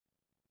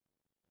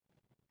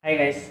Hi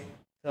guys,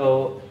 so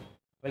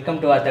welcome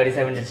to our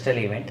 37 digital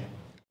event.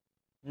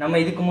 நம்ம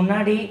இதுக்கு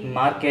முன்னாடி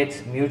markets,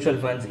 mutual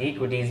funds,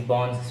 equities,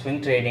 bonds,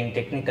 swing trading,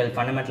 technical,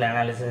 fundamental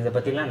analysis இதை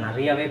பற்றிலாம்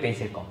நிறையாவே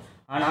பேசியிருக்கோம்.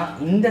 ஆனால்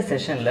இந்த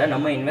செஷனில்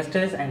நம்ம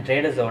இன்வெஸ்டர்ஸ் அண்ட்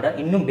ட்ரேடர்ஸோட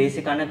இன்னும்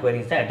பேசிக்கான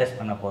குவரிஸை அட்ரஸ்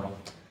பண்ண போகிறோம்.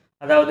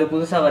 அதாவது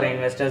புதுசாக வர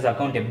இன்வெஸ்டர்ஸ்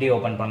அக்கௌண்ட் எப்படி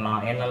ஓப்பன்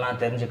பண்ணலாம், என்னெல்லாம்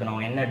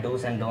தெரிஞ்சுக்கணும், என்ன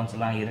டூஸ் அண்ட்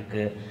டோன்ஸ்லாம்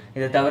இருக்குது,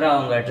 இதை தவிர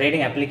அவங்க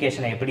ட்ரேடிங்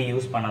அப்ளிகேஷனை எப்படி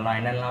யூஸ் பண்ணலாம்,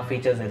 என்னெல்லாம்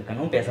ஃபீச்சர்ஸ்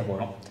இருக்குன்னு பேச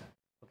போகிறோம்.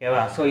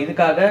 ஓகேவா? ஸோ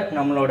இதுக்காக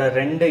நம்மளோட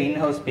 2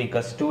 in-house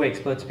speakers, 2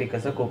 expert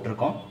ஸ்பீக்கர்ஸை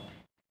கூப்பிட்ருக்கோம்.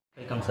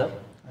 Welcome sir.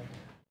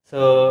 So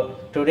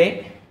today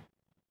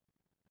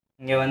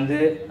இங்கே வந்து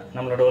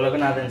நம்மளோட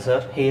Ulaganathan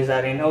sir. He is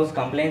our in-house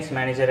compliance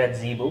manager at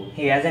Zebu.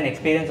 He has an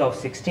experience of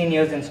 16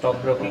 years in stock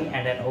broking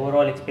and an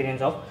overall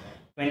experience of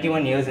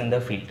 21 years in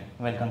the field.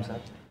 Welcome sir.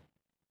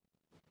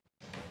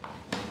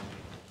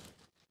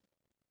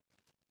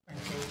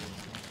 Thank you.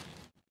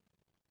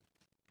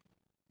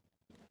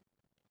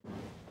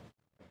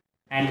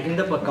 And in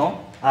the பக்கம்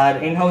our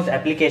in-house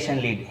application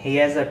lead. He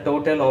has a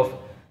total of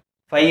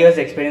 5 years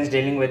experience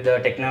dealing with the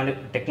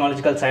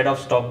technological side of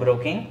stock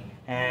broking.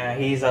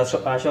 He is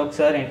Ashok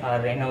sir, in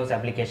our in-house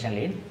application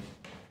lead.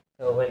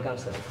 So welcome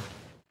sir.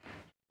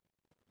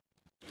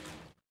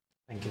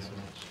 Thank you so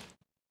much.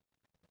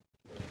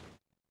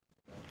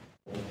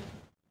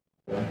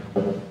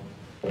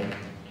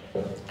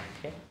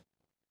 Okay.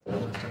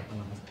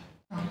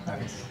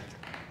 Thanks.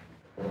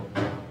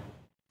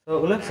 So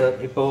உலக் sir,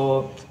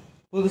 இப்போது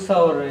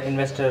புதுசாக ஒரு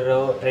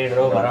இன்வெஸ்டரோ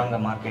ட்ரேடரோ வராங்க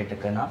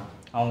மார்க்கெட்டுக்குன்னா,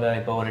 அவங்க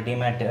இப்போ ஒரு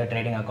demat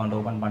trading account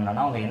open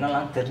பண்ணனா அவங்க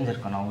என்னெல்லாம்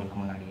தெரிஞ்சிருக்கணும் அவங்களுக்கு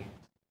முன்னாடியே?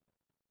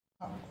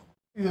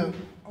 இது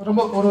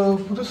ரொம்ப ஒரு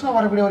புதுசாக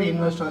வரக்கூடிய ஒரு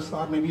investors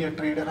or maybe a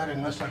trader R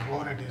investor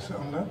ஹோர் it is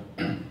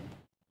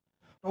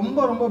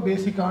அவங்க ரொம்ப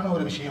பேசிக்கான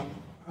ஒரு விஷயம்.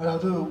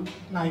 அதாவது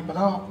நான் இப்போ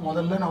தான்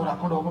முதல்ல நான் ஒரு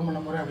அக்கௌண்ட் ஓப்பன்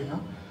பண்ண போகிறேன் அப்படின்னா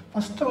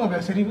ஃபஸ்ட்டு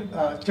அவங்க சரி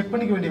செக்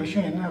பண்ணிக்க வேண்டிய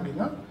விஷயம் என்ன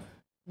அப்படின்னா,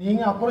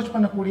 நீங்கள் அப்ரோச்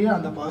பண்ணக்கூடிய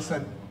அந்த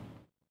பர்சன்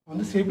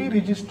வந்து செபி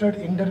ரிஜிஸ்டர்ட்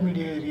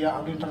இன்டர்மீடியரியா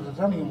அப்படின்றது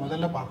தான் நீங்கள்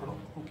முதல்ல பார்க்கணும்.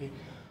 ஓகே,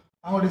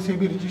 அவங்களுடைய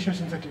செபி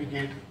ரிஜிஸ்ட்ரேஷன்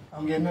சர்டிஃபிகேட்,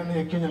 அவங்க என்னென்ன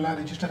எக்ஸ்சேஞ்ச் எல்லாம்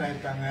ரிஜிஸ்டர்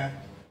ஆகிருக்காங்க,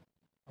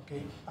 ஓகே,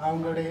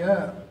 அவங்களுடைய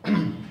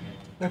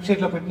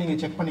வெப்சைட்டில் போய்ட்டு நீங்கள்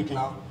செக்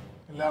பண்ணிக்கலாம்.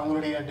 இல்லை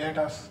அவங்களுடைய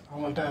டேட்டாஸ்,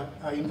 அவங்கள்ட்ட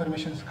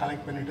இன்ஃபர்மேஷன்ஸ்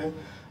கலெக்ட் பண்ணிவிட்டு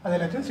அது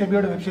எல்லாத்தையும்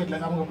செபியோட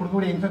வெப்சைட்டில் அவங்க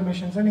கொடுக்கக்கூடிய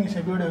இன்ஃபர்மேஷன்ஸை நீங்கள்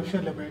செபியோட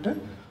வெப்சைட்டில் போய்ட்டு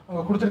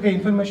அவங்க கொடுத்துருக்க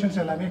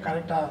இன்ஃபர்மேஷன்ஸ் எல்லாமே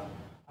கரெக்டாக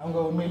அவங்க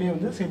உண்மையிலேயே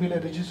வந்து செபியில்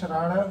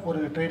ரிஜிஸ்டரான ஒரு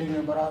ட்ரேடிங்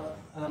மெம்பராக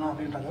அதனால்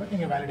அப்படின்றத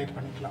நீங்கள் வேலிடேட்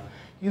பண்ணிக்கலாம்.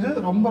 இது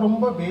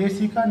ரொம்ப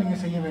பேசிக்காக நீங்கள்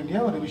செய்ய வேண்டிய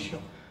ஒரு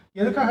விஷயம்.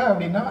 எதுக்காக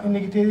அப்படின்னா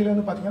இன்றைக்கி தேதியில்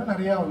வந்து பார்த்திங்கன்னா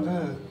நிறையா வந்து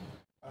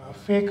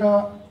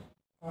ஃபேக்காக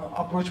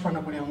அப்ரோச்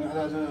பண்ணக்கூடியவங்க,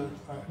 அதாவது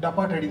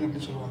டப்பா ட்ரேடிங்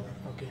அப்படின்னு சொல்லுவாங்க.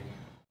 ஓகே,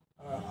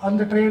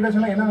 அந்த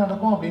ட்ரேடர்ஸ்லாம் என்ன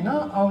நடக்கும் அப்படின்னா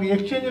அவங்க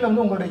எக்ஸ்சேஞ்சில்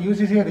வந்து உங்களோட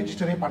யூசிசியை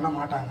ரெஜிஸ்டரே பண்ண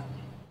மாட்டாங்க.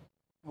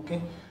 ஓகே,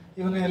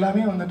 இவங்க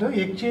எல்லாமே வந்துட்டு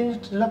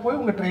எக்ஸ்சேஞ்சில் போய்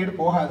உங்கள் ட்ரேடு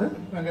போகாது.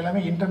 இவங்க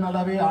எல்லாமே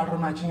இன்டர்னலாகவே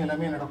ஆர்டர் மேட்சிங்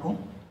எல்லாமே நடக்கும்.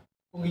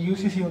 உங்கள்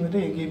யூசிசி வந்துட்டு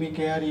எங்கேயுமே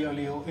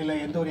கேஆர்இலையோ இல்லை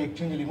எந்த ஒரு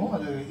எக்ஸ்சேஞ்சிலையுமோ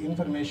அது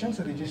இன்ஃபர்மேஷன்ஸ்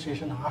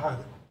ரிஜிஸ்ட்ரேஷன்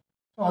ஆகாது.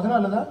 ஸோ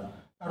அதனால தான்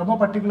ரொம்ப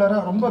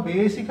பர்டிகுலராக ரொம்ப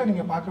பேசிக்காக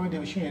நீங்கள் பார்க்க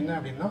வேண்டிய விஷயம் என்ன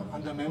அப்படின்னா,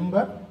 அந்த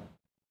மெம்பர்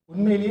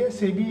உண்மையிலேயே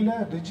செபியில்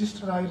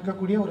ரிஜிஸ்டர்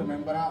ஆகிருக்கக்கூடிய ஒரு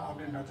மெம்பரா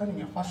அப்படின்றத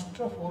நீங்கள்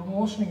ஃபஸ்ட் ஆஃப்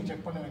ஃபோர்மோஸ்ட் நீங்கள்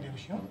செக் பண்ண வேண்டிய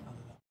விஷயம்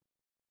அதுதான்.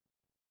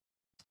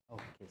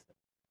 Okay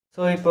sir.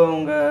 ஸோ இப்போ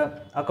உங்கள்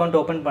அக்கௌண்ட்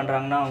ஓப்பன்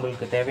பண்ணுறாங்கன்னா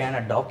அவங்களுக்கு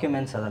தேவையான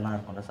டாக்குமெண்ட்ஸ் அதெல்லாம்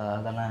இருக்கும்ல சார்,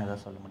 அதெல்லாம்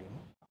எதாவது சொல்ல முடியுமா?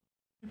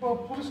 இப்போ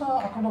புதுசாக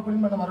அக்கௌண்ட்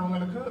ஓப்பன் பண்ண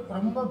வரவங்களுக்கு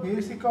ரொம்ப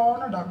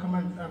பேசிக்கான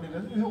டாக்குமெண்ட்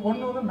அப்படின்றது இது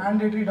ஒன்று வந்து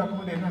மேண்டேட்ரி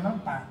டாக்குமெண்ட் என்னென்னா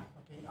பேன்.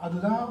 ஓகே,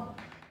 அதுதான்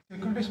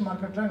செக்யூரிட்டிஸ்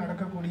மார்க்கெட்டில்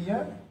நடக்கக்கூடிய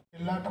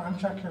எல்லா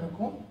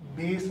டிரான்சாக்ஷனுக்கும்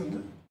பேஸ் வந்து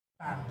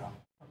பேன் தான்.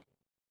 ஓகே,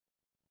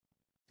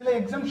 சில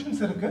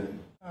எக்ஸம்ஷன்ஸ் இருக்குது.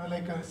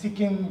 லைக்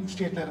சிக்கிம்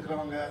ஸ்டேட்டில்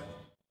இருக்கிறவங்க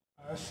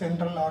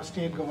central R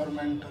state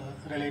government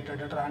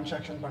related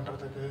transaction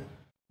பண்ணுறதுக்கு,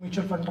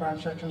 mutual fund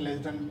transaction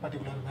less than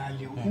particular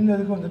value, இந்த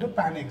இதுக்கு வந்துட்டு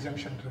பேன்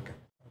எக்ஸம்ஷன் இருக்குது.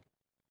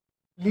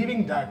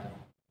 Leaving that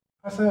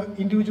as a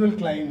individual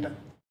client,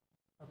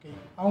 okay,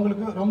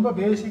 அவங்களுக்கு ரொம்ப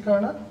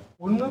பேசிக்கான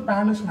ஒன்று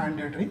பேன் இஸ்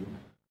மேண்டேட்ரி.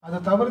 அதை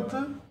தவிர்த்து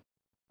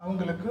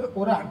அவங்களுக்கு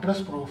ஒரு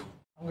அட்ரஸ் ப்ரூஃப்,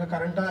 அவங்க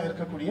கரண்ட்டாக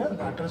இருக்கக்கூடிய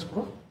அந்த அட்ரஸ்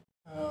ப்ரூஃப்,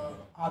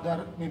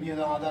 ஆதார், மேபி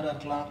அது ஆதாராக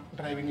இருக்கலாம்,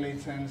 driving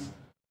licence,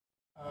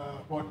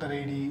 voter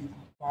ID,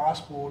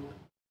 passport,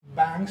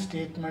 bank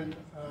statement,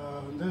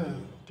 வந்து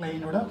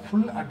கிளைண்டோட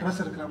ஃபுல்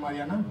அட்ரஸ் இருக்கிற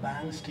மாதிரியான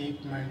பேங்க்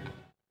ஸ்டேட்மெண்ட்,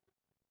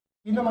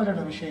 இந்த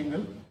மாதிரியான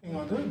விஷயங்கள் இங்கே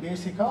வந்து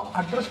பேசிக்காக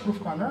அட்ரஸ்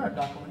ப்ரூஃப்கான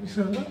டாக்குமெண்ட்.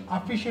 இது வந்து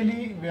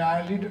அஃபிஷியலி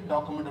வேலிட்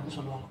டாக்குமெண்ட் அப்படின்னு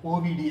சொல்லுவாங்க,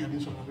 ஓவிடி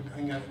அப்படின்னு சொல்லுவாங்க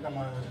இங்கே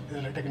நம்ம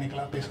இதில்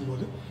டெக்னிக்கலாக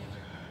பேசும்போது.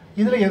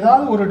 இதில்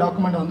ஏதாவது ஒரு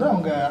டாக்குமெண்ட் வந்து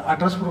அவங்க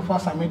அட்ரஸ் ப்ரூஃபாக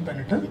சப்மிட்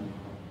பண்ணிவிட்டு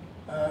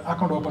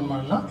அக்கௌண்ட் ஓப்பன்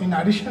பண்ணலாம். In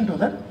addition to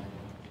that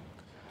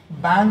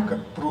bank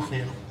proof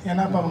வேணும்.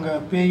 ஏன்னா இப்போ அவங்க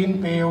பே இன்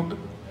பே அவுட்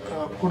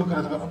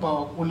கொடுக்குறதுக்கு, இப்போ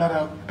உள்ளார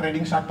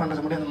ட்ரேடிங் ஸ்டார்ட்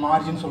பண்ணுறதுக்கு முன்னாடி அந்த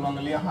மார்ஜின்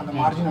சொல்லுவாங்க இல்லையா, அந்த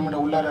மார்ஜின்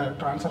நம்மளோட உள்ளார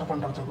ட்ரான்ஸ்ஃபர்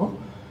பண்ணுறதுக்கும்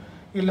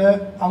இல்லை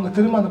அவங்க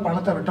திரும்ப அந்த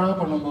பணத்தை விட்ரா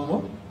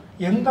பண்ணும்போதும்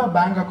எந்த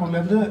பேங்க்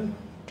அக்கௌண்ட்லேருந்து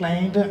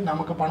கிளைண்ட்டு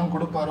நமக்கு பணம்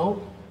கொடுப்பாரோ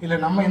இல்லை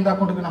நம்ம எந்த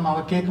அக்கௌண்ட்டுக்கு நம்ம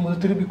அவர்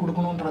கேட்கும்போது திருப்பி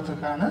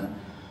கொடுக்கணுன்றதுக்கான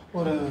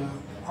ஒரு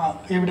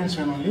எவிடன்ஸ்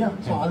வேணும் இல்லையா.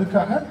 ஸோ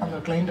அதுக்காக அந்த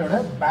கிளைண்ட்டோட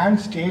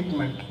bank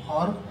statement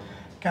R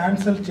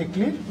cancel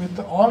checklist with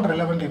all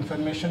relevant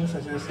information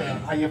such as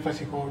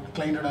IFSC code,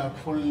 client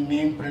full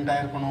name print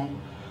ஆயிருக்கணும்,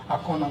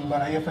 அக்கௌண்ட்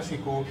நம்பர், IFSC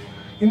code,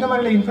 இந்த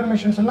மாதிரி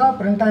இன்ஃபர்மேஷன்ஸ் எல்லாம்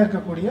பிரிண்ட்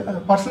ஆயிருக்கக்கூடிய அது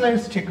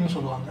பர்சனலைஸ் செக்னு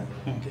சொல்லுவாங்க.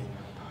 ஓகே,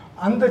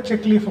 அந்த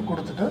செக் லீஃபை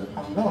கொடுத்துட்டு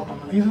அவங்க ஓப்பன்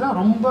பண்ணலாம். இதுதான்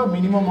ரொம்ப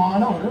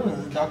மினிமமான ஒரு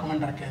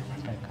டாக்குமெண்ட்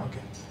ரெக்யர்மெண்ட்.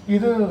 ஓகே,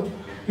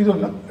 இது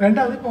ஒன்று.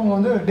 ரெண்டாவது, இப்போ அவங்க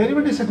வந்து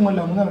டெரிவேட்டிவ்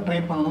செக்மெண்ட்டில் வந்து அதை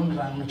ட்ரேட்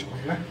பண்ணணுன்றாங்கன்னு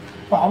வச்சுக்கோங்களேன்.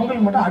 இப்போ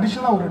அவங்களுக்கு மட்டும்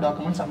அடிஷ்னலாக ஒரு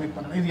டாக்குமெண்ட் சப்மிட்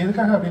பண்ணணும். இது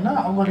எதுக்காக அப்படின்னா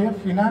அவங்களுடைய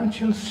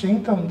ஃபினான்ஷியல்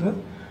ஸ்ட்ரென்த்தை வந்து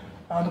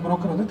அந்த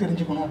புரோக்கர் வந்து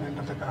தெரிஞ்சுக்கணும்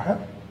அப்படின்றதுக்காக.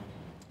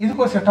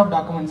 இதுக்கு ஒரு செட் ஆஃப்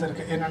டாக்குமெண்ட்ஸ்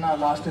இருக்குது. என்னென்னா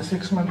last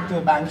 6 month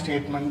bank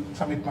statement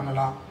submit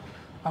பண்ணலாம்,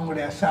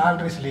 அவங்களுடைய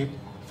சேலரி ஸ்லிப்,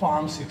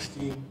 ஃபார்ம்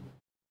 60,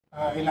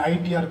 இல்லை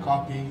ITR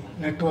காப்பி,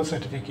 நெட்வொர்க்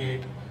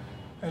சர்டிஃபிகேட்,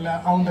 இல்லை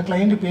அவங்க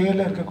கிளைண்ட்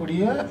பேரில்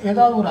இருக்கக்கூடிய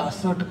ஏதாவது ஒரு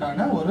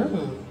அசர்ட்டுக்கான ஒரு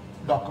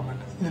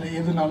டாக்குமெண்ட். இதில்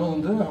எதுனாலும்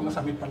வந்து அவங்க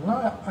சப்மிட்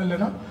பண்ணலாம்.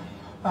 இல்லைன்னா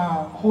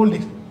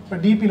ஹோல்டிங்ஸ், இப்போ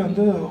டிபியில்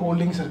வந்து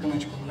ஹோல்டிங்ஸ் இருக்குதுன்னு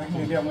வச்சுக்கோங்களேன்.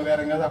 மேபி அவங்க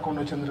வேறு எங்கேயாவது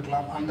அக்கௌண்ட்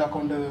வச்சுருந்துருக்கலாம். அந்த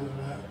அக்கௌண்ட்டு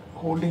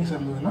ஹோல்டிங்ஸ்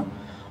இருந்ததுன்னா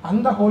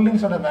அந்த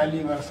ஹோல்டிங்ஸோட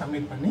வேல்யூவை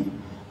சப்மிட் பண்ணி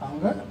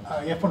அவங்க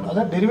எஃபண்ட்,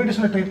 அதாவது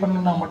டெரிவேட்டிவ்ஸில் ட்ரேட்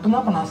பண்ணணுன்னா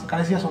மட்டும்தான் இப்போ நான்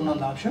கடைசியாக சொன்ன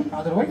அந்த ஆப்ஷன்.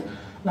 அதர்வைஸ்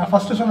நான்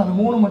ஃபஸ்ட்டு சொன்ன அந்த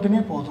 3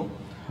 மட்டுமே போதும்.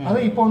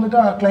 அதாவது இப்போ வந்துட்டு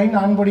கிளைண்ட்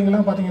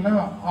ஆன்போர்டிங்லாம் பார்த்தீங்கன்னா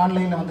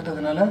ஆன்லைனில்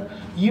வந்துட்டதுனால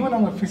ஈவன்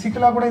அவங்க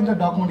ஃபிசிக்கலாக கூட இந்த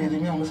டாக்குமெண்ட்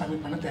எதுவுமே அவங்க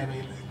சப்மிட் பண்ண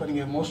தேவையில்லை. இப்போ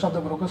நீங்கள் மோஸ்ட் ஆஃப்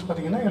த ப்ரோக்கர்ஸ்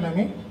பார்த்தீங்கன்னா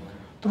எல்லாமே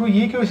த்ரூ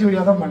EKYC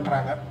வழியாக தான்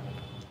பண்ணுறாங்க.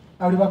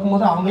 அப்படி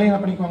பார்க்கும்போது அவங்களே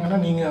என்ன பண்ணிக்குவாங்கன்னா,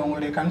 நீங்கள்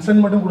உங்களுடைய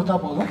கன்சர்ன் மட்டும் கொடுத்தா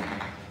போதும்,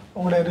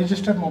 உங்களுடைய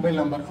ரிஜிஸ்டர்ட் மொபைல்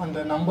நம்பர், அந்த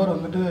நம்பர்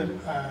வந்துட்டு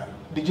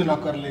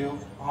டிஜிலாக்கர்லேயோ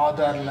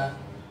ஆதாரில்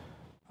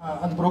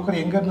அந்த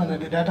புரோக்கர் எங்கேருந்து அந்த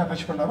டேட்டா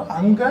ஃபெச் பண்ணுறாரோ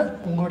அங்கே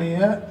உங்களுடைய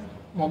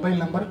மொபைல்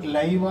நம்பர்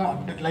லைவாக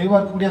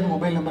இருக்கக்கூடிய அந்த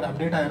மொபைல் நம்பர்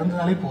அப்டேட்டாக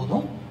இருந்ததாலே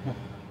போதும்.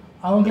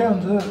 அவங்களே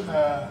வந்து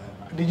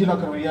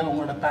டிஜிலாக்கர் வழியாக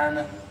உங்களோட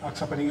பேனை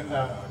அக்செப்ட் பண்ணி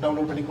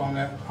டவுன்லோட்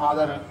பண்ணிக்குவாங்க,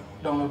 ஆதார்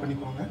டவுன்லோட்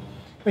பண்ணிக்குவாங்க.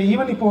 இப்போ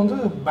ஈவன் இப்போ வந்து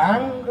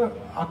பேங்க்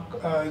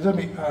இது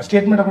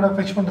ஸ்டேட்மெண்ட்டை கூட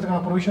ஃபெச்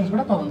பண்ணுறதுக்கான ப்ரொவிஷன்ஸ்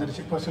கூட இப்போ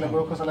வந்துருச்சு. இப்போ சில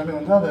ப்ரோக்கர்ஸ் எல்லாமே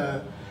வந்து அதை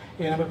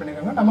எனபிள்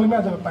பண்ணியிருக்காங்க. நம்மளுமே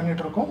அதை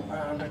பண்ணிகிட்ருக்கோம்.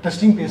 அந்த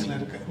டெஸ்டிங் பேஸில்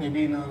இருக்குது.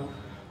 மேபி இன்னும்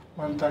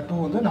month or 2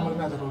 வந்து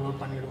நம்மளுமே அதை ரோல் அவுட்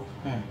பண்ணிவிடுவோம்.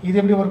 இது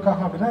எப்படி ஒர்க்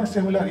ஆகும் அப்படின்னா,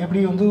 சிமிலர்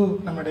எப்படி வந்து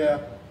நம்மளுடைய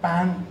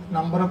பேன்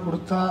நம்பரை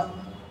கொடுத்தா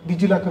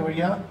டிஜிலாக்கர்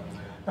வழியாக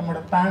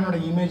நம்மளோட பேனோட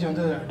இமேஜ்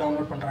வந்து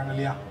டவுன்லோட் பண்ணுறாங்க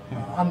இல்லையா,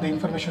 அந்த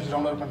இன்ஃபர்மேஷன்ஸ்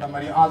டவுன்லோட் பண்ணுற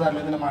மாதிரி,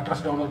 ஆதார்லேருந்து நம்ம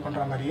அட்ரஸ் டவுன்லோட்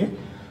பண்ணுற மாதிரியே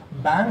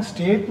பேங்க்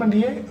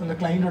ஸ்டேட்மெண்ட்டையே அந்த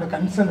கிளைண்டோட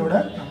கன்சர்னோட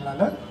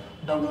நம்மளால்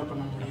டவுன்லோட்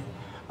பண்ண முடியும்.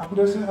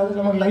 அப்படி அது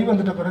நம்ம லைவ்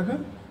வந்துட்ட பிறகு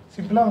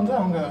சிம்பிளாக வந்து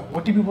அவங்க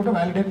OTP போட்டு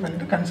வேலிடேட்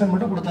பண்ணிவிட்டு கன்சர்ன்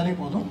மட்டும் கொடுத்தாலே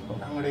போதும்.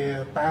 அவங்களுடைய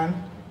பேன்,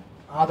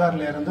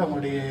 ஆதாரில் இருந்து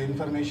அவங்களுடைய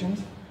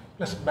informations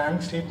plus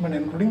bank statement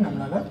including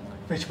நம்மளால்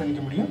ஃபெச்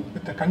பண்ணிக்க முடியும்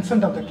with the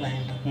consent of the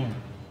client.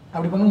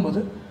 அப்படி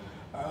பண்ணும்போது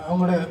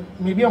அவங்களோட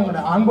மேபி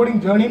அவங்களோட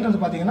ஆன்போர்டிங் ஜேர்னின்றது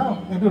பார்த்தீங்கன்னா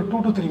மேபி ஒரு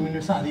 2 to 3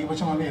 minutes தான்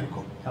அதிகபட்சமாகவே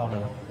இருக்கும்.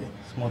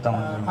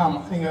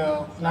 ஆமாம், நீங்கள்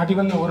நாட்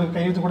ஈவன் ஒரு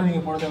கையெழுத்து கூட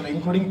நீங்கள் போட தேவையில்லை.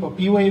 இன்க்ளூடிங் இப்போ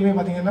POIவே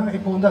பார்த்தீங்கன்னா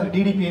இப்போ வந்து அது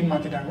DDPAன்னு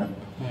மாற்றிட்டாங்க.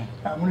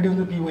 முன்னாடி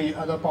வந்து POI,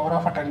 அதை பவர்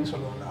ஆஃப் அட்டர்னின்னு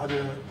சொல்லுவாங்க, அது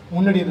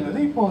முன்னாடி இருந்தது.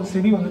 இப்போது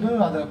செபி வந்துட்டு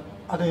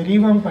அதை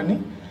ரீவாம் பண்ணி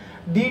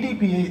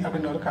DDPA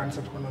அப்படின்ற ஒரு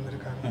கான்செப்ட் கொண்டு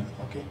வந்திருக்காங்க.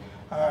 Okay,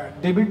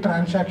 debit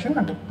transaction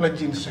and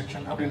fledged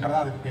instruction அப்படின்றதா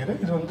அதுக்கு பேர்.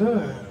 இது வந்து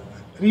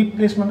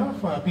ரீப்ளேஸ்மெண்ட்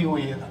ஆஃப்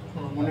POA தான்.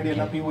 முன்னாடி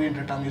எல்லாம்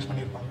POAன்ற டேர்ம் யூஸ்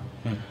பண்ணியிருப்பாங்க.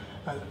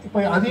 இப்போ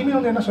அதையுமே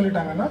வந்து என்ன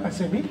சொல்லிட்டாங்கன்னா,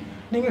 செபி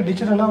நீங்கள்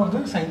டிஜிட்டலாக வந்து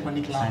சைன்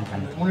பண்ணிக்கலாம்.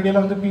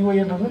 முன்னாடியெல்லாம் வந்து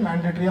POAன்றது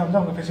மேண்டேட்டரியாக வந்து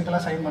அவங்க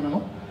ஃபிசிக்கலாக சைன்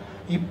பண்ணணும்.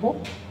 இப்போது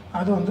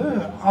அது வந்து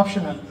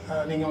ஆப்ஷனல்.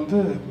 நீங்கள் வந்து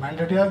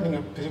மேண்டேட்டரியாக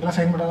நீங்கள் ஃபிசிக்கலாக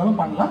சைன் பண்ணுறதாலும்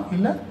பண்ணலாம்,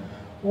 இல்லை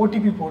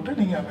OTP போட்டு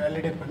நீங்கள்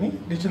வேலிடேட் பண்ணி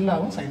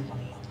டிஜிட்டலாகவும் சைன்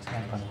பண்ணலாம்.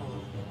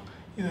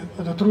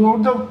 இது த்ரூ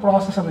அவுட் த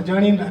ப்ராசஸ், அந்த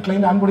ஜேர்னி,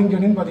 கிளைண்ட் ஆன்போர்டிங்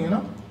ஜேர்னின்னு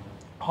பார்த்தீங்கன்னா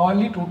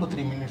ஹார்ட்லி 2 to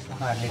 3 minutes தான்.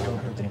 Hartley 2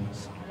 to 3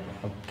 minutes.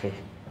 Okay.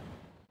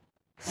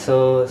 So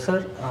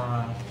sir,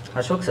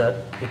 Ashok sir,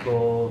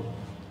 இப்போது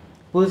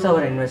புதுசாக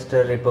ஒரு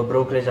இன்வெஸ்டர் இப்போ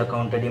ப்ரோக்கரேஜ்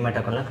அக்கௌண்ட், டிமேட்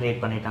அக்கௌண்ட்லாம்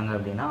க்ரியேட் பண்ணிட்டாங்க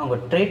அப்படின்னா அவங்க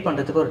ட்ரேட்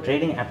பண்ணுறதுக்கு ஒரு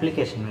ட்ரேடிங்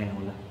அப்ளிகேஷன்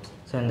வேணும்ல.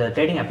 ஸோ இந்த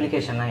ட்ரேடிங்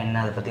அப்ளிகேஷன்னா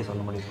என்ன, அதை பற்றி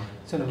சொல்ல முடியுமா?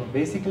 ஸோ நம்ம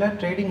பேசிக்கலாக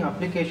ட்ரேடிங்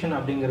அப்ளிகேஷன்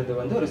அப்படிங்கிறது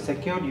வந்து ஒரு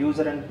secured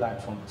user and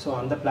platform. So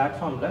அந்த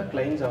பிளாட்ஃபார்மில்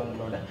கிளைண்ட்ஸ்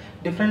அவங்களோட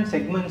டிஃப்ரெண்ட்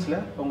செக்மெண்ட்ஸில்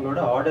அவங்களோட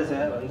ஆர்டர்ஸை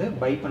வந்து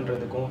பை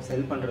பண்ணுறதுக்கும்,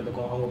 செல்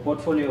பண்ணுறதுக்கும், அவங்க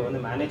போர்ட்ஃபோலியோ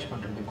வந்து மேனேஜ்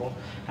பண்ணுறதுக்கும்,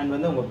 அண்ட்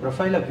வந்து அவங்க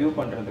ப்ரொஃபைலை வியூ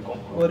பண்ணுறதுக்கும்,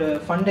 ஒரு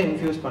ஃபண்டை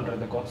இன்ஃபியூஸ்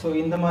பண்ணுறதுக்கும், ஸோ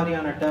இந்த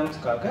மாதிரியான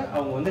டேர்ம்ஸ்க்காக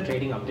அவங்க வந்து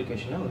ட்ரேடிங்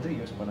அப்ளிகேஷனை வந்து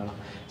யூஸ்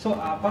பண்ணலாம். ஸோ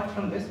அப்பார்ட்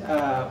ஃப்ரம் திஸ்,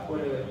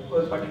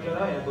 ஒரு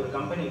பர்டிகுலராக எனக்கு ஒரு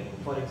கம்பெனி,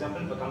 ஃபார்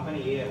எக்ஸாம்பிள் இப்போ கம்பெனி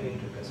A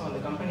அப்படின்னு இருக்குது. ஸோ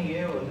அந்த கம்பெனி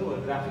A வந்து ஒரு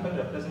கிராஃபிக்கல்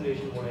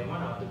ரெப்ரசன்டேஷன் மூலமா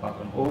நான் வந்து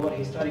பார்க்கணும். ஓவர்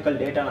ஹிஸ்டாரிக்கல்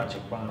டேட்டா நான்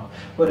செக் பண்ணணும்.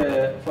 ஒரு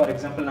ஃபார்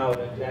எக்ஸாம்பிள் நான்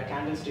ஒரு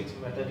கேண்டில் ஸ்டிக்ஸ்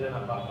மெத்தடில்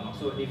நான் பார்க்கணும்.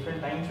 ஸோ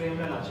டிஃப்ரெண்ட் டைம்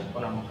ஃப்ரேமில் நான் செக்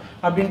பண்ணணும்.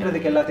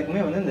 அப்படின்றதுக்கு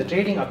எல்லாத்துக்குமே வந்து இந்த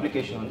ட்ரேடிங்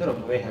அப்ளிகேஷன் வந்து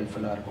ரொம்பவே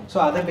ஹெல்ப்ஃபுல்லாக இருக்கும். ஸோ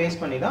அதை பேஸ்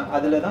பண்ணி தான்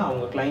அதில் தான்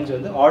அவங்க கிளைண்ட்ஸ்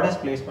வந்து ஆர்டர்ஸ்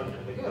பிளேஸ்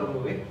பண்ணுறதுக்கு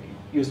ரொம்பவே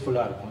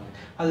யூஸ்ஃபுல்லாக இருக்கும்.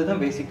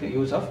 அதுதான் பேசிக்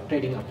யூஸ் ஆஃப்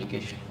ட்ரேடிங்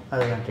அப்ளிகேஷன்.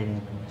 அதுதான் ட்ரேடிங்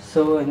அப்ளிகேஷன்.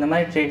 ஸோ இந்த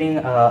மாதிரி ட்ரேடிங்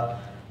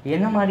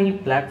என்ன மாதிரி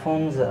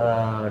பிளாட்ஃபார்ம்ஸ்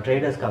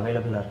ட்ரேடர்ஸ்க்கு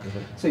அவைலபிளாக இருக்குது?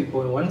 ஸோ இப்போ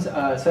ஒன்ஸ்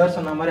சார்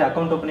சொன்ன மாதிரி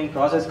அக்கௌண்ட் ஓப்பனிங்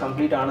ப்ராசஸ்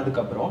கம்ப்ளீட்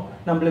ஆனதுக்கப்புறம்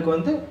நம்மளுக்கு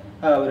வந்து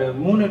ஒரு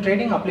 3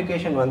 ட்ரேடிங்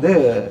அப்ளிகேஷன் வந்து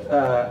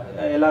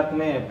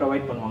எல்லாருக்குமே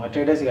ப்ரொவைட் பண்ணுவாங்க.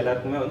 ட்ரேடர்ஸ்க்கு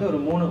எல்லாருக்குமே வந்து ஒரு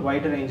 3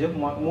 வைட் ரேஞ்சு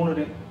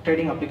 3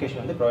 ட்ரேடிங்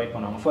அப்ளிகேஷன் வந்து ப்ரொவைட்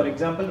பண்ணுவாங்க. ஃபார்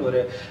எக்ஸாம்பிள்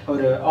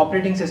ஒரு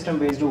ஆப்ரேட்டிங் சிஸ்டம்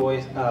பேஸ்டு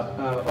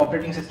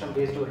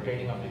ஒரு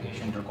ட்ரேடிங்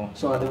அப்ளிகேஷன் இருக்கும்.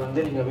 ஸோ அது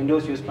வந்து நீங்கள்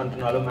விண்டோஸ் யூஸ்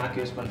பண்ணுறதுனாலும் மேக்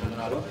யூஸ்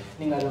பண்ணுறதுனாலும்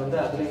நீங்கள் அதை வந்து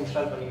அதில்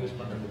இன்ஸ்டால் பண்ணி யூஸ்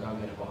பண்ணுறதுக்காக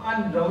இருக்கும்.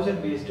 And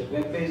browser based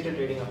web based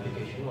trading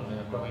application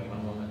ஒன்று ப்ரொவைட்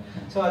பண்ணுவாங்க.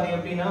 ஸோ அது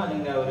எப்படின்னா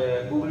நீங்கள் ஒரு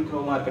கூகுள்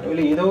க்ரோமாக இருக்கட்டும்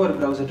இல்லை ஏதோ ஒரு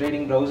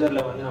ட்ரேடிங்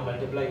ப்ரௌசரில் வந்து நம்ம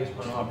மல்டிப்ளாக யூஸ்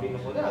பண்ணோம்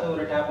அப்படின்னும் போது அது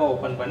ஒரு டேப்பாக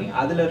ஓப்பன் பண்ணி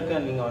அதில் இருக்க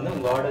நீங்கள் வந்து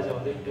உங்கள் ஆர்டர்ஸை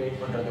வந்து ட்ரேட்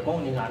பண்ணுறதுக்கும்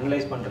நீங்கள்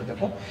அனலைஸ்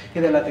பண்ணுறதுக்கும்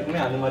இது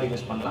எல்லாத்துக்குமே அது மாதிரி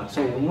யூஸ் பண்ணலாம்.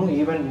 ஸோ இன்னும்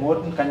even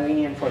more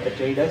convenient for the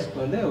traders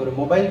வந்து ஒரு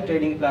மொபைல்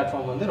ட்ரேடிங்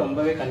பிளாட்ஃபார்ம் வந்து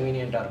ரொம்பவே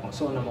கன்வீனியண்ட்டாக இருக்கும்.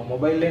 ஸோ நம்ம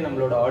மொபைல்லே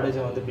நம்மளோட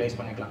ஆர்டர்ஸை வந்து ப்ளேஸ்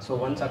பண்ணிக்கலாம். ஸோ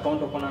ஒன்ஸ்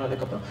அக்கௌண்ட் ஓப்பன்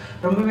ஆனதுக்கப்புறம்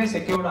ரொம்பவே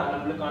செக்யூர்டாக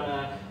நம்மளுக்கான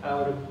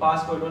ஒரு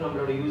பாஸ்வேர்டும்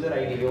நம்மளோட யூசர்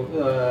ஐடியோ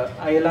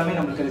எல்லாமே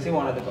நம்மளுக்கு ரிசீவ்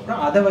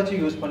ஆனதுக்கப்புறம் அதை வச்சு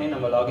யூஸ் பண்ணி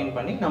நம்ம லாகின்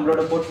பண்ணி நம்மளோட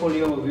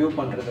போர்ட்ஃபோலியோ வியூ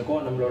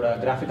பண்ணுறதுக்கும் நம்மளோட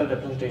கிராஃபிக்கல்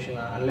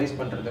ரெப்ரஸன்டேஷனை அனலைஸ்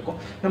பண்ணுறதுக்கும்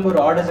நம்ம ஒரு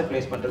ஆர்டர்ஸை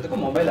ப்ளேஸ்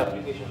பண்ணுறதுக்கும் மொபைல்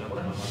அப்ளிகேஷனில்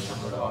கூட நம்ம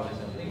நம்மளோட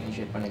ஆர்டர்ஸை வந்து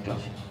இனிஷியேட்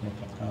பண்ணிக்கலாம்.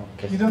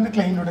 ஓகே, இது வந்து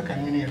கிளைண்டோட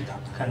கன்வீனியன்ட்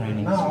தான்.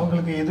 கன்வீனியன்ஸ்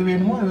அவங்களுக்கு எது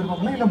வேணுமோ அது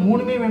விருப்பப்படலாம். இல்லை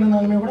 3மே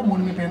வேணும்னாலுமே கூட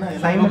 3மே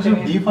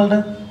வேணும்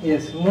டிஃபால்ட்டாக.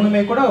 எஸ்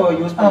 3மே கூட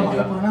யூஸ்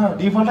பண்ணிக்கலாம். இப்போ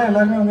டிஃபால்ட்டாக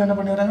எல்லாருமே வந்து என்ன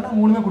பண்ணிடுறாங்கன்னா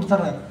 3மே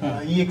கொடுத்துட்றாங்க.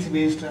 இஎக்ஸ்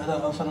பேஸ்டு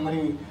அதாவது சொன்ன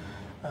மாதிரி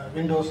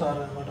விண்டோஸ்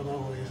ஆர்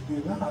ஓஎஸ்டி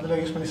தான் அதில்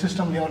யூஸ் பண்ணி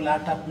சிஸ்டம்லேயோ ஒரு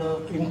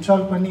லேப்டாப்பில்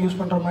இன்ஸ்டால் பண்ணி யூஸ்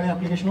பண்ணுற மாதிரி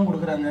அப்ளிகேஷனும்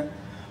கொடுக்குறாங்க.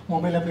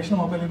 மொபைல்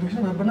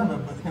அப்ளிகேஷன் வெப்னா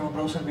வெப் நம்ம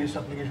ப்ரௌசர் பேஸ்ட்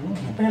அப்ளிகேஷனும்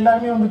இப்போ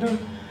எல்லாருமே வந்துட்டு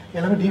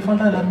எல்லாமே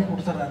டிஃபால்ட்டாக எல்லாருமே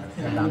கொடுத்துட்றாங்க.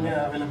 எல்லாமே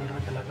அவைலபிள்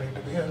இருக்குது எல்லா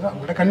கிளைண்ட்டுக்கு. அது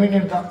அவங்களோட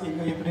கன்வீனியன்ட் தான்.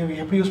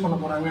 எப்படி யூஸ் பண்ண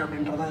போகிறாங்க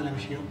அப்படின்றதான் இதில்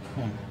விஷயம்.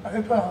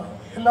 இப்போ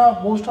எல்லா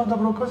மோஸ்ட் ஆஃப் த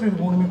ப்ரோக்கர்ஸ் இது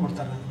 3மே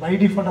கொடுத்துட்றாங்க. பை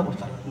டிஃபால்ட்டாக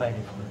கொடுத்துட்றாங்க. By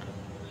default.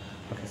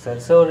 Okay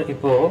sir. So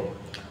இப்போது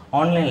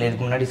ஆன்லைனில்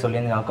இதுக்கு முன்னாடி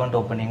சொல்லியிருந்தீங்க அக்கௌண்ட்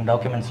ஓப்பனிங்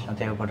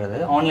டாக்குமெண்ட்ஸ்லாம் தேவைப்படுறது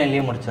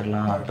ஆன்லைன்லேயே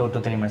முடிச்சிடலாம், 2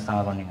 to 3 minutes தான்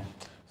ஆகும்.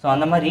 ஸோ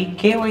அந்த மாதிரி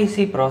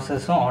கேஒய்சி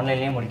ப்ராசஸும்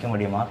ஆன்லைன்லேயே முடிக்க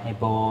முடியுமா?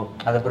 இப்போது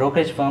அதை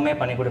ப்ரோக்கரேஜ் ஃபர்மே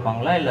பண்ணி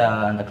கொடுப்பாங்களா இல்லை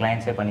அந்த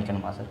கிளைண்ட்ஸே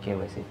பண்ணிக்கணுமா சார்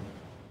கேஒய்சி?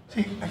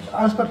 சரி,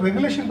 ஆஸ் பர்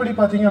ரெகுலேஷன் படி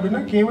பார்த்தீங்க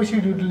அப்படின்னா கேஒய்சி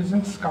டியூ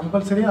டிலிஜென்ஸ்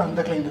கம்பல்சரி அந்த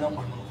கிளைண்ட் தான்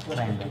பண்ணணும்.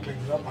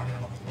 கிளைண்ட் தான்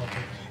பண்ணணும்.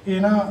 ஓகே,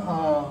 ஏன்னா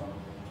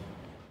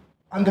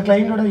அந்த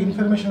கிளைண்டோட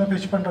இன்ஃபர்மேஷனை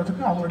ஃபெச்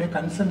பண்ணுறதுக்கு அவங்களுடைய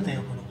கன்சென்ட்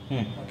தேவைப்படும்.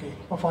 ஓகே,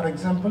 இப்போ ஃபார்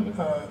எக்ஸாம்பிள்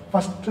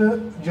ஃபஸ்ட்டு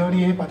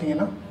ஜேர்னியே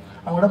பார்த்தீங்கன்னா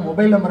அவங்களோட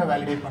மொபைல் நம்பரை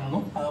வேலிடேட்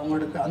பண்ணணும்.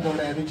 அவங்களுக்கு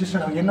அதோட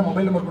ரிஜிஸ்டர்ட் அவங்க என்ன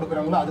மொபைல் நம்பர்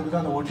கொடுக்குறாங்களோ அதுக்கு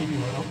தான் அந்த ஓடிபி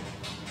வரும்.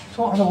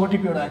 ஸோ அந்த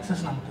ஓடிபியோட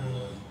ஆக்சஸ் நமக்கு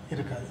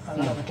இருக்காது.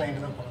 அதனால் அந்த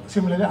கிளைண்ட் தான் பண்ணணும்.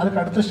 சிமிலர்லி அதுக்கு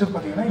அடுத்த ஸ்டெப்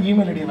பார்த்தீங்கன்னா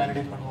இமெயில் ஐடியை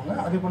வேலிடேட் பண்ணுவாங்க.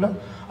 அதே போல்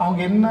அவங்க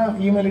என்ன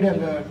இமெயில் ஐடி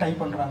அங்கே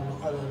டைப் பண்ணுறாங்களோ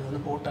அது அந்த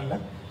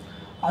போர்ட்டலில்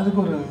அதுக்கு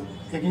ஒரு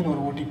எகைன்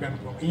ஒரு ஓடிபி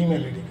அனுப்புவாங்க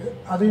இமெயில் ஐடிக்கு.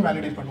 அதையும்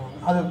வேலிடேட் பண்ணுவாங்க.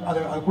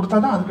 அது கொடுத்தா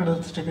தான் அதுக்கு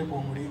அடுத்த ஸ்டெப்பே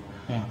போக முடியும்.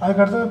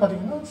 அதுக்கு அடுத்தது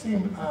பார்த்தீங்கன்னா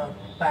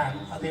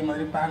பேன், அதே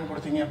மாதிரி பேன்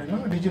கொடுத்தீங்க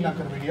அப்படின்னா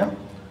டிஜிலாக்கர்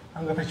வழியாக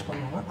அங்கே ஃபெச்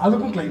பண்ணுவாங்க.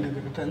 அதுக்கும்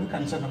கிளைண்ட்டுக்கிட்ட இருந்து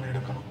கன்சர்ன் நம்ம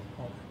எடுக்கணும்.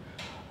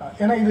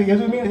 ஏன்னா இது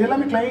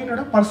எல்லாமே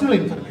கிளைண்டோட பர்சனல்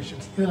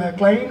இன்ஃபர்மேஷன்ஸ். இதில்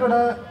கிளைண்டோட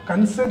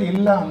கன்சர்ன்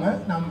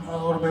இல்லாமல்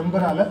ஒரு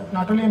மெம்பரால்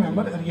நாட் ஒன்லி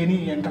மெம்பர் எனி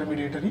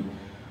இன்டர்மீடியேட்டரி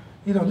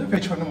இதை வந்து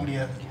ஃபெச் பண்ண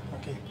முடியாது.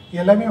 ஓகே,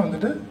 எல்லாமே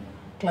வந்துட்டு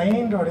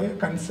கிளைண்டோடைய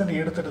கன்சர்ன்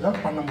எடுத்துகிட்டு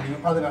தான் பண்ண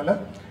முடியும். அதனால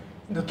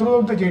இந்த த்ரூ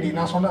அவுட் த ஜேடி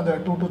நான் சொன்ன அந்த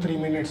 2 to 3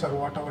 minutes R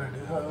what ever it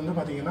is அது வந்து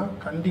பார்த்தீங்கன்னா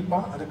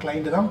கண்டிப்பாக அது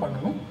கிளைண்ட்டு தான்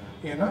பண்ணணும்.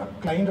 ஏன்னா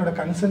கிளைண்டோட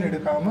கன்சர்ன்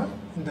எடுக்காமல்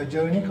இந்த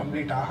ஜேர்னி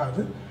கம்ப்ளீட்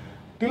ஆகாது.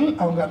 டில்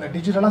அவங்க அந்த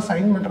டிஜிட்டலாக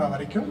சைன் பண்ணுற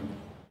வரைக்கும்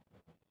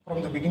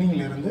ஃப்ரம் த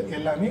பிகினிங்லேருந்து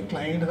எல்லாமே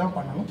கிளைண்ட் தான்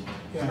பண்ணணும்.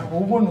 ஏன்னா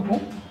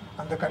ஒவ்வொன்றுக்கும்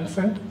அந்த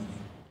கன்சென்ட்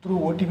த்ரூ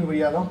ஓடிபி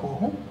வழியாக தான்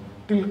போகும்.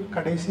 டில்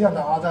கடைசி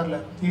அந்த ஆதாரில்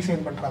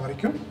ரீசைன் பண்ணுற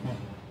வரைக்கும்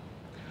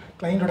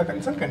கிளைண்டோட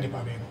கன்சென்ட்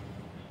கண்டிப்பாக வேணும்.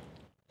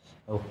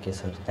 Okay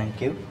sir,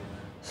 thank you.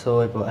 ஸோ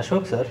இப்போ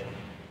அசோக் சார்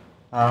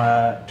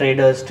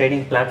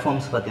ட்ரேடிங்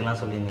பிளாட்ஃபார்ம்ஸ் பற்றிலாம்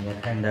சொல்லியிருந்தீங்க.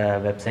 இந்த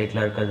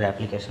வெப்சைட்டில் இருக்கிறது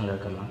அப்ளிகேஷனில்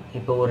இருக்கலாம்.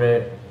 இப்போ ஒரு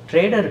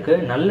ட்ரேடருக்கு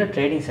நல்ல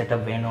ட்ரேடிங்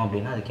செட்டப் வேணும்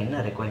அப்படின்னா அதுக்கு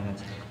என்ன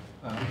ரெக்குவயர்மெண்ட்ஸ்?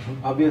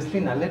 ஆப்வியஸ்லி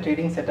நல்ல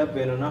ட்ரேடிங் செட்டப்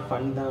வேணும்னா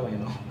ஃபண்ட் தான்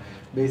வேணும்.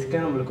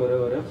 பேசிக்காக நம்மளுக்கு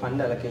ஒரு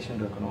ஃபண்ட் அலோகேஷன்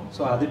இருக்கணும்.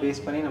 ஸோ அது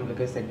பேஸ் பண்ணி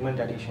நம்மளுக்கு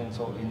செக்மெண்ட்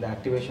அடிஷன்ஸோ இந்த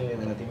ஆக்டிவேஷன்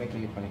இது எல்லாத்தையுமே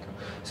க்ரியேட் பண்ணிக்கலாம்.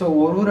 ஸோ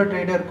ஒரு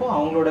ட்ரேடருக்கும்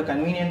அவங்களோட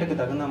கன்வீனியன்ட்டுக்கு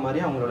தகுந்த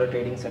மாதிரி அவங்களோட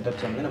ட்ரேடிங்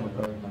செட்டப்ஸ் வந்து நம்ம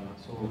ப்ரொவைட் பண்ணலாம்.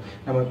 ஸோ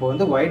நம்ம இப்போ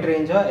வந்து வைட்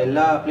ரேஞ்சாக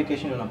எல்லா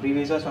அப்ளிகேஷனும் நான்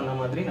ப்ரீவியஸாக சொன்ன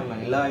மாதிரி நம்ம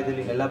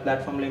எல்லா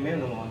பிளாட்ஃபார்ம்லேயுமே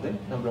நம்ம வந்து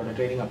நம்மளோட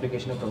ட்ரேடிங்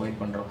அப்ளிகேஷனை ப்ரொவைட்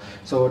பண்ணுறோம்.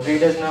 ஸோ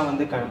ட்ரேடர்ஸ்னால்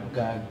வந்து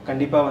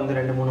கண்டிப்பாக வந்து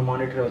 2-3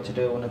 மானிட்டரை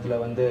வச்சுட்டு ஒன்றுத்தில்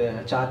வந்து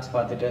சார்ட்ஸ்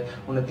பார்த்துட்டு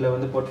ஒன்றுத்தில்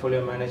வந்து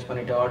போர்ட்ஃபோலியோ மேனேஜ்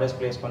பண்ணிவிட்டு ஆர்டர்ஸ்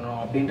ப்ளேஸ் பண்ணணும்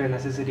அப்படின்ற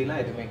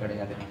நெசசிட்டிலாம் எதுவுமே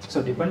கிடையாது.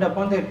 So depend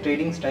upon their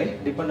trading style,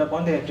 depend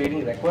upon their trading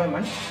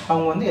requirement,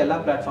 அவங்க வந்து எல்லா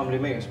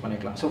பிளாட்ஃபார்ம்லையுமே யூஸ்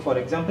பண்ணிக்கலாம். ஸோ ஃபார்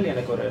எக்ஸாம்பிள்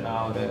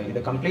நான்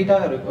இது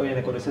கம்ப்ளீட்டாக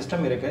எனக்கு ஒரு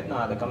சிஸ்டம் இருக்குது.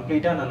 நான் அதை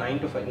கம்ப்ளீட்டாக நான் 9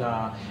 to 5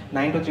 நான்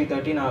 9 to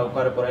 3:30 நான்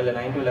உட்கார போகிறேன், இல்லை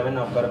 9 to 11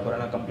 நான் உட்கார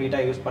போகிறேன், நான்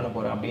கம்ப்ளீட்டாக யூஸ் பண்ண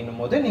போகிறேன் அப்படின்னும்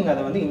போது நீங்கள்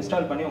அதை வந்து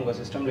இன்ஸ்டால் பண்ணி உங்கள்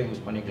சிஸ்டமில்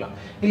யூஸ் பண்ணிக்கலாம்.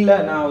 இல்லை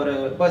நான் ஒரு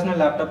பர்சனல்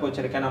லேப்டாப்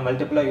வச்சுருக்கேன், நான்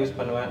மல்டிபிளாக யூஸ்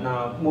பண்ணுவேன்,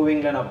 நான்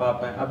மூவிங்கில் நான்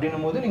பார்ப்பேன்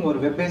அப்படின்னும் போது நீங்கள்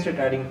ஒரு வெப் பேஸ்டு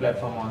ட்ரேடிங்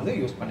பிளாட்ஃபார்மை வந்து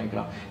யூஸ்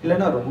பண்ணிக்கலாம்.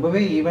 இல்லைனா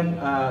ரொம்பவே ஈவன்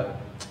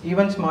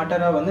ஈவன்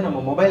ஸ்மார்ட்டராக வந்து நம்ம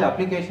மொபைல்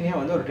அப்ளிகேஷனே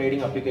வந்து ஒரு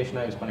ட்ரேடிங்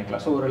அப்ளிகேஷனாக யூஸ்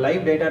பண்ணிக்கலாம். ஸோ ஒரு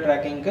லைவ் டேட்டா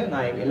ட்ராக்கிங்க்கு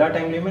நான் எல்லா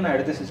டைம்லையுமே நான்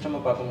எடுத்து சிஸ்டமை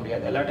பார்க்க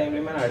முடியாது, எல்லா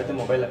டைம்லையுமே நான் எடுத்து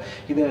மொபைல்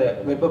இது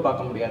வெப்பை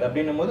பார்க்க முடியாது.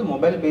 அப்படின்னும் போது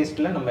மொபைல்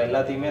பேஸ்டில் நம்ம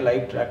எல்லாத்தையுமே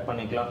லைவ் ட்ராக்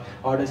பண்ணிக்கலாம்,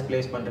 ஆர்டர்ஸ்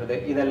பிளேஸ் பண்ணுறது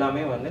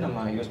இதெல்லாமே வந்து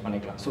நம்ம யூஸ்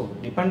பண்ணிக்கலாம். ஸோ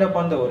டிபெண்ட்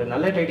அப்பான் ஒரு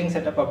நல்ல ட்ரேடிங்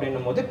செட்டப்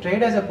அப்படின்னும் போது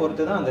ட்ரேடர்ஸை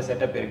பொறுத்து தான் அந்த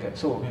செட்டப் இருக்குது.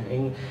 ஸோ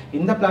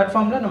இந்த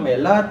பிளாட்ஃபார்மில் நம்ம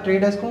எல்லா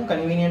ட்ரேடர்ஸ்க்கும்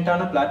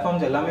கன்வீனியன்ட்டான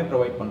பிளாட்ஃபார்ம்ஸ் எல்லாமே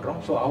ப்ரொவைட் பண்ணுறோம்.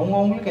 ஸோ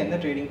அவங்கவுங்களுக்கு எந்த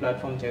ட்ரேடிங்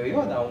பிளாட்ஃபார்ம் தேவையோ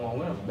அதை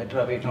அவங்கவுங்க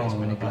பெட்டராகவே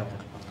யூஸ் பண்ணிக்கலாம்.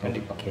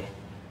 கண்டிப்பாக. Okay,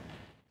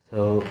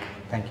 so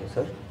thank you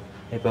sir.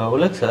 இப்போ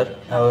உலக் சார்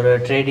ஒரு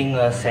ட்ரேடிங்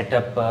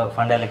செட்டப்,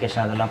 ஃபண்ட்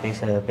அலோகேஷன் அதெல்லாம்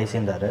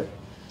பேசியிருந்தார்.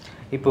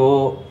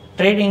 இப்போது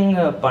ட்ரேடிங்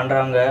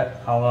பண்ணுறவங்க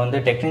அவங்க வந்து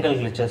டெக்னிக்கல்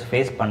கிளிச்சஸ்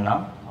ஃபேஸ்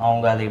பண்ணால்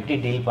அவங்க அதை எப்படி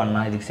டீல்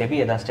பண்ணால், இதுக்கு செபி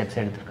ஏதாவது ஸ்டெப்ஸ்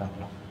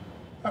எடுத்துருக்காங்களா?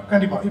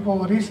 கண்டிப்பாக.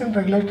 இப்போது ரீசெண்ட்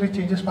ரெகுலேட்டரி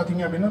சேஞ்சஸ்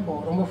பார்த்தீங்க அப்படின்னா இப்போ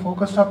ரொம்ப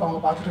ஃபோக்கஸ்டாக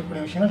அவங்க பார்த்துட்டு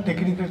இருக்கக்கூடிய விஷயங்கள்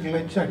டெக்னிக்கல்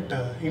கிளிச் அட்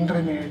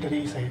இன்டர்மீடியட்டரி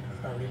சைடு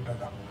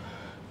அப்படின்றது தான்.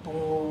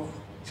 இப்போது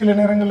சில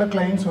நேரங்களில்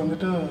கிளைண்ட்ஸ்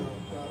வந்துட்டு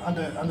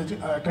அந்த அந்த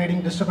ட்ரேடிங்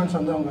டிஸ்டர்பன்ஸ்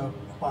வந்து அவங்க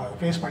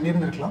ஃபேஸ்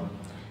பண்ணியிருந்துருக்கலாம்.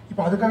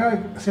 இப்போ அதுக்காக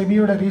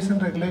செபியோட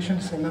ரீசெண்ட்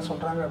ரெகுலேஷன்ஸ் என்ன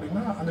சொல்கிறாங்க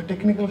அப்படின்னா அந்த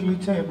டெக்னிக்கல்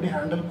கிளிச்சை எப்படி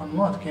ஹேண்டில்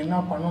பண்ணணும், அதுக்கு என்ன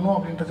பண்ணணும்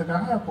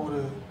அப்படின்றதுக்காக இப்போ ஒரு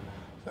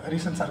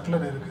ரீசெண்ட்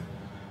சர்க்குலர் இருக்குது.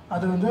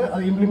 அது வந்து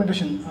அது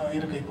இம்ப்ளிமெண்டேஷன்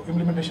இருக்குது, இப்போ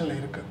இம்ப்ளிமெண்டேஷனில்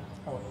இருக்குது.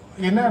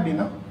 என்ன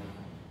அப்படின்னா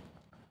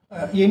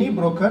any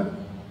broker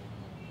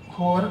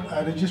ஹோர்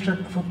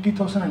registered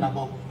 50,000 and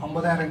above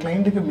 50,000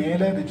 கிளைண்ட்டுக்கு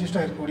மேலே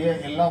ரிஜிஸ்டர் இருக்கக்கூடிய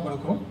எல்லா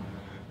புரோக்கரும்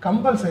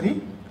கம்பல்சரி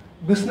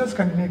பிஸ்னஸ்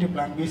கண்டினியூட்டி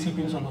பிளான்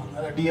பிசிபின்னு சொல்லுவாங்க,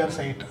 அதாவது டிஆர்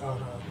சைட்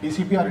ஒரு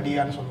டிசிபி ஆர்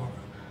டிஆர்னு சொல்லுவாங்க.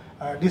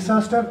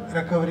 டிசாஸ்டர்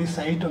ரெக்கவரி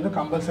சைட் வந்து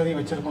கம்பல்சரி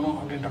வச்சுருக்கணும்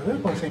அப்படின்றது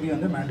இப்போ செபி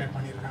வந்து மேண்டேட்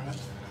பண்ணியிருக்காங்க.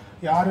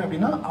 யார்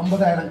அப்படின்னா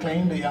 50,000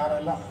 கிளைண்ட்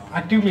யாரெல்லாம்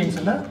ஆக்டிவ்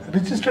கிளைண்ட்ஸில்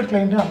ரிஜிஸ்டர்ட்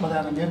கிளைண்ட்டு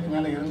 50,000 பேருக்கு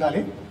மேலே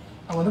இருந்தாலே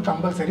அவங்க வந்து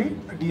கம்பல்சரி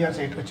டிஆர்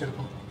சைட்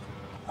வச்சுருக்கணும்.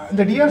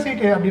 இந்த டிஆர்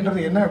சைட் அப்படின்றது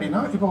என்ன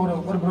அப்படின்னா இப்போ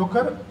ஒரு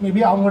புரோக்கர்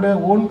மேபி அவங்களோட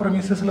ஓன்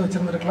ப்ரெமிசஸில்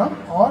வச்சுருந்துருக்கலாம்,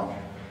 ஆர்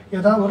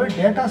ஏதாவது ஒரு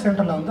டேட்டா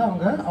சென்டரில் வந்து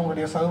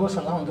அவங்களுடைய சர்வர்ஸ்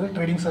எல்லாம் வந்து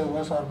trading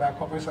servers are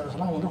back office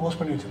சர்வர்ஸ்லாம் வந்து ஹோஸ்ட்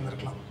பண்ணி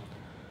வச்சுருந்துருக்கலாம்.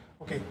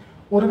 ஓகே,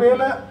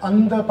 ஒருவேளை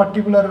அந்த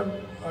பர்டிகுலர்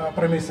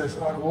ப்ரெமிசஸ்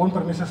ஆர் ஓன்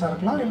ப்ரெமிசஸாக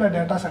இருக்கலாம், இல்லை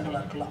டேட்டா சென்டரில்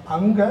இருக்கலாம்,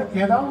 அங்கே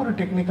ஏதாவது ஒரு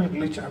டெக்னிக்கல்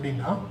கிளிச்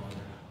அப்படின்னா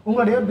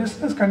உங்களுடைய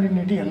பிஸ்னஸ்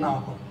கண்டினியூட்டி என்ன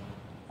ஆகும்,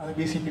 அது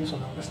பிசிபின்னு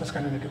சொல்லுவாங்க, பிஸ்னஸ்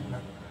கண்டினியூட்டி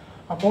பிளான்.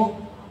 அப்போது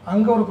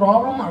அங்கே ஒரு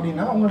ப்ராப்ளம்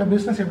அப்படின்னா உங்களோட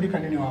பிஸ்னஸ் எப்படி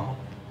கண்டினியூ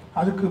ஆகும்,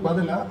 அதுக்கு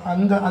பதிலாக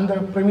அந்த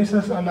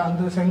ப்ரெமிசஸ் அல்ல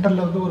அந்த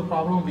சென்டரில் வந்து ஒரு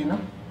ப்ராப்ளம் அப்படின்னா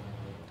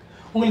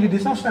உங்களுக்கு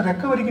டிசாஸ்டர்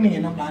ரெக்கவரிக்கு நீங்கள்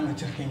என்ன பிளான்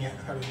வச்சுருக்கீங்க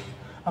அப்படின்னு.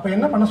 அப்போ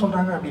என்ன பண்ண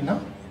சொல்கிறாங்க அப்படின்னா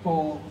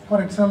இப்போது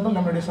ஃபார் எக்ஸாம்பிள்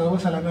நம்மளுடைய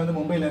சர்வர்ஸ் எல்லாமே வந்து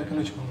மும்பையில்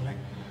இருக்குதுன்னு வச்சுக்கோங்களேன்.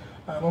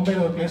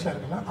 மும்பையில் ஒரு பிளேஸில்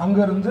இருக்குன்னா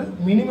அங்கேருந்து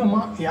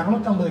மினிமமாக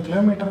 250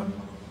 கிலோமீட்டர்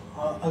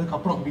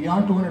அதுக்கப்புறம்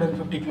பியாண்ட்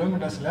 250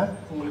 கிலோமீட்டர்ஸில்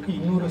உங்களுக்கு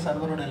இன்னொரு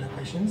சர்வரோட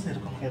லொக்கேஷன்ஸ்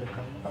இருக்கும்.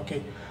 ஓகே,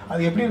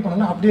 அது எப்படி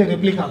இருக்கணும்னா அப்படியே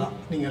ரெப்ளிகா தான்.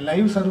 நீங்கள்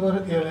லைவ் சர்வர்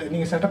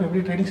நீங்கள் செட்டப்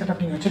எப்படி ட்ரேடிங்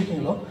செட்டப் நீங்கள்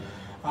வச்சுருக்கீங்களோ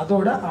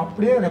அதோட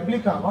அப்படியே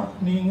ரெப்ளிகாவாக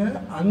நீங்கள்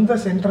அந்த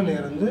சென்டரில்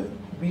இருந்து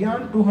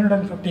பியாண்ட்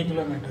 250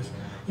 கிலோமீட்டர்ஸ்.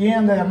 ஏன்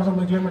அந்த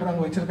 250 கிலோமீட்டர்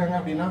அங்கே வச்சுருக்காங்க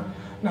அப்படின்னா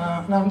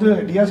நான் வந்து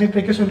டிஆர் சைட்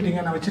வைக்க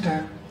சொல்லிட்டீங்க, நான்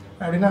வச்சுட்டேன்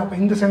அப்படின்னா அப்போ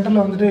இந்த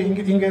சென்டரில் வந்துட்டு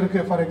இங்கே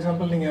இருக்குது. ஃபார்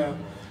எக்ஸாம்பிள் நீங்கள்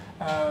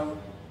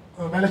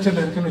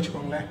வேளச்சேரியில் இருக்குதுன்னு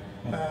வச்சுக்கோங்களேன்,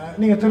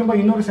 நீங்கள் திரும்ப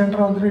இன்னொரு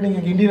சென்டரை வந்துட்டு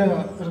நீங்கள் கிண்டியில்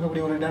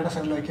இருக்கக்கூடிய ஒரு டேட்டா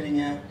சென்டரில்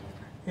வைக்கிறீங்க,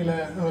 இல்லை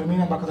ஒரு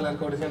மீனம் பக்கத்தில்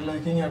இருக்கக்கூடிய சென்டரில்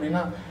வைக்கிறீங்க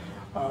அப்படின்னா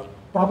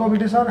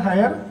ப்ராபபிலிட்டிஸ் ஆர்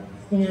ஹையர்.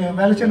 நீங்கள்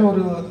வேளச்சேரியில்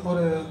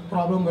ஒரு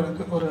ப்ராப்ளம்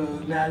இருக்குது, ஒரு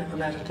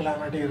நேச்சுரல்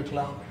கிளாமிட்டி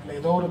இருக்கலாம், இல்லை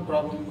ஏதோ ஒரு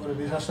ப்ராப்ளம் ஒரு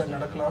டிசாஸ்டர்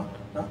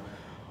நடக்கலாம்னா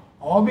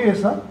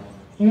ஆப்வியஸாக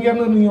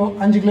இங்கேருந்து நீங்கள்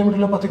 5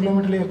 கிலோமீட்டரில் 10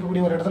 கிலோமீட்டரில்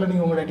இருக்கக்கூடிய ஒரு இடத்துல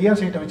நீங்கள் உங்களோட டிஆர்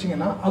சைட்டை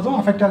வச்சிங்கன்னா அதுவும்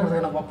அஃபெக்ட்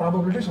ஆகிறதுக்கான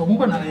ப்ராபபிலிட்டிஸ்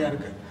ரொம்ப நிறையா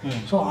இருக்குது.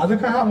 ஸோ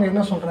அதுக்காக அவங்க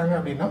என்ன சொல்கிறாங்க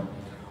அப்படின்னா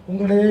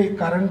உங்களுடைய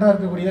கரண்டாக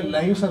இருக்கக்கூடிய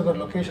லைவ்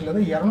சர்வர்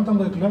லொக்கேஷன்லேருந்து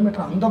 250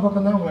 கிலோமீட்டர் அந்த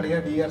பக்கம் தான் உங்களுடைய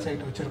டிஆர்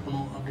சைட்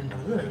வச்சுருக்கணும்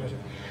அப்படின்றது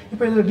ரெகுலேஷன்.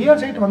 இப்போ இது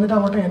டிஆர் சைட்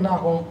வந்துட்டால் மட்டும் என்ன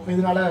ஆகும்,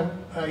 இதனால்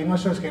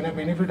இன்வெஸ்டர்ஸ்க்கு என்ன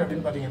பெனிஃபிட்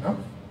அப்படின்னு பார்த்தீங்கன்னா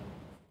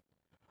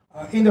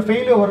இந்த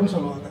ஃபெயிலியர்னு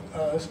சொல்லுவாங்க.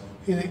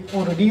 இது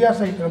ஒரு TR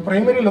side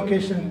primary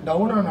location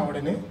down ஆன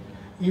உடனே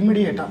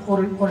இமிடியேட்டாக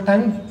ஒரு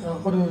டைம்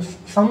ஒரு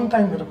சம்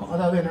டைம் இருக்கும்.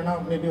 அதாவது என்னென்னா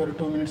மேபி ஒரு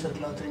 2 மினிட்ஸ்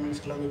இருக்கலாம், 3 மினிட்ஸ்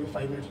இருக்கலாம், maybe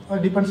 5 minutes,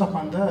 depends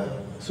upon the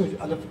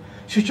அந்த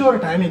சுவிட்சோட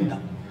டைமிங்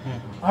தான்.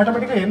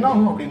 ஆட்டோமேட்டிக்காக என்ன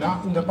ஆகும் அப்படின்னா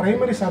இந்த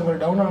ப்ரைமரி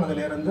சர்வர் டவுன்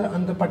ஆனதுலேருந்து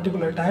அந்த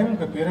பர்டிகுலர்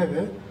டைமுக்கு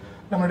பிறகு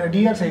நம்மளோட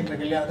டிஆர் சைட்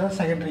இருக்கு இல்லையா, அதாவது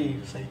செகண்டரி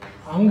சைட்,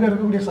 அங்கே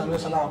இருக்கக்கூடிய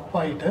சர்வர்ஸ் எல்லாம் அப்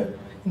ஆகிட்டு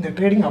இந்த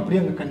ட்ரேடிங்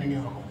அப்படியே அங்கே கண்டினியூ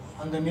ஆகும்.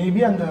 அந்த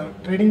மேபி அந்த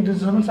ட்ரேடிங்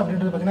டிஸ்டர்பன்ஸ்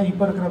அப்படின்றது பார்த்தீங்கன்னா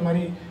இப்போ இருக்கிற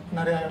மாதிரி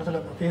நிறையா இடத்துல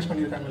ஃபேஸ்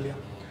பண்ணியிருக்காங்க இல்லையா.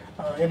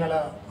 என்னால்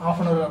 ½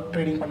 அன் ஹவர்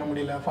ட்ரேடிங் பண்ண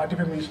முடியல,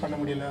 45 மினிட்ஸ் பண்ண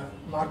முடியல,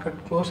 மார்க்கெட்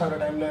க்ளோஸ் ஆகிற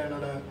டைமில்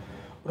என்னோடய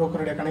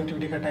ப்ரோக்கருடைய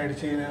கனெக்டிவிட்டி கட்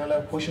ஆகிடுச்சு, என்னால்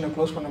பொசிஷனை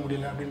க்ளோஸ் பண்ண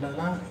முடியல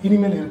அப்படின்றதுலாம்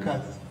இனிமேல்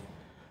இருக்காது.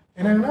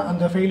 என்னென்னா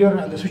அந்த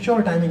ஃபெயிலியர் அந்த சுவிட்ச்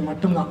ஓவர் டைமிங்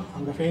மட்டும்தான்.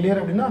 அங்கே ஃபெயிலியர்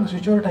அப்படின்னா அந்த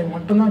சுவிட்ச் ஓவர் டைம்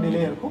மட்டும்தான்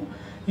டிலே இருக்கும்.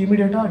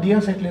 இமீடியட்டாக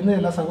டிஆர் சைட்லேருந்து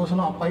எல்லா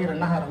சர்வர்ஸும் அப்பாகி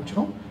ரன் ஆக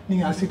ஆரம்பிச்சிடும்.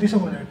 நீங்கள் as it is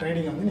உங்களோட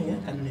ட்ரேடிங்கை வந்து நீங்கள்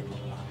கண்டினியூ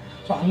பண்ணலாம்.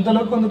 ஸோ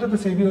அந்தளவுக்கு வந்துட்டு இப்போ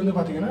செபி வந்து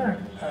பார்த்தீங்கன்னா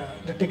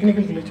இந்த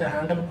டெக்னிக்கல் கிளிச்சை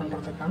ஹேண்டில்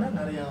பண்ணுறதுக்கான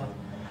நிறையா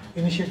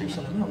இனிஷியேட்டிவ்ஸ்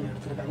எல்லாமே அவங்க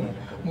எடுத்துருக்காங்க.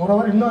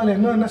 மோரோவர் இன்னும் அதில்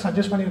என்ன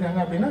சஜஸ்ட் பண்ணியிருக்காங்க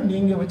அப்படின்னா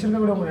நீங்கள்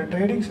வச்சிருக்கக்கூடிய உங்களோட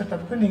ட்ரேடிங்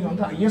செட்டப்புக்கு நீங்கள்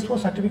வந்து ISO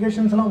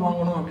சர்டிஃபிகேஷன்ஸ்லாம்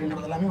வாங்கணும்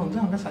அப்படின்றது எல்லாமே வந்து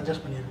அவங்க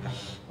சஜஸ்ட் பண்ணியிருக்காங்க.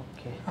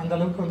 ஓகே,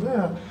 அந்தளவுக்கு வந்து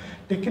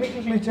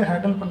டெக்னிக்கல் கிளிச்சை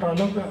ஹேண்டில் பண்ணுற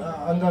அளவுக்கு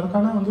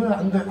அதுக்கான வந்து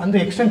அந்த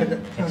எக்ஸ்டென்ட்டுக்கு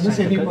வந்து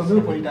செபி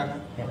வந்து போயிட்டாங்க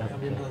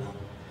அப்படின்றது தான்.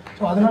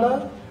 ஸோ அதனால்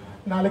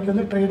நாளைக்கு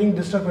வந்து ட்ரேடிங்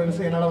டிஸ்டர்பன்ஸ்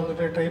என்னால்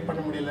வந்துட்டு ட்ரேட்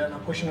பண்ண முடியல,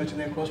 நான் பொசிஷன்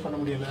வச்சுருந்தேன் க்ளோஸ் பண்ண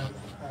முடியல,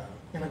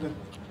 எனக்கு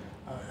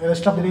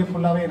ரெஸ்ட் ஆஃப் தி டே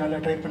ஃபுல்லாகவே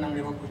என்னால் ட்ரேட் பண்ண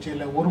முடியாமல் போச்சு,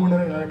 இல்லை 1 மணி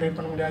நேரம் என்னால் ட்ரேட்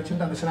பண்ண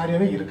முடியாச்சுன்னு அந்த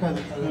சினாரியாவே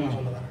இருக்காது. அது நான்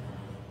சொல்ல வரேன்.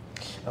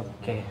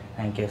 Okay,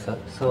 thank you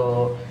sir. ஸோ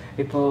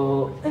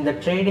இப்போது இந்த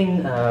ட்ரேடிங்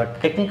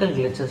டெக்னிக்கல்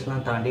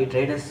கிளிச்சஸ்லாம் தாண்டி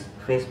ட்ரேடர்ஸ்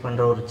ஃபேஸ்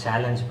பண்ணுற ஒரு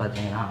சேலஞ்ச்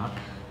பார்த்தீங்கன்னா,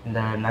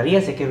 இந்த நிறைய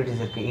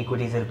செக்யூரிட்டிஸ் இருக்குது,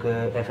 ஈக்விட்டிஸ்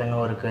இருக்குது,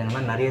 எஃப்என்ஓ இருக்குது, இந்த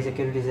மாதிரி நிறைய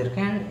செக்யூரிட்டிஸ்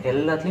இருக்குது அண்ட்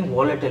எல்லாத்துலேயும்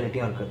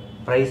வாலட்டிலிட்டியும் இருக்குது,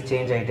 ப்ரைஸ்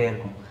சேஞ்ச் ஆகிட்டே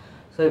இருக்கும்.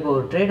 ஸோ இப்போ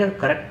ஒரு ட்ரேடர்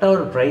கரெக்டாக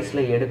ஒரு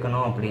ப்ரைஸில்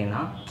எடுக்கணும்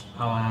அப்படின்னா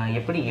அவன்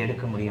எப்படி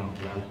எடுக்க முடியும்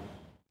அவங்களால?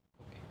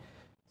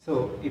 ஸோ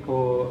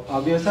இப்போது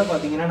ஆப்வியஸாக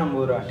பார்த்தீங்கன்னா நம்ம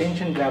ஒரு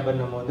அட்டென்ஷன் கிராபர்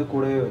நம்ம வந்து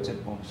கூடவே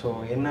வச்சுருப்போம். ஸோ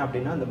என்ன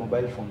அப்படின்னா அந்த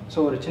மொபைல் ஃபோன். ஸோ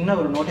ஒரு சின்ன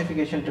ஒரு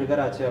நோட்டிஃபிகேஷன்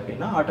ட்ரிகர் ஆச்சு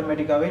அப்படின்னா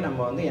ஆட்டோமேட்டிக்காகவே நம்ம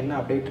வந்து என்ன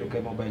அப்டேட்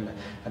இருக்குது மொபைலில்,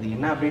 அது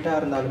என்ன அப்டேட்டாக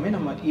இருந்தாலுமே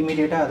நம்ம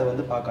இமீடியட்டாக அதை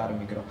வந்து பார்க்க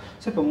ஆரம்பிக்கிறோம்.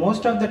 ஸோ இப்போ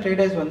மோஸ்ட் ஆஃப் த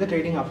ட்ரேடர்ஸ் வந்து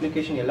ட்ரேடிங்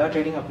அப்ளிகேஷன் எல்லா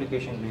ட்ரேடிங்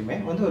அப்ளிகேஷன்லையுமே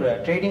வந்து ஒரு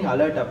ட்ரேடிங்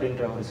அலர்ட்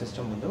அப்படின்ற ஒரு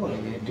சிஸ்டம் வந்து ஒரு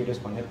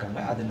இன்ட்ரடியூஸ் பண்ணியிருக்காங்க.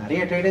 அது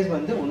நிறைய ட்ரேடர்ஸ்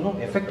வந்து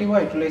இன்னும்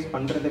எஃபெக்டிவாக யூட்டிலைஸ்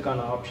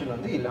பண்ணுறதுக்கான ஆப்ஷன்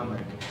வந்து இல்லாமல்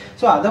இருக்குது.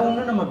 ஸோ அதை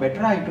ஒன்று நம்ம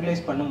பெட்டராக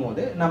யூட்டிலைஸ்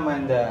பண்ணும்போது நம்ம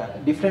இந்த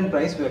டிஃப்ரெண்ட்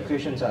ப்ரைஸ்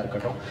ஃப்ளக்சுவேஷன்ஸாக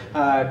இருக்கட்டும்,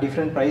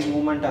 டிஃப்ரெண்ட் ப்ரைஸ்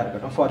மூவ்மெண்ட்டாக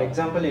இருக்கட்டும். ஃபார்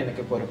எக்ஸாம்பிள் எனக்கு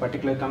இப்போ ஒரு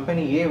பர்டிகுலர்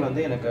கம்பெனி ஏ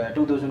வந்து எனக்கு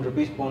 2000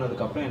 rupees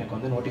போனதுக்கப்புறம் எனக்கு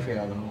வந்து நோட்டிஃபை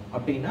ஆகணும்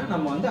அப்படின்னா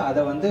நம்ம வந்து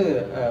அதை வந்து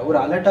ஒரு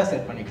அலர்ட்டாக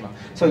செட் பண்ணிக்கலாம்.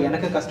 ஸோ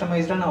எனக்கு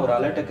கஸ்டமைஸ்டாக நான் ஒரு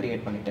அலர்ட்டை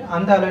கிரியேட் பண்ணிவிட்டு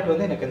அந்த அலர்ட்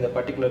வந்து எனக்கு இந்த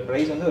பர்டிகுலர்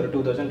ப்ரைஸ் வந்து ஒரு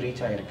 2000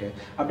 ரீச் ஆயிருக்கு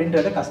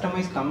அப்படின்றத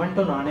கஸ்டமைஸ்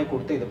கமெண்ட்டும் நானே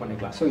கொடுத்து இது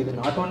பண்ணிக்கலாம். ஸோ இது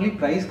நாட் ஓன்லி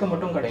ப்ரைஸ்க்கு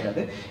மட்டும்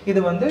கிடையாது,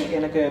 இது வந்து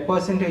எனக்கு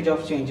பர்சன்டேஜ்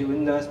ஆஃப் சேஞ்ச்,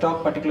 இந்த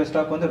ஸ்டாக் பர்டிகுலர்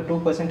ஸ்டாக் வந்து ஒரு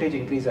 2%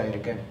 இன்க்ரீஸ்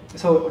ஆயிருக்கு,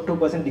 ஸோ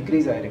 2%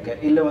 டிக்ரீஸ் ஆயிருக்கு,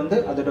 இல்லை வந்து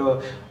அதோட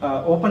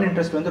ஓப்பன்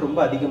இன்ட்ரெஸ்ட் வந்து ரொம்ப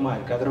அதிகமாக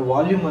இருக்குது, அதோட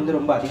வால்யூம் வந்து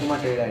ரொம்ப அதிகமாக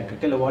ட்ரேட் ஆகிட்டு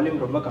இருக்கு, இல்லை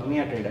வால்யூம் ரொம்ப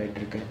கம்மியாக ட்ரேட் ஆகிட்டு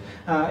இருக்கு,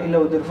 இல்லை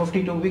ஒரு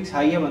 52 வீக்ஸ்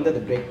ஹையை வந்து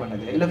அது பிரேக்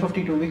பண்ணுது, இல்லை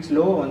 52 வீக்ஸ்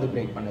லோவை வந்து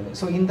பிரேக் பண்ணுது.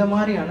 ஸோ இந்த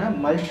மாதிரியான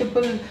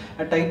மல்டிபிள்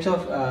டைப்ஸ்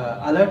ஆஃப்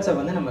அலர்ட்ஸை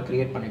வந்து நம்ம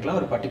கிரியேட் பண்ணிக்கலாம்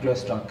ஒரு பர்டிகுலர்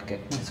ஸ்டாக்கு.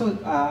 ஸோ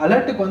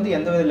அலர்ட்டுக்கு வந்து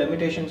எந்த வித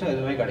லிமிடேஷன்ஸும்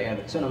எதுவுமே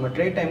கிடையாது. ஸோ நம்ம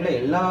ட்ரேட் டைமில்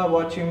எல்லா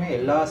வாட்சையுமே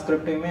எல்லா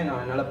ஸ்கிரிப்டையுமே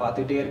நான் என்னால்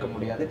பார்த்துக்கிட்டே இருக்க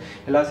முடியாது,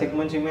 எல்லா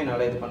செக்மெண்ட்ஸையுமே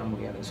என்னால் இது பண்ண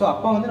முடியாது. ஸோ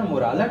அப்போ வந்து நம்ம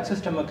ஒரு அலர்ட்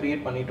சிஸ்டமை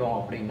கிரியேட் பண்ணிட்டோம்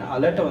அப்படின்னா,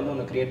 அலர்ட்டை வந்து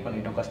ஒன்று கிரியேட்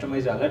பண்ணிட்டோம்,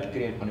 கஸ்டமைஸ் அலர்ட்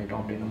கிரியேட்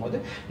பண்ணிட்டோம் அப்படின்னும் போது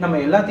நம்ம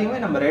எல்லாத்தையுமே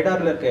நம்ம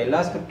ரேடாரில் இருக்க எல்லா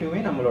ஸ்கிரிப்டையுமே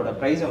நம்மளோட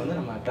ப்ரைஸை வந்து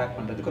நம்ம ட்ராக்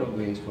பண்ணுறதுக்கு ரொம்ப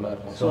யூஸ்ஃபுல்லாக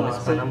இருக்கும். ஸோ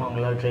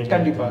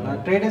கண்டிப்பாக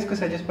நான் ட்ரேடர்ஸ்க்கு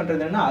சஜஸ்ட்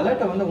பண்ணுறது என்ன,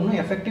 அலர்ட்டை வந்து இன்னும்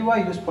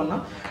எஃபெக்டிவாக யூஸ்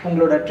பண்ணால்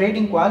உங்களோட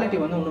ட்ரேடிங் குவாலிட்டி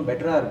வந்து இன்னும்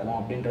பெட்டராக இருக்கும்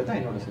அப்படின்றது தான்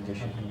என்னோட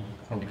சஜஷன்.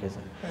 Okay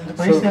sir. இந்த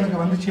ப்ரைஸ்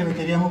எனக்கு வந்துச்சு,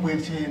 எனக்கு தெரியாமல்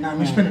போயிடுச்சு, நான்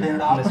மிஸ் பண்ணிட்டேன்,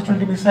 என்னோட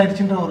ஆப்பர்ச்சுனிட்டி மிஸ்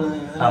ஆயிடுச்சுன்ற ஒரு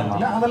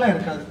அதெல்லாம்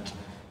இருக்காது.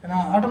 ஏன்னா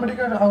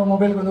ஆட்டோமேட்டிக்காக அவங்க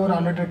மொபைலுக்கு வந்து ஒரு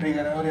அலர்ட்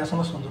ட்ரிகர், ஒரு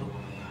எஸ்எம்எஸ் வந்துடும்.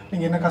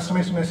 நீங்கள் என்ன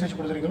கஸ்டமைஸ் மெசேஜ்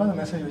கொடுத்துருக்கீங்களோ அந்த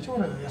மெசேஜ் வச்சு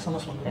ஒரு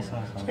எஸ்எம்எஸ் வந்துடும்.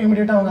 ஸோ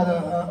இமீடியட்டாக அவங்க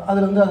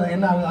அதில் வந்து அது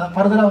என்ன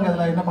ஃபர்தராக அவங்க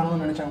அதில் என்ன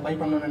பண்ணணும்னு நினச்சாங்க, பை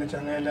பண்ணணும்னு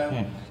நினச்சாங்க, இல்லை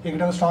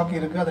எங்கிட்ட ஸ்டாக்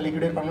இருக்குது அதை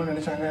லிக்விடேட் பண்ணணும்னு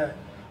நினச்சாங்க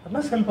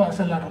அப்படின்னா செல்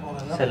ஆர்டர்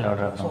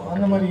போகிறாங்க. ஸோ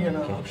அந்த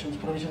மாதிரியான ஆப்ஷன்ஸ்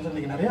ப்ரொவிஷன்ஸ்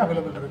இன்றைக்கி நிறைய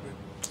அவைலபிள் இருக்குது.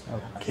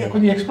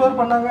 கொஞ்சம் எக்ஸ்ப்ளோர்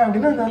பண்ணாங்க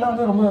அப்படின்னா இதெல்லாம்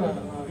வந்து ரொம்ப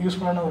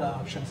யூஸ்ஃபுல்லான ஒரு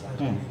ஆப்ஷன்ஸ்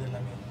இருக்குது இது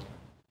எல்லாமே.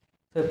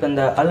 ஸோ இப்போ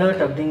இந்த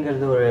அலர்ட்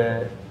அப்படிங்கிறது ஒரு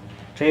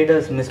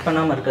ட்ரேடர்ஸ் மிஸ்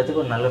பண்ணாமல்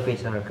இருக்கிறதுக்கு ஒரு நல்ல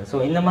ஃபீச்சர் இருக்குது. ஸோ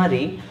இந்த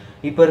மாதிரி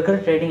இப்போ இருக்கிற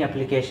ட்ரேடிங்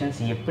அப்ளிகேஷன்ஸ்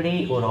எப்படி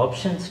ஒரு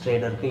ஆப்ஷன்ஸ்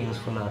ட்ரேடருக்கு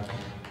யூஸ்ஃபுல்லாக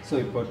இருக்கும்? ஸோ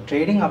இப்போ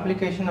ட்ரேடிங்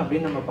அப்ளிகேஷன்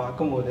அப்படின்னு நம்ம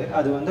பார்க்கும்போது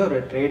அது வந்து ஒரு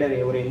ட்ரேடர்,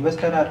 ஒரு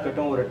இன்வெஸ்டராக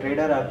இருக்கட்டும், ஒரு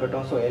ட்ரேடராக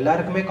இருக்கட்டும், ஸோ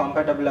எல்லாருக்குமே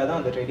கம்பேட்டபிளாக தான்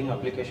அந்த ட்ரேடிங்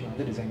அப்ளிகேஷன்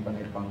வந்து டிசைன்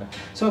பண்ணியிருப்பாங்க.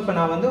 ஸோ இப்போ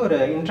நான் வந்து ஒரு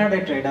இன்ட்ராடே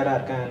ட்ரேடராக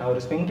இருக்கேன், நான்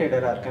ஒரு ஸ்விங்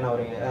ட்ரேடராக இருக்கேன்,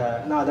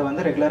 நான் அதை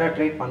வந்து ரெகுலராக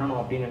ட்ரேட் பண்ணணும்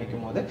அப்படின்னு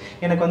நினைக்கும் போது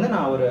எனக்கு வந்து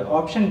நான் ஒரு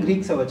ஆப்ஷன்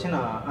க்ரீக்ஸை வச்சு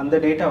நான் அந்த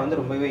டேட்டா வந்து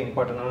ரொம்பவே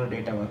இம்பார்ட்டண்டான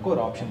டேட்டாவாக இருக்கும்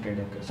ஒரு ஆப்ஷன்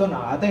ட்ரேடருக்கு. ஸோ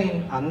நான்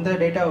அந்த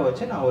டேட்டாவை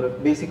வச்சு நான் ஒரு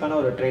பேசிக்கான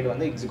ஒரு ட்ரேட்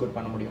வந்து எக்ஸிக்யூட்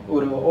பண்ண முடியும்.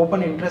 ஒரு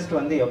ஓப்பன் இன்ட்ரெஸ்ட்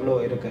வந்து எவ்வளோ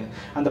இருக்குது,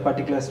 அந்த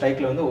பர்டிகுலர்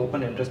ஸ்ட்ரைக்கில் வந்து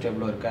ஓப்பன் இன்ட்ரெஸ்ட்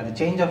எவ்வளோ இருக்குது, அது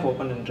சேஞ்ச் ஆஃப்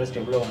ஓப்பன் இன்ட்ரெஸ்ட்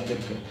எவ்வளோ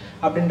வந்திருக்கு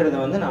அப்படின்றத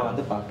வந்து நான்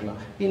வந்து பார்க்கலாம்.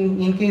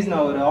 இன்கேஸ்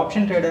நான் ஒரு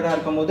ஆப்ஷன் ட்ரேடராக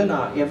இருக்கும் போது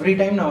நான் எவ்ரி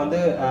டைம் நான் வந்து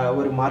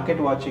ஒரு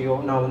மார்க்கெட் வாட்சையோ,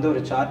 நான் வந்து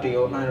ஒரு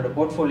சார்ட்டையோ, நான் என்னோட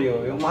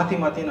போர்ட்ஃபோலியோவையோ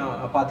மாற்றி நான்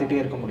பார்த்துட்டே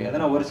இருக்க முடியாது.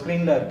 நான் ஒரு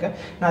ஸ்க்ரீனில் இருக்கேன்,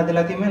 நான் அது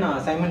எல்லாத்தையுமே நான்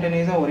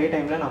சைமல்டேனியஸாக ஒரே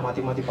டைமில் நான்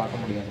மாற்றி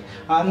பார்க்க முடியாது.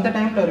 அந்த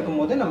டைமில்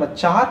இருக்கும்போது நம்ம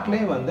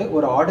சார்ட்லேயே வந்து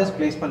ஒரு ஆர்டர்ஸ்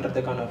பிளேஸ்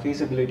பண்ணுறதுக்கான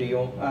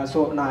ஃபீஸிபிலிட்டியும்,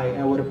 ஸோ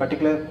நான் ஒரு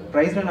பர்டிகுலர்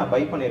ப்ரைஸில் நான்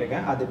பை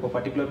பண்ணியிருக்கேன், அது இப்போ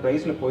பர்டிகுலர்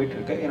ப்ரைஸில்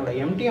போயிட்டுருக்கு, என்னோட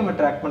எம்டிஎம்ஐ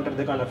ட்ராக்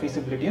பண்ணுறதுக்கான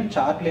ஃபீஸிபிலிட்டியும்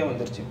சார்ட்லேயே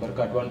வந்துருச்சு இப்போ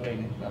இருக்க அட்வான்ஸ்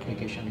ட்ரேடிங்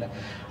அப்ளிகேஷனில்.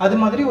 அது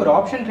மாதிரி ஒரு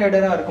ஆப்ஷன்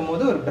ட்ரேடராக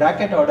இருக்கும்போது ஒரு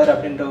பிராக்கெட் ஆர்டர்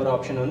அப்படின்ற ஒரு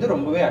ஆப்ஷன் வந்து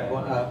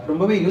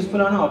ரொம்பவே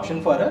யூஸ்ஃபுல்லான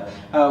ஆப்ஷன் ஃபார்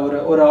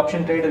ஒரு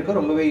ஆப்ஷன் ட்ரேடருக்கு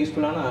ரொம்பவே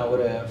யூஸ்ஃபுல்லான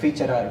ஒரு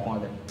ஃபீச்சராக இருக்கும்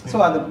அது. ஸோ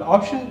அந்த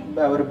ஆப்ஷன்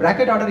ஒரு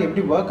பிராக்கெட் ஆர்டர்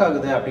எப்படி ஒர்க்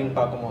ஆகுது அப்படின்னு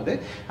பார்க்கும்போது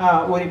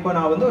இப்போ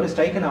நான் வந்து ஒரு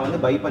ஸ்ட்ரைக்கை நான் வந்து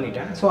பை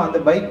பண்ணிட்டேன். ஸோ அந்த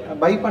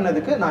பை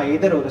பண்ணதுக்கு நான்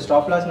எதர் ஒரு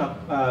ஸ்டாப் லாஸ் நான்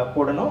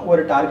போடணும்,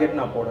 ஒரு டார்கெட்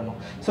நான் போடணும்.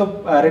 ஸோ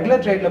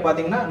ரெகுலர் ட்ரேடில்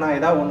பார்த்தீங்கன்னா நான்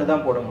ஏதாவது ஒன்று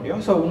தான் போட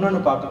முடியும். ஸோ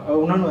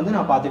இன்னொன்று வந்து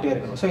நான் பார்த்துட்டே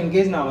இருக்கணும். ஸோ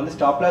இன்கேஸ் நான் வந்து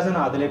ஸ்டாப் லாஸை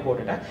நான் அதிலே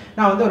போட்டுட்டேன்,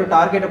 நான் வந்து ஒரு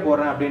டார்கெட்டை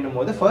போடுறேன் அப்படின்னும்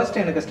போது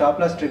ஃபர்ஸ்ட் எனக்கு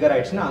ஸ்டாப் லாஸ் ட்ரிகர்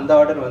ஆயிடுச்சுன்னா அந்த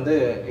ஆர்டர் வந்து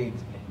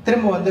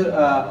திரும்ப வந்து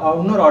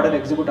இன்னொரு ஆர்டர்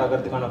எக்ஸிக்யூட்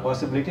ஆகிறதுக்கான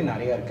பாசிபிலிட்டி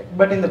நிறைய இருக்குது.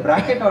 பட் இந்த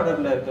பிராக்கெட்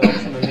ஆர்டரில் இருக்கிற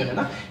ஆப்ஷன் வந்து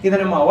என்னென்னா இதை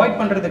நம்ம அவாய்ட்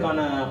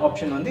பண்ணுறதுக்கான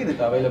ஆப்ஷன் வந்து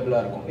இதுக்கு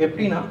அவைலபிளாக இருக்கும்.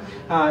 எப்படின்னா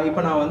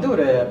இப்போ நான் வந்து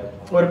ஒரு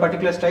ஒரு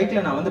பர்டிகுலர்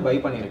ஸ்ட்ரைக்கில் நான் வந்து பை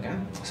பண்ணியிருக்கேன்.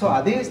 ஸோ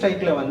அதே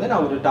ஸ்ட்ரைக்கில் வந்து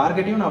நான் ஒரு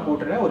டார்கெட்டையும் நான்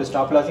போட்டுடுறேன், ஒரு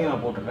ஸ்டாப் லாஸையும்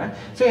நான் போட்டுடுறேன்.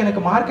 ஸோ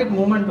எனக்கு மார்க்கெட்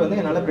மூவ்மெண்ட் வந்து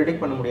என்னால்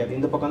ப்ரெடிக்ட் பண்ண முடியாது,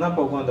 இந்த பக்கம் தான்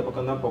போகும் அந்த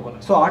பக்கம் தான் போகும்.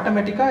 ஸோ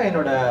ஆட்டோமேட்டிக்காக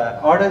என்னோட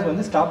ஆர்டர்ஸ்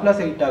வந்து ஸ்டாப்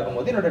லாஸ் ஹிட்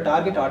ஆகும்போது என்னோட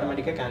டார்கெட்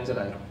ஆட்டோமேட்டிக்காக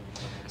கேன்சல் ஆகிடும்.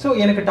 ஸோ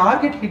எனக்கு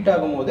டார்கெட் ஹிட்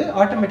ஆகும்போது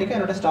ஆட்டோமேட்டிக்காக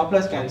என்னோட ஸ்டாப்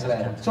லாஸ் கேன்சல்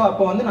ஆகிடும். ஸோ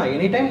அப்போ வந்து நான்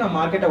எனி டைம் நான்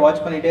மார்க்கெட்டை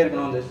வாட்ச் பண்ணிகிட்டே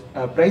இருக்கணும், அந்த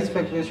ப்ரைஸ்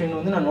ஃப்ளக்சுவேஷன்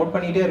வந்து நான் நோட்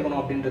பண்ணிகிட்டே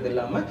இருக்கணும் அப்படின்றது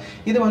இல்லாமல்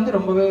இது வந்து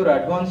ரொம்பவே ஒரு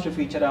அட்வான்ஸ்டு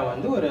ஃபீச்சராக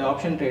வந்து ஒரு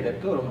ஆப்ஷன்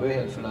ட்ரேடருக்கு ரொம்பவே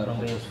ஹெல்ப்ஃபுல்லாக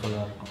ரொம்ப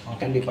யூஸ்ஃபுல்லாக இருக்கும்.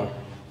 கண்டிப்பாக.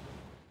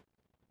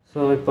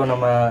 ஸோ இப்போ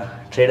நம்ம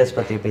ட்ரேடர்ஸ்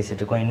பற்றி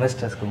பேசிகிட்டு இருக்கோம்,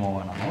 இன்வெஸ்டர்ஸ்க்கு மூவ்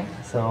பண்ணணும்.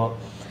 ஸோ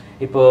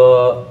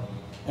இப்போது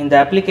இந்த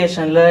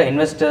அப்ளிகேஷனில்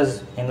இன்வெஸ்டர்ஸ்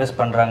இன்வெஸ்ட்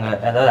பண்ணுறாங்க,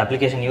 அதாவது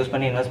அப்ளிகேஷன் யூஸ்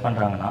பண்ணி இன்வெஸ்ட்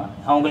பண்ணுறாங்கன்னா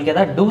அவங்களுக்கு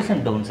எதாவது டூஸ்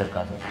அண்ட் டோன்ஸ்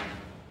இருக்காது?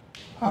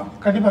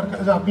 கண்டிப்பாக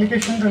இருக்குது. அது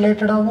அப்ளிகேஷன்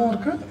ரிலேட்டடாகவும்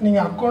இருக்குது,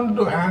 நீங்கள் அக்கௌண்ட்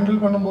ஹேண்டில்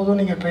பண்ணும்போதும்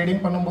நீங்கள் ட்ரேடிங்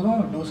பண்ணும்போதும்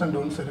டூஸ் அண்ட்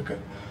டோன்ஸ்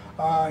இருக்குது.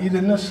 இது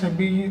என்ன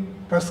செபி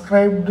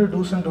ப்ரெஸ்கிரைப்டு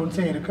டூஸ் அண்ட்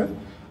டோன்ஸே இருக்குது.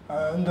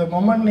 இந்த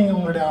மொமெண்ட் நீங்கள்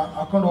உங்களுடைய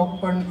அக்கௌண்ட்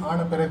ஓப்பன்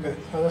ஆன பிறகு,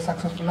 அதாவது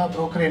சக்ஸஸ்ஃபுல்லாக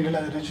ப்ரோக்கர் எண்டில்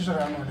அது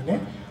ரிஜிஸ்டர் ஆன உடனே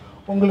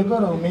உங்களுக்கு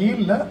ஒரு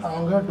மெயிலில்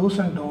அவங்க two's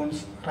and don'ts,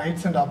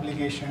 rights and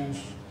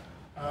applications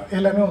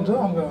எல்லாமே வந்து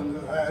அவங்க வந்து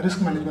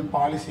ரிஸ்க் மேனேஜ்மெண்ட்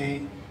பாலிசி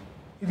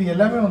இது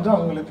எல்லாமே வந்து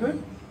அவங்களுக்கு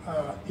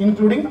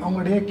இன்க்ளூடிங்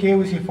அவங்களுடைய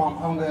கேஒசி ஃபார்ம்,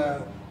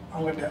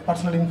 அவங்களுடைய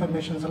பர்சனல்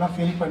இன்ஃபர்மேஷன்ஸ் எல்லாம்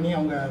ஃபில் பண்ணி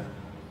அவங்க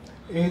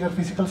எய்தர்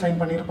ஃபிசிக்கல் சைன்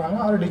பண்ணியிருப்பாங்க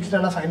ஆர்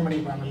டிஜிட்டலாக சைன்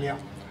பண்ணியிருப்பாங்க இல்லையா,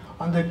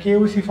 அந்த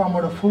கேஒசி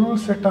ஃபார்மோட full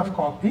set of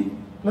copy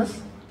plus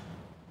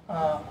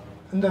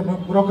இந்த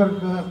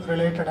புரோக்கருக்கு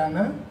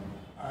ரிலேட்டடான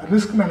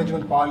risk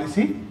management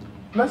policy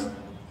plus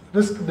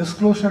risk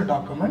disclosure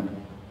document,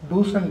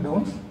 two's and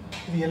don'ts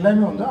இது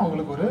எல்லாமே வந்து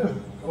அவங்களுக்கு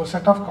ஒரு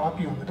செட் ஆஃப்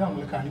காப்பி வந்துட்டு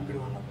அவங்களுக்கு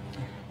அனுப்பிடுவாங்க.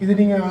 இது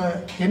நீங்கள்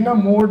என்ன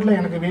மோடில்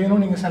எனக்கு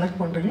வேணும் நீங்கள் செலக்ட்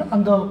பண்ணுறீங்களோ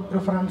அந்த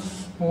ப்ரிஃபரன்ஸ்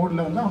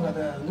மோடில் வந்து அவங்க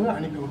அதை வந்து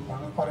அனுப்பி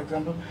கொடுப்பாங்க. ஃபார்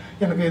எக்ஸாம்பிள்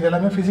எனக்கு இது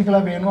எல்லாமே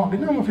ஃபிசிக்கலாக வேணும்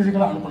அப்படின்னா அவங்க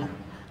ஃபிசிக்கலாக அனுப்பணும்.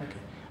 ஓகே,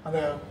 அந்த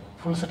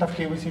full set of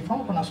KVC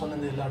form இப்போ நான்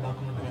சொன்னது எல்லா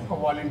டாக்குமெண்ட்டும், இப்போ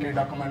voluntary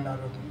document,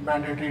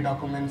 mandatory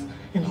documents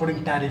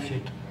including tariff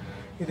sheet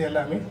இது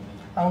எல்லாமே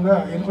அவங்க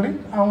இன்க்ளூடிங்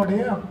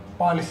அவங்களுடைய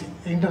பாலிசி,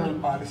 இன்டர்னல்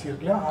பாலிசி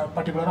இருக்குல்லையா,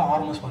 பர்டிகுலராக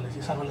ஆர்எம்எஸ் பாலிசி,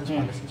 சர்வேலன்ஸ்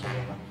பாலிசி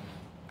சொல்லுவாங்க,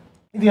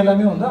 இது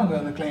எல்லாமே வந்து அவங்க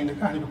அந்த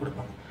கிளைண்ட்டுக்கு அனுப்பி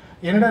கொடுப்பாங்க.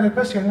 என்னோட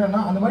ரெக்வஸ்ட் என்னென்னா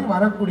அந்த மாதிரி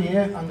வரக்கூடிய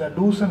அந்த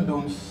two's and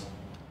don'ts,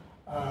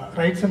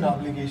 rights and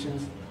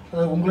applications,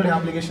 அதாவது உங்களுடைய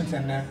ஆப்ளிகேஷன்ஸ்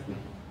என்ன,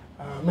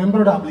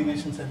 மெம்பரோட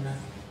ஆப்ளிகேஷன்ஸ் என்ன,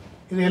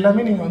 இது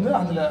எல்லாமே நீங்கள் வந்து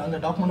அந்த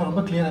டாக்குமெண்ட்டில்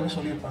ரொம்ப கிளியராகவே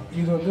சொல்லியிருப்பாங்க.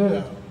 இது வந்து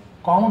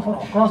common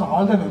for across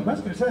all the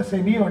members, it's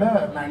செபியோட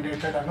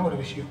மேண்டேட்டடான ஒரு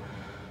விஷயம்.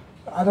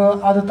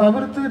 அதை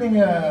தவிர்த்து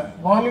நீங்கள்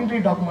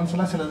வாலண்டரி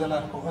டாக்குமெண்ட்ஸ்லாம் சில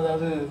இதெல்லாம் இருக்கும்,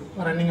 அதாவது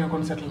ரன்னிங்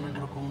அக்கௌண்ட்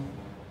செட்டில்மெண்ட் இருக்கும்,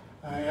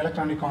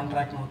 எலக்ட்ரானிக்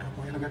கான்ட்ராக்ட் நோட்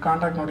இருக்கும். எனக்கு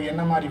கான்ட்ராக்ட் நோட்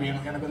என்ன மாதிரி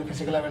வேணும், எனக்கு வந்து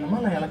ஃபிசிக்கலாக வேணுமா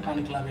இல்லை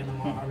எலக்ட்ரானிக்கலாக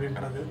வேணுமா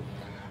அப்படின்றது.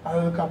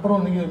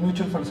 அதுக்கப்புறம் நீங்கள்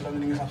மியூச்சுவல் ஃபண்ட்ஸில்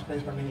வந்து நீங்கள்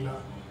சப்ஸ்கிரைப் பண்ணீங்களா,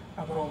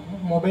 அப்புறம்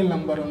மொபைல்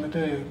நம்பர்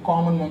வந்துட்டு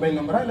காமன் மொபைல்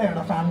நம்பரா இல்லை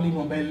என்னோடய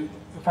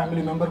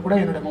ஃபேமிலி மெம்பர் கூட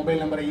என்னோடய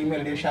மொபைல் நம்பரை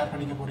இமெயில் ஐடியை ஷேர்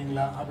பண்ணிக்க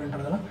போகிறீங்களா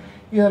அப்படின்றதெல்லாம்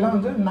இதெல்லாம்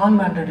வந்து நான்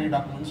மேண்டேட்டரி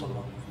டாக்குமெண்ட்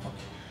சொல்லுவாங்க.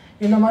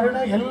 இந்த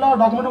மாதிரியான எல்லா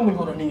டாக்குமெண்ட்டும்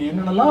உங்களுக்கு வரும். நீங்கள்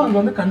என்னென்னலாம் அங்கே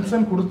வந்து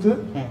கன்சர்ன் கொடுத்து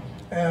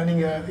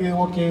நீங்கள் இது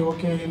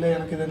ஓகே இல்லை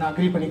எனக்கு இதை நான்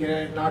அக்ரி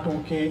பண்ணிக்கிறேன், நாட்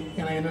ஓகே,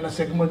 ஏன்னா என்னென்ன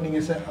செக்மெண்ட்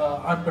நீங்கள்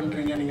ஆட்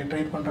பண்ணுறீங்க நீங்கள்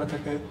ட்ரேட்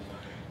பண்ணுறதுக்கு,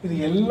 இது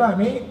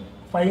எல்லாமே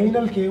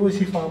ஃபைனல்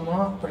கேஒசி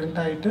ஃபார்மாக பிரிண்ட்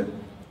ஆகிட்டு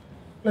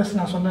ப்ளஸ்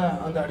நான் சொன்ன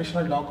அந்த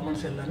அடிஷ்னல்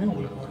டாக்குமெண்ட்ஸ் எல்லாமே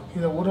உங்களுக்கு வரும்.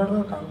 இதை ஒரு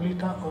தடவை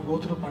கம்ப்ளீட்டாக கோ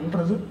த்ரூ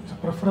பண்ணுறது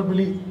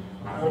ப்ரிஃபரபிளி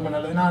ரொம்ப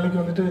நல்லது.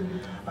 நாளைக்கு வந்துட்டு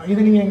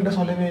இது நீங்கள் என்கிட்ட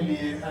சொல்லவே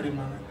இல்லையே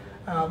அப்படிம்பாங்க,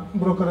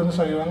 புரோக்கர் வந்து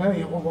சொல்லிடுவாங்க,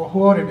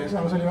 ஹோவர் இட் இஸ்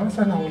அவங்க சொல்லிடுவாங்க,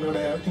 சார் நான் உங்களோட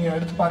நீங்கள்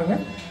எடுத்து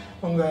பாருங்கள்,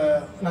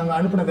 நாங்கள்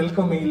அனுப்பின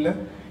வெல்கம் மெயிலில்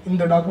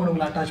இந்த டாக்குமெண்ட்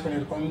உங்களை அட்டாச்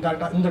பண்ணியிருக்கோம்,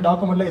 இந்த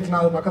டாக்குமெண்ட்டில்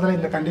எத்தனாவது பக்கத்தில்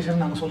இந்த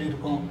கண்டிஷன் நாங்கள்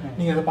சொல்லியிருக்கோம்,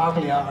 நீங்கள் அதை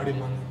பார்க்கலையா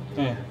அப்படிம்பாங்க.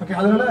 ஓகே,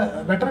 அதனால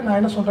பெட்டர் நான்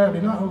என்ன சொல்கிறேன்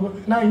அப்படின்னா,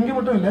 நான் இங்கே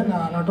மட்டும் இல்லை,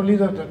 நான் not only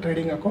the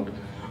trading account,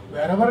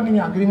 wherever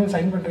நீங்கள் அக்ரிமெண்ட்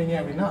சைன் பண்ணுறீங்க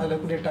அப்படின்னா அதில்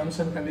இருக்கக்கூடிய terms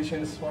and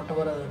conditions what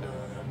ever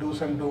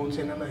two's and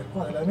don'ts என்னென்ன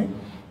இருக்கும் அது எல்லாமே,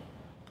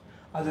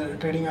 அது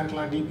ட்ரேடிங்காக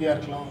இருக்கலாம், டிபியாக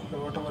இருக்கலாம்,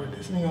 வாட் எவர் இட்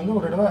இஸ், நீங்கள் வந்து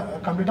ஒரு தடவை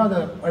கம்ப்ளீட்டாக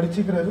அதை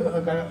படிச்சுக்கிறது,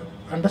 அதை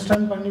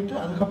அண்டர்ஸ்டாண்ட்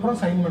பண்ணிவிட்டு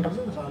அதுக்கப்புறம் சைன்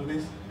பண்ணுறது it's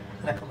always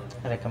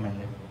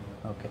recommended.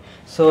 Okay,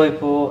 so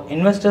இப்போது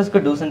இன்வெஸ்டர்ஸ்க்கு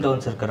டூஸ் அண்ட்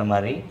டோன்ஸ் இருக்கிற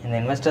மாதிரி இந்த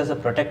இன்வெஸ்டர்ஸை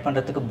ப்ரொடெக்ட்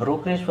பண்ணுறதுக்கு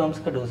ப்ரோக்கரேஜ்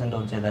ஃபர்ம்ஸ்க்கு டூஸ் அண்ட்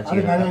டோன்ஸ் ஏதாச்சும்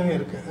அது நிறையவே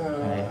இருக்குது.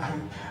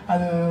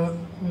 அது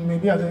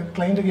மேபி அது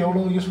கிளைண்ட்டுக்கு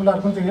எவ்வளோ யூஸ்ஃபுல்லாக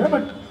இருக்குன்னு தெரியல,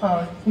 பட்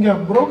இங்கே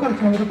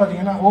ப்ரோக்கருக்கு வந்துட்டு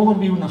பார்த்தீங்கன்னா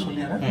ஓவர் வியூ நான்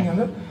சொல்லிடுறேன். நீங்கள்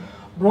வந்து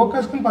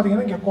ப்ரோக்கர்ஸ்க்குன்னு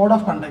பார்த்தீங்கன்னா இங்கே கோட்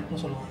ஆஃப்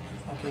கண்டக்ட்னு சொல்லுவாங்க.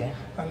 ஓகே,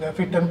 அந்த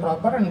fit and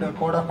proper and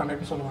code of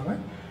கண்டக்ட்னு சொல்லுவாங்க.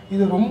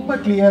 இது ரொம்ப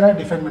கிளியராக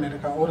டிஃபைன்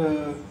பண்ணியிருக்காங்க.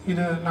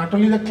 இது not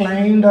only the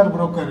client R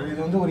broker, இது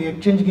வந்து ஒரு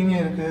எக்ஸ்சேஞ்சுக்குமே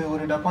இருக்குது,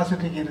 ஒரு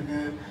டெபாசிட்டுக்கு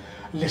இருக்குது,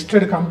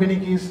 லிஸ்டட்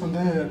கம்பெனிக்கு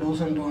வந்து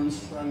two's and don'ts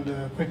and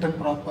fit and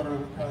proper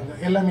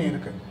எல்லாமே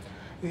இருக்குது.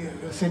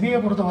 செபியை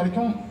பொறுத்த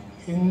வரைக்கும்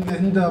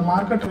இந்த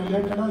மார்க்கெட்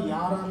ரிலேட்டடாக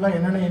யாரெல்லாம்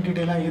என்னென்ன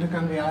என்டிட்டிலாம்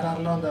இருக்காங்க,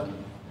 யாரெல்லாம் அந்த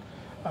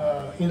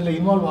இதில்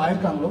இன்வால்வ்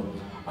ஆகிருக்காங்களோ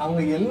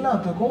அவங்க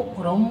எல்லாத்துக்கும்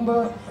ரொம்ப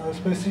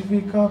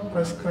ஸ்பெசிஃபிக்காக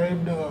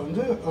ப்ரெஸ்கிரைப்டு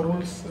வந்து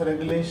ரூல்ஸ்,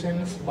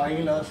 ரெகுலேஷன்ஸ்,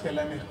 பைலாஸ்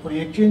எல்லாமே இருக்குது. ஒரு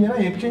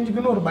எக்ஸ்சேஞ்சுனா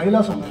எக்ஸ்சேஞ்சுக்குன்னு ஒரு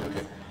பைலாஸ் ஒன்று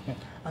இருக்குது.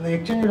 அந்த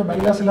எக்ஸ்சேஞ்சோட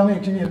பைலாஸ் இல்லாமல்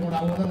எக்ஸ்சேஞ்ச் இருக்கும்.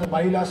 அவங்க வந்து அந்த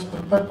பைலாஸ்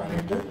ப்ரிப்பேர்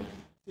பண்ணிவிட்டு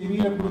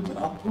செவியில் கொடுத்து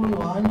அப்ரூவல்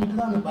வாங்கிட்டு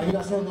தான் அந்த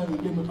பைலாஸை வந்து அதை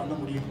இம்ப்ளிமெண்ட் பண்ண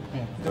முடியும்.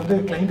 இது வந்து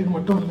கிளைண்ட்டுக்கு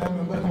மட்டும் இல்லை,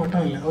 மெம்பருக்கு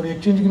மட்டும் இல்லை, ஒரு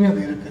எக்ஸ்சேஞ்சுக்குமே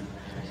அது இருக்குது.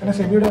 ஏன்னா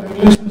செபியோட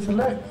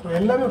ரெகுலேஷன்ஸில்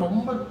எல்லாமே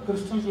ரொம்ப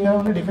கிறிஸ்டல் கிளியராக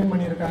வந்து டிஃபைன்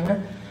பண்ணியிருக்காங்க.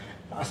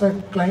 அஸ் அ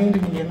கிளைண்ட்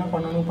நீங்கள் என்ன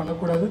பண்ணணும்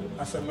பண்ணக்கூடாது,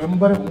 அஸ் அ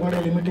மெம்பர் உங்களோட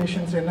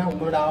லிமிடேஷன்ஸ் என்ன,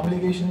 உங்களோட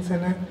ஆப்ளிகேஷன்ஸ்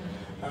என்ன,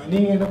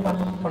 நீங்கள் என்ன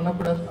பண்ணணும்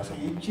பண்ணக்கூடாது, அஸ் அ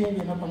எக்ஸ்சேஞ்ச்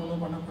என்ன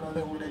பண்ணணும் பண்ணக்கூடாது,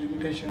 உங்களோட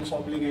லிமிடேஷன்ஸ்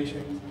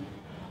ஆப்ளிகேஷன்ஸ்.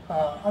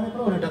 அதே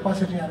போல் ஒரு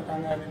டெபாசிட்டியாக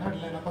இருக்காங்க அப்படின்னா,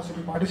 இல்லை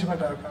டெபாசிட்டி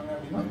பார்ட்டிசிபேட்டாக இருக்காங்க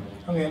அப்படின்னா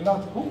அவங்க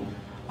எல்லாத்துக்கும்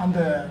அந்த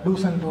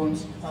two's and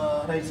don'ts,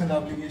 rights and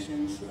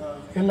applications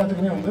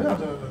எல்லாத்துக்குமே வந்து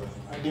அது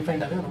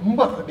டிஃபைன்டாகவே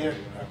ரொம்ப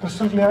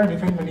கிறிஸ்டல் கிளியராக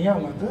டிஃபைன் பண்ணி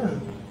அவங்க வந்து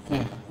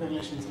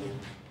ரெகுலேஷன்ஸ்லேயே.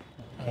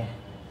 Okay,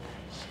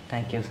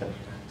 thank you sir.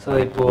 ஸோ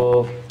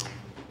இப்போது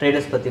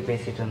ட்ரேடர்ஸ் பற்றி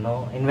பேசிகிட்டு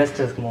இருந்தோம்,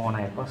 இன்வெஸ்டர்ஸ்க்கு மூவ் ஆன்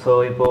ஆகிருக்கோம். ஸோ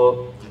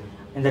இப்போது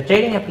இந்த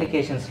ட்ரேடிங்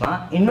அப்ளிகேஷன்ஸ்லாம்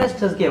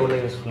இன்வெஸ்டர்ஸ்க்கு எவ்வளோ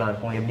யூஸ்ஃபுல்லாக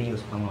இருக்கும், எப்படி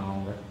யூஸ் பண்ணலாம்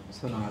அவங்க?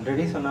 ஸோ நான்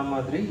ஆல்ரெடி சொன்ன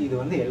மாதிரி இது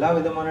வந்து எல்லா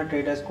விதமான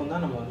ட்ரேடர்ஸ்க்கும்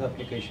தான் நம்ம வந்து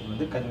அப்ளிகேஷன்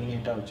வந்து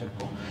கன்வீனியண்ட்டாக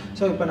வச்சுருக்கோம்.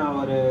 ஸோ இப்போ நான்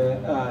ஒரு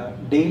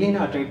டெய்லி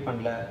நான் ட்ரேட்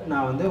பண்ணல,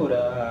 நான் வந்து ஒரு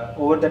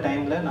ஓவர் த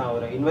டைமில் நான்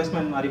ஒரு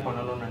இன்வெஸ்ட்மெண்ட் மாதிரி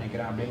பண்ணணும்னு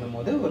நினைக்கிறேன் அப்படின்னும்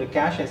போது ஒரு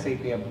கேஷ்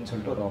எஸ்ஐபி அப்படின்னு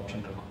சொல்லிட்டு ஒரு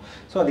ஆப்ஷன் இருக்கும்.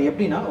 ஸோ அது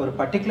எப்படின்னா ஒரு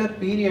பர்டிகுலர்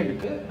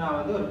பீரியடுக்கு நான்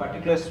வந்து ஒரு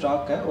பர்டிகுலர்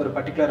ஸ்டாக்கை ஒரு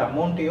பர்டிகுலர்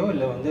அமௌண்ட்டையோ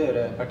இல்லை வந்து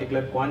ஒரு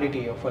பர்டிகுலர்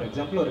குவான்டிட்டியோ, ஃபார்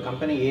எக்ஸாம்பிள் ஒரு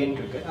கம்பெனி ஏன்னு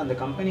இருக்குது, அந்த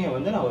கம்பெனியை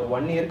வந்து நான் ஒரு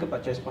 1 இயருக்கு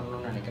பர்ச்சேஸ்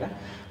பண்ணணும்னு நினைக்கிறேன்.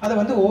 அதை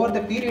வந்து ஓவர்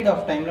த பீரியட்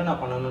ஆஃப் டைமில்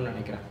நான் பண்ணணும்னு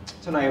நினைக்கிறேன்.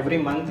 ஸோ நான் எவ்ரி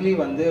மந்த்லி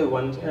வந்து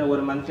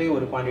ஒரு மந்த்லி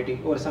ஒரு குவான்டிட்டி,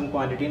 ஒரு சம்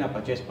குவான்டிட்டி நான்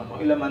பர்ச்சேஸ்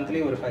பண்ணணும், இல்லை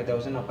மந்த்லி ஒரு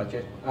 5,000 நான்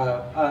பர்ச்சேஸ்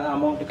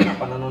அமௌண்ட்டுக்கு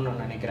நான் பண்ணணும்னு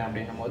நான் நினைக்கிறேன்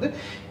அப்படின்னும் போது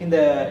இந்த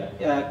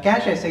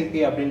கேஷ்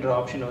எஸ்ஐபி அப்படின்ற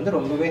ஆப்ஷன் வந்து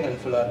ரொம்பவே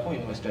ஹெல்ப்ஃபுல்லாக இருக்கும்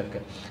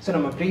இன்வெஸ்டருக்கு. ஸோ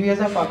நம்ம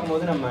ப்ரீவியஸாக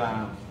பார்க்கும்போது நம்ம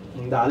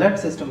இந்த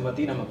அலர்ட் சிஸ்டம்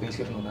பற்றி நம்ம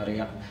பேசியிருந்தோம்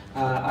நிறையா.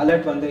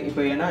 அலர்ட் வந்து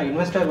இப்போ ஏன்னா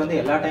இன்வெஸ்டர் வந்து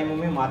எல்லா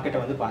டைமுமே மார்க்கெட்டை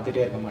வந்து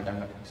பார்த்துட்டே இருக்க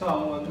மாட்டாங்க. ஸோ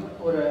அவங்க வந்து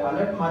ஒரு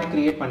அலர்ட் மாதிரி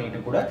கிரியேட் பண்ணிட்டு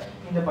கூட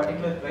இந்த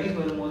பர்டிகுலர் ப்ரைஸ்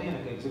வரும்போது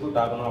எனக்கு எக்ஸிக்யூட்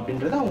ஆகணும்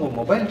அப்படின்றத அவங்க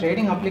மொபைல்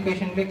ட்ரேடிங்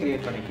அப்ளிகேஷன்லேயே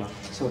கிரியேட் பண்ணிக்கலாம்.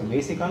 ஸோ ஒரு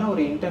பேசிக்கான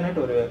ஒரு இன்டர்நெட்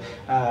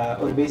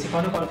ஒரு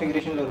பேசிக்கான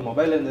கான்ஃபிகரேஷனில் ஒரு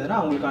மொபைல்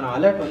இருந்ததுன்னா அவங்களுக்கான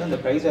அலர்ட் வந்து அந்த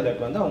ப்ரைஸ்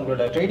அலர்ட் வந்து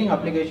அவங்களோட ட்ரேடிங்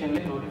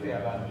அப்ளிகேஷன்லேயே நோட்டிஃபை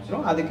ஆக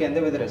ஆரம்பிச்சிடும். அதுக்கு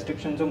எந்த வித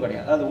ரெஸ்ட்ரிக்ஷன்ஸும்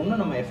கிடையாது. அது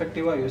இன்னும் நம்ம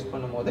எஃபெக்டிவாக யூஸ்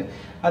பண்ணும்போது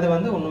அது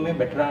வந்து இன்னுமே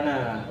பெட்டரான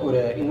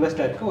ஒரு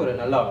இன்வெஸ்டருக்கு ஒரு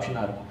நல்ல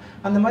ஆப்ஷனாக இருக்கும்.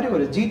 அந்த மாதிரி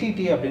ஒரு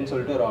ஜிடிடி அப்படின்னு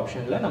சொல்லிட்டு ஒரு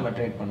ஆப்ஷனில் நம்ம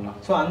ட்ரேட் பண்ணலாம்.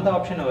 ஸோ அந்த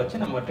ஆப்ஷனை வச்சு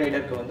நம்ம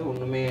ட்ரேடருக்கு வந்து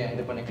ஒன்றுமே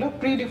இது பண்ணிக்கலாம்.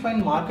 ப்ரீ டிஃபைன்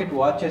மார்க்கெட்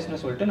வாட்சஸ்னு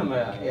சொல்லிட்டு நம்ம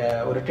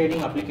ஒரு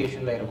ட்ரேடிங்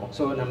அப்ளிகேஷனில் இருக்கும்.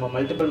 ஸோ நம்ம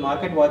மல்டிபிள்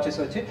மார்க்கெட் வாட்சஸ்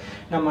வச்சு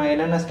நம்ம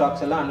என்னென்ன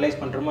ஸ்டாக்ஸ் எல்லாம் அனலைஸ்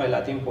பண்ணுறோமோ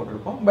எல்லாத்தையும்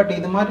போட்டிருப்போம். பட்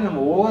இது மாதிரி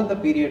நம்ம ஓவர் த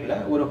பீரியடில்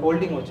ஒரு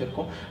ஹோல்டிங்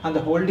வச்சுருக்கோம்.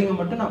 அந்த ஹோல்டிங்கை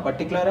மட்டும் நான்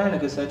பர்டிகுலராக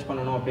எனக்கு சர்ச்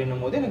பண்ணணும்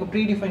அப்படின்னும் போது எனக்கு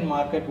ப்ரீ டிஃபைன்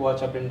மார்க்கெட்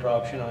வாட்ச் அப்படின்ற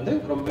ஆப்ஷன் வந்து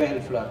ரொம்பவே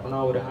ஹெல்ப்ஃபுல்லாக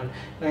இருக்கும்.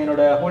 நான்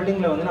என்னோட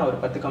ஹோல்டிங்கில் வந்து நான்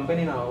ஒரு 10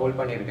 கம்பெனி நான் ஹோல்ட்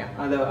பண்ணியிருக்கேன்.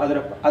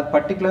 அது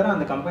பர்டிகுலராக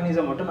அந்த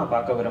கம்பெனிஸை மட்டும் நான்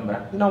பார்க்க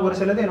விரும்புகிறேன். நான் ஒரு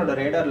சிலது என்னோட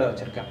ரேடாரில்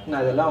வச்சுருக்கேன்.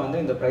 நான் அதெல்லாம் வந்து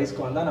இந்த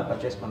ப்ரைஸ்க்கு வந்தால் நான்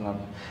பர்ச்சேஸ்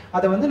பண்ணலாம்.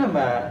 அதை வந்து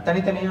நம்ம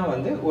தனித்தனியாக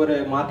வந்து ஒரு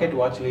மார்க்கெட்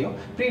வாட்ச்லேயும்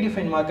ப்ரீ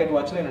டிஃபைன் மார்க்கெட்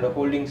வாட்ச்சில் என்னோட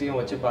ஹோல்டிங்ஸையும்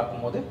வச்சு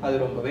பார்க்கும்போது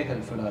அது ரொம்பவே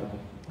ஹெல்ப்ஃபுல்லாக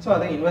இருக்கும். ஸோ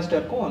அதை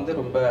இன்வெஸ்டருக்கும் வந்து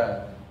ரொம்ப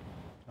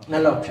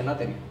நல்ல ஆப்ஷனாக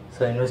தெரியும்.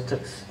 ஸோ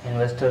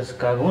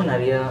இன்வெஸ்டர்ஸ்க்காகவும்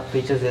நிறையா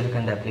ஃபீச்சர்ஸ்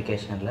இருக்குது இந்த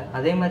அப்ளிகேஷனில்.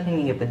 அதே மாதிரி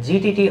நீங்கள் இப்போ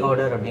ஜிடிடி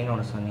ஆர்டர் அப்படின்னு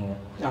ஒன்று சொன்னீங்க.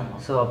 ஆமாம்.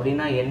 ஸோ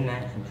அப்படின்னா என்ன,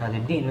 அது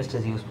எப்படி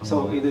இன்வெஸ்டர்ஸ் யூஸ் ஸோ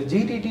பண்ணுவோம்? இது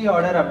ஜிடிடி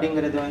ஆர்டர்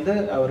அப்படிங்கிறது வந்து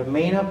ஒரு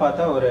மெயினாக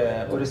பார்த்தா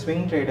ஒரு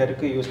ஸ்விங்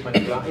ட்ரேடருக்கு யூஸ்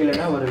பண்ணிக்கலாம்,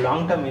 இல்லைனா ஒரு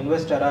லாங் டேர்ம்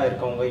இன்வெஸ்டராக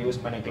இருக்கவங்க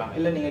யூஸ் பண்ணிக்கலாம்,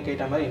 இல்லை நீங்கள்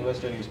கேட்ட மாதிரி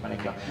இன்வெஸ்டர் யூஸ்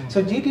பண்ணிக்கலாம்.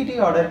 ஸோ ஜிடிடி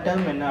ஆர்டர்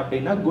டேர்ம் என்ன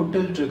அப்படின்னா குட்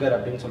டில் ட்ரிகர்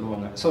அப்படின்னு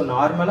சொல்லுவாங்க. ஸோ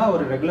நார்மலாக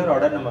ஒரு ரெகுலர்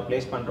ஆர்டர் நம்ம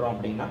பிளேஸ் பண்ணுறோம்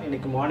அப்படின்னா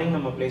இன்னைக்கு மார்னிங்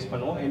நம்ம பிளேஸ்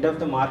பண்ணுவோம், எண்ட்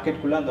ஆஃப் த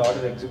மார்க்கெட்டுக்குள்ளே அந்த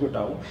ஆர்டர் எக்ஸிக்யூட்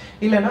ஆகும்.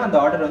 இல்லைனா அந்த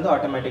ஆர்டர் வந்து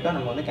ஆட்டோமேட்டிக்காக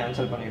நம்ம வந்து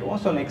கேன்சல்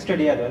பண்ணிடுவோம். ஸோ நெக்ஸ்ட்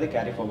டே அது வந்து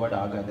கேரி ஃபார்வர்ட்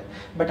ஆகாது.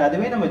 பட்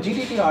அதுவே நம்ம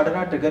ஜிடிடி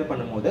ஆர்டராக ட்ரிகர்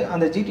பண்ணும்போது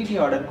அந்த ஜிடிடி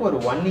ஆர்டருக்கு ஒரு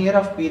 1 இயர்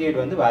ஆஃப் பீரியட்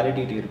வந்து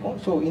வேலிடிட்டி இருக்கும்.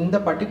 ஸோ இந்த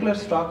பர்டிகுலர்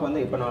ஸ்டாக் வந்து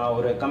இப்போ நான்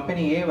ஒரு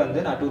கம்பெனி ஏ வந்து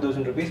நான்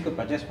 2000 ருபீஸ்க்கு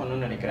பர்ச்சேஸ்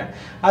பண்ணணும்னு நினைக்கிறேன்.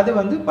 அது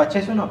வந்து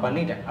பர்ச்சேஸும் நான்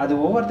பண்ணிட்டேன். அது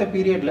ஓவர் த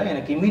பீரியடில்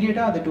எனக்கு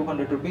இமீடியட்டாக அது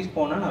 200 ருபீஸ்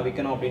போனால் நான்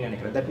விற்கணும் அப்படின்னு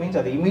நினைக்கிறேன். தட் மீன்ஸ்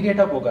அது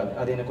இமீடியட்டாக போகாது.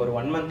 அது எனக்கு ஒரு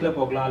 1 மந்த்தில்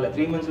போகலாம், இல்லை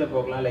 3 மந்த்ஸில்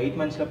போகலாம், இல்லை 8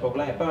 மந்த்ஸில்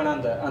போகலாம். எப்போ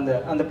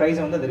வேணால் அந்த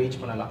ப்ரைஸை வந்து அதை ரீச்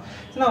பண்ணலாம்.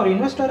 ஸோ நான் ஒரு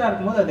இன்வெஸ்டராக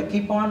இருக்கும்போது அது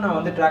கீப் ஆன் நான்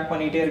வந்து ட்ராக்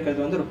பண்ணிகிட்டே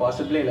இருக்கிறது வந்து ஒரு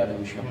பாசிபிளே இல்லாத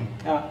விஷயம்.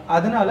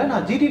 அதனால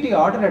நான் ஜிடிடி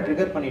ஆர்டரை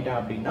ட்ரிகர் பண்ணிட்டேன்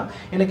அப்படின்னா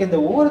எனக்கு இந்த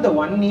over the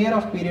 1 year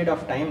of period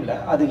of டைமில்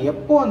அது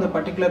எப்போ அந்த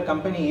பர்டிகுலர்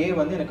கம்பெனி ஏ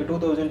வந்து எனக்கு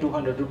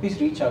 2200 ருபீஸ்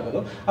ரீச் ஆகுதோ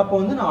அப்போ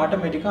வந்து நான்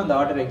ஆட்டோமேட்டிக்காக அந்த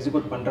ஆர்டர்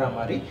எக்ஸிக்யூட் பண்ணுற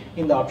மாதிரி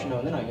இந்த ஆப்ஷனை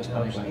வந்து நான் யூஸ்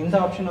பண்ணிக்கலாம். இந்த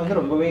ஆப்ஷன் வந்து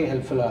ரொம்பவே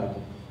ஹெல்ப்ஃபுல்லாக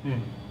இருக்கும்.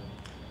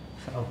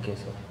 Okay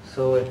sir.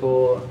 ஸோ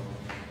இப்போது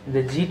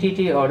இந்த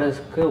ஜிடிடி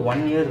ஆர்டர்ஸ்க்கு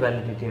 1 இயர்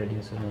வேலிடிட்டி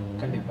அப்படின்னு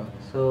சொல்லுவாங்க. கண்டிப்பாக.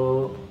 ஸோ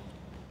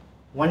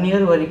 1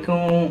 இயர்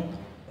வரைக்கும்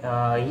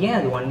ஏன்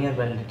அது 1 இயர்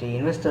வேலிடிட்டி?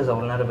 இன்வெஸ்டர்ஸ்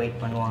அவ்வளோ நேரம்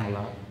வெயிட்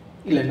பண்ணுவாங்களா?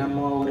 இல்லை,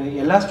 நம்ம ஒரு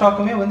எல்லா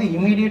ஸ்டாக்குமே வந்து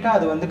இமீடியட்டாக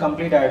அது வந்து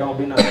கம்ப்ளீட் ஆகிடும்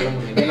அப்படின்னு நான் சொல்ல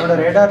முடியாது. என்னோட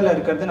ரேடாரில்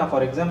இருக்கிறது நான்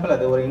ஃபார் எக்ஸாம்பிள்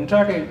அது ஒரு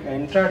இன்ட்ராடே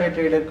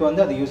ட்ரேடருக்கு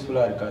வந்து அது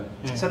யூஸ்ஃபுல்லாக இருக்காது.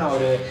 ஸோ நான்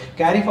ஒரு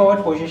கேரி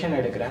ஃபார்வர்ட் பொசிஷன்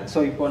எடுக்கிறேன்.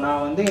 ஸோ இப்போ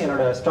நான் வந்து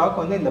என்னோட ஸ்டாக்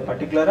வந்து இந்த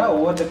பர்டிகுலராக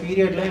ஓவர் த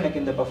பீரியடில்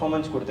எனக்கு இந்த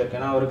பர்ஃபார்மன்ஸ்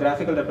கொடுத்துருக்கேன். நான் ஒரு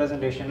கிராஃபிக்கல்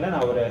ரெப்ரஸன்டேஷனில்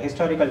நான் ஒரு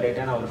ஹிஸ்டாரிக்கல்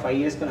டேட்டா நான் ஒரு 5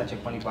 இயர்ஸ்க்கு நான்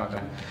செக் பண்ணி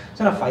பார்க்குறேன்.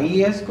 ஸோ நான் 5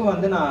 இயர்ஸ்க்கு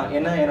வந்து நான்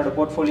என்ன என்னோட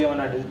போர்ட்ஃபோலியோவை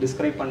நான்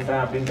டிஸ்கிரைப்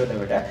பண்ணுறேன் அப்படின்றத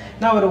விட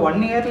நான் ஒரு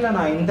 1 இயரில்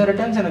நான் இந்த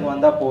ரிட்டர்ன்ஸ் எனக்கு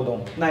வந்தால்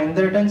போதும், நான் இந்த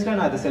ரிட்டர்ன்ஸில்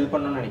நான் அதை செல்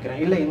பண்ணணும்னு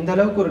நினைக்கிறேன், இல்லை இந்த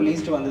இந்த அளவுக்கு ஒரு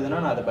லீஸ்ட் வந்ததுன்னா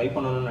நான் அதை பை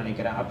பண்ணணும்னு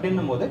நினைக்கிறேன்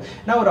அப்படின்னும் போது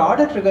நான் ஒரு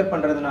ஆர்டர் ட்ரிகர்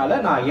பண்ணுறதுனால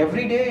நான்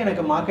எவ்ரிடே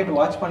எனக்கு மார்க்கெட்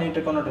வாட்ச் பண்ணிட்டு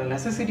இருக்கணுன்ற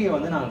நெசசிட்டியை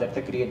வந்து நான் அந்த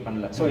இடத்த கிரியேட்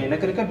பண்ணல. ஸோ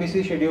எனக்கு இருக்க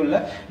பிஸி ஷெடியூலில்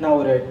நான்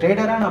ஒரு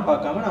ட்ரேடராக நான்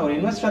பார்க்காம நான் ஒரு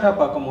இன்வெஸ்டராக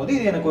பார்க்கும்போது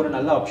இது எனக்கு ஒரு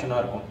நல்ல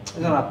ஆப்ஷனாக இருக்கும்.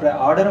 நான்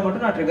ஆர்டரை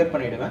மட்டும் நான் ட்ரிகர்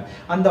பண்ணிவிடுவேன்.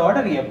 அந்த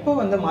ஆர்டர் எப்போ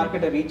வந்து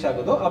மார்க்கெட்டை ரீச்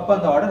ஆகுதோ அப்போ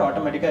அந்த ஆர்டர்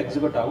ஆட்டோமேட்டிக்காக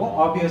எக்ஸிக்யூட் ஆகும்.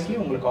 ஆப்வியஸ்லி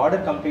உங்களுக்கு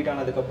ஆர்டர் கம்ப்ளீட்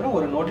ஆனதுக்கப்புறம்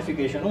ஒரு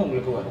நோட்டிஃபிகேஷனும்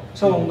உங்களுக்கு வரும்.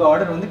 ஸோ உங்கள்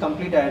ஆர்டர் வந்து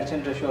கம்ப்ளீட்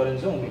ஆயிடுச்சுன்ற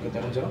அஷூரன்ஸும் உங்களுக்கு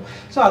தெரிஞ்சிடும்.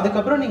 ஸோ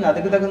அதுக்கப்புறம் நீங்கள்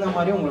அதுக்கு தகுந்த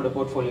மாதிரி உங்களோட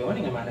போர்ட்ஃபோலியோவை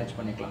நீங்கள் மேனேஜ்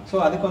பண்ணிக்கலாம். ஸோ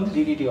அதுக்கு வந்து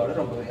ஜிடிடி ஆர்டர்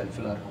ரொம்பவே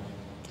ஹெல்ப்ஃபுல்லாக இருக்கும்.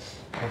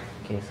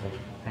 Okay sir,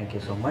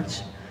 thank you so much.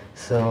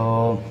 So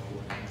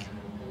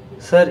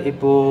sir,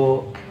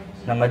 இப்போது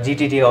நம்ம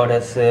ஜிடிடி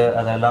ஆர்டர்ஸு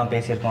அதெல்லாம்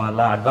பேசியிருக்கோம்,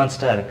 அதெல்லாம்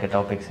அட்வான்ஸ்டாக இருக்குது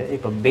டாபிக்ஸு.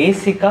 இப்போ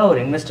பேசிக்காக ஒரு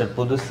இன்வெஸ்டர்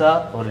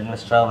புதுசாக ஒரு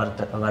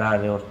இன்வெஸ்டராக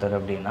வராரு ஒருத்தர்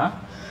அப்படின்னா,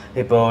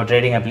 இப்போது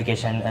ட்ரேடிங்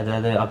அப்ளிகேஷன்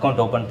அதாவது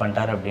அக்கௌண்ட் ஓப்பன்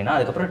பண்ணிட்டார் அப்படின்னா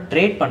அதுக்கப்புறம்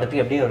ட்ரேட்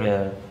பண்ணுறதுக்கு எப்படி ஒரு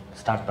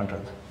ஸ்டார்ட்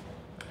பண்ணுறது?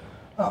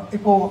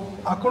 இப்போது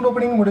அக்கௌண்ட்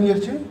ஓப்பனிங்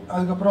முடிஞ்சிருச்சு.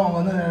 அதுக்கப்புறம் அவங்க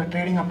வந்து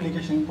ட்ரேடிங்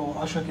அப்ளிகேஷன் இப்போது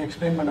அசோக்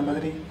எக்ஸ்பிளைன் பண்ண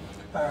மாதிரி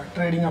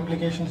ட்ரேடிங்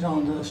அப்ளிகேஷன்ஸும்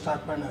வந்து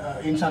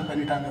இன்ஸ்டால்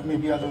பண்ணிட்டாங்க.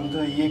 மேபி அது வந்து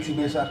EXE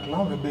பேஸாக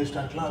இருக்கலாம், வெப்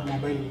பேஸ்டாக இருக்கலாம், அது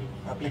மொபைல்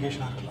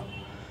அப்ளிகேஷனாக இருக்கலாம்.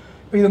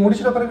 இப்போ இது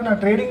முடிச்சிட்ட பிறகு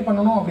நான் ட்ரேடிங்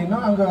பண்ணணும் அப்படின்னா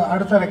அங்கே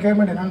அடுத்த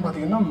ரெக்யர்மெண்ட் என்னென்னு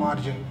பார்த்தீங்கன்னா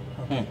மார்ஜின்.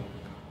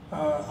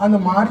 அந்த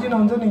மார்ஜினை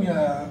வந்து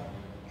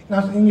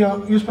நான் இங்கே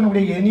யூஸ்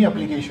பண்ணக்கூடிய எனி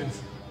அப்ளிகேஷன்ஸ்,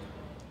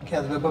 ஓகே,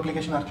 அது வெப்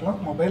அப்ளிகேஷனாக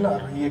இருக்கலாம், மொபைல்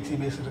ஆர் EXE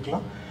பேஸ்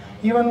இருக்கலாம்.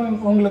 ஈவன்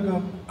உங்களுக்கு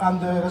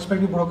அந்த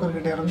ரெஸ்பெக்டிவ்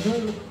ப்ரோக்கர்கிட்ட இருந்து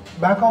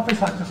பேக் ஆஃபீஸ்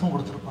ஆக்சஸும்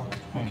கொடுத்துருப்பாங்க.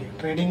 ஓகே,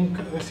 ட்ரேடிங்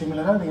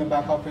சிமிலராக நீங்கள்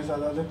பேக் ஆஃபீஸ்,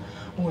 அதாவது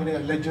உங்களுடைய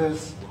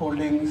ledgers,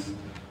 holdings,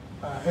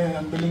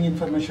 billing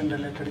information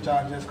related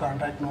charges,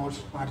 contract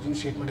notes, margin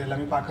statement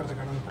எல்லாமே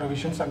பார்க்குறதுக்கான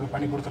ப்ரொவிஷன்ஸ் அங்கே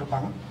பண்ணி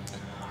கொடுத்துருப்பாங்க.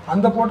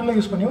 அந்த போர்ட்டலில்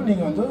யூஸ் பண்ணியும்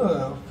நீங்கள் வந்து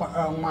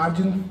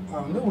மார்ஜின்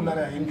வந்து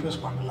உள்ளார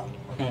இன்ஃப்யூஸ் பண்ணலாம்.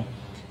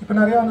 இப்போ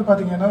நிறையா வந்து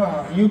பார்த்தீங்கன்னா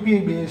UPI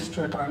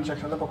பேஸ்டு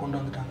ட்ரான்சாக்ஷன் தான் இப்போ கொண்டு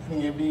வந்துட்டாங்க.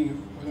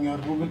 நீங்கள்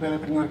ஒரு கூகுள் பேல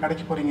இப்போ நீங்கள் ஒரு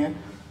கடைக்கு போகிறீங்க,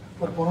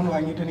 ஒரு பொருள்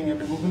வாங்கிட்டு நீங்கள்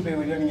எப்படி கூகுள் பே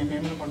வழியாக நீங்கள்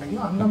பேமெண்ட்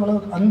பண்ணுறீங்களோ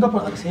அந்த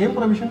சேம்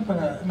ப்ரொவிஷன் இப்போ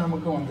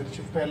நமக்கும்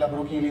வந்துருச்சு. இப்போ எல்லா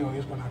ப்ரோக்கிங்லேயும்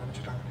யூஸ் பண்ண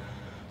ஆரம்பிச்சிட்டாங்க.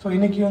 ஸோ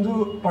இன்றைக்கி வந்து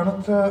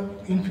பணத்தை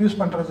இன்ஃப்யூஸ்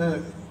பண்ணுறது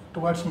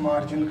டுவர்ட்ஸ்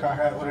மார்ஜினுக்காக,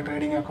 ஒரு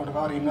ட்ரேடிங்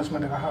அக்கௌண்ட்டுக்காக, ஒரு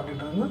இன்வெஸ்ட்மெண்ட்டுக்காக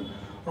அப்படின்றது வந்து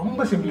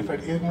ரொம்ப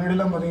சிம்பிளிஃபைட். இதுக்கு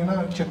முன்னாடிலாம் பார்த்தீங்கன்னா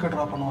செக்கை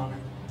ட்ரா பண்ணுவாங்க,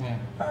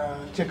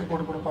 செக்கு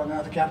போட்டு கொடுப்பாங்க,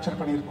 அது கேப்சர்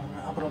பண்ணியிருப்பாங்க,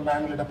 அப்புறம்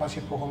பேங்க்கில்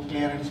டெபாசிட் போகும்,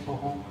 கிளியரன்ஸ்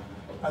போகும்,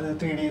 அது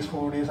 3 days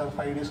 4 days அது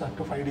 5 days up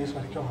to 5 days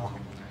வரைக்கும்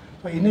ஆகும்.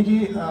 ஸோ இன்றைக்கி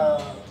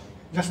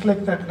ஜஸ்ட்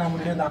லைக் தட்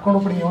நம்மளுடைய அந்த அக்கௌண்ட்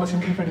ஓப்பனிங் எவ்வளோ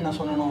சிம்பிளிஃபைடு நான்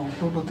சொல்லணும்,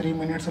 2 to 3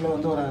 minutes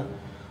வந்து ஒரு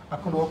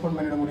அக்கௌண்ட் ஓப்பன்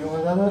பண்ணிட முடியும்.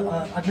 அதாவது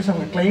அட்லீஸ்ட்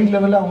அவங்க கிளைண்ட்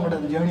லெவலில் அவங்களோட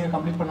ஜேர்னியை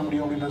கம்ப்ளீட் பண்ண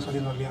முடியும் அப்படின்றத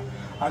சொல்லியிருந்தோம் இல்லையா.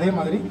 அதே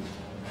மாதிரி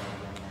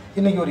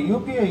இன்றைக்கி ஒரு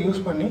UPI யூஸ்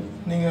பண்ணி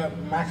நீங்கள்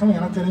மேக்ஸிமம்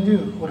எனக்கு தெரிஞ்சு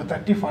ஒரு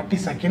 30-40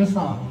 seconds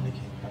தான் ஆகும்.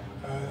 இன்றைக்கி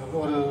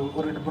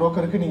ஒரு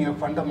ப்ரோக்கருக்கு நீங்கள்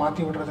ஃபண்டை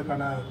மாற்றி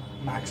விடுறதுக்கான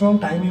மேக்ஸிமம்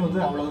டைமே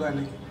வந்து அவ்வளோதான்.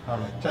 இன்றைக்கி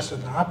ஜஸ்ட்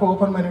அந்த ஆப்பை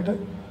ஓப்பன் பண்ணிவிட்டு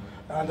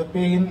அந்த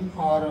பேஇன்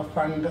R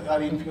fund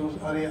R infuse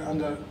R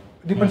அந்த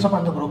டிபெண்ட்ஸ் அப்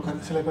அந்த ப்ரோக்கர்.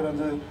 சில பேர்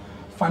வந்து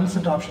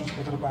ஃபண்ட்ஸ்ன்ற ஆப்ஷன்ஸ்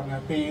கொடுத்துருப்பாங்க,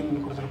 பேஇன்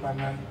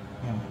கொடுத்துருப்பாங்க.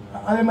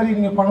 அதே மாதிரி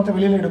நீங்கள் பணத்தை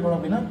வெளியில் எடுக்கணும்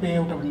அப்படின்னா பே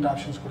அவுட் அப்படின்ற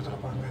ஆப்ஷன்ஸ்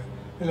கொடுத்துருப்பாங்க,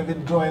 இல்லை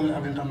வித்ட்ராயல்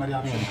அப்படின்ற மாதிரி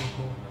ஆப்ஷன்ஸ்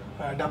இருக்கும்,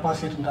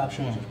 டெபாசிட்ன்ற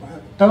ஆப்ஷன்ஸ் இருக்கும்.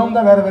 டேர்ம்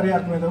தான் வேறு வேறையாக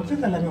இருக்குமே தவிர்த்து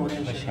இது எல்லாமே ஒரே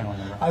விஷயம்.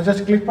 அது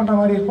ஜஸ்ட் கிளிக் பண்ணுற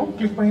மாதிரி இருக்கும்.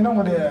 கிளிக் பண்ணிங்கன்னா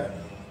உங்களுடைய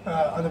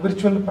அந்த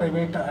விர்ச்சுவல்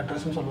ப்ரைவேட்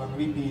அட்ரஸ்ன்னு சொல்லுவாங்க,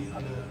 VP.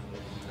 அது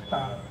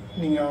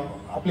நீங்கள்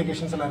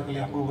அப்ளிகேஷன்ஸ் எல்லாம் இருக்கு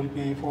இல்லையா, Google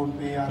Pay,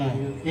 PhonePe,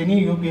 any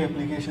UPI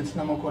applications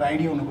நமக்கு ஒரு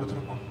ஐடி ஒன்று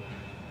கொடுத்துருப்போம்.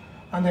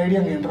 அந்த ஐடியா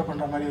அங்கே என்டர்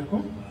பண்ணுற மாதிரி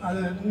இருக்கும்.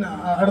 அது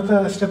அடுத்த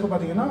ஸ்டெப்பு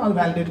பார்த்தீங்கன்னா அது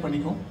வேலிடேட்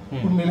பண்ணிக்கும்,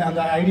 உண்மையிலே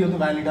அந்த ஐடி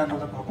வந்து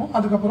வேலிடான்றதை பார்க்கும்.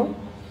 அதுக்கப்புறம்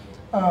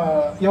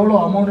எவ்வளோ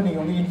அமௌண்ட்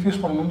நீங்கள் வந்து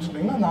இன்ஃப்யூஸ் பண்ணணும்னு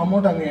சொன்னீங்கன்னா அந்த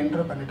அமௌண்ட் அங்கே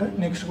என்டர் பண்ணிவிட்டு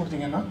நெக்ஸ்ட்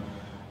கொடுத்தீங்கன்னா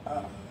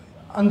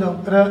அந்த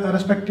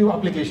ரெஸ்பெக்டிவ்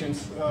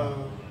அப்ளிகேஷன்ஸ்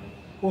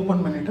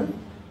ஓப்பன் பண்ணிவிட்டு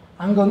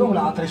அங்கே வந்து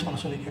உங்களை ஆத்தரைஸ் பண்ண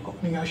சொல்லி கேட்கும்.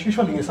 நீங்கள்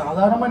அஸ்யூஷுவல் நீங்கள்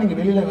சாதாரணமாக நீங்கள்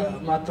வெளியில்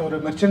மற்ற ஒரு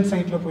மெர்ச்சன்ட்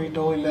சைட்டில்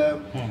போயிட்டோ இல்லை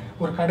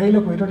ஒரு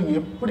கடையில் போயிட்டோ நீங்கள்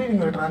எப்படி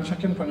நீங்கள் ஒரு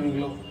ட்ரான்சாக்ஷன்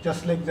பண்ணுவீங்களோ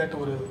ஜஸ்ட் லைக் தட்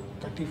ஒரு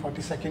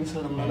 30-40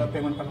 செகண்ட்ஸில் நம்மளால்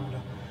பேமெண்ட் பண்ண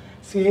முடியும்.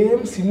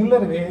 சேம்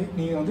சிமிலர் வே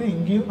நீங்கள் வந்து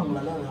இங்கேயும்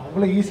நம்மளால் அது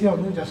அவ்வளோ ஈஸியாக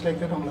வந்து ஜஸ்ட்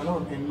லைக் தட் நம்மளால்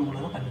ஒரு பேமெண்ட்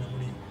நம்மளால் பண்ணிட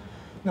முடியும்.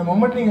 இந்த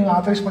மொமெண்ட் நீங்கள்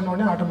ஆத்தரைஸ் பண்ண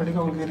உடனே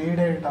ஆட்டோமேட்டிக்காக உங்களுக்கு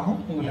ரீடைரக்ட் ஆகும்.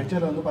 உங்கள்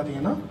லெஜரில் வந்து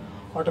பார்த்தீங்கன்னா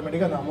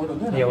ஆட்டோமேட்டிக்காக அந்த அமௌண்ட்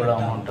வந்து எவ்வளோ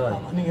அமௌண்ட்டோ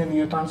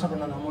நீங்கள் ட்ரான்ஸ்ஃபர்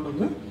பண்ண அந்த அமௌண்ட்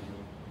வந்து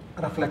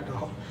ரெஃப்ளெக்ட்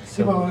ஆகும்.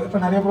 இப்போ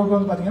நிறைய ப்ரோக்கர்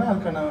வந்து பார்த்தீங்கன்னா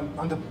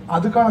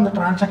அதுக்கான அந்த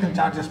transaction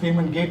charges,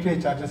 payment gateway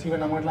charges,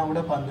 even நம்மகிட்டலாம் கூட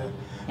இப்போ அந்த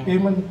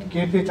பேமெண்ட்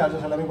கேட்வே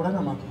சார்ஜஸ் எல்லாமே கூட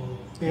நமக்கு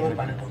பேவர்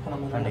பண்ணிட்டோம். இப்போ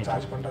நம்ம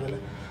சார்ஜ் பண்ணுறதில்ல.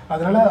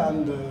 அதனால்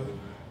அந்த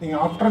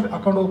நீங்கள் after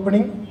account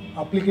opening,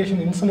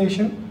 application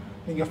installation,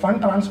 நீங்கள்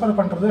ஃபண்ட் ட்ரான்ஸ்ஃபர்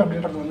பண்ணுறது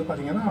அப்படின்றது வந்து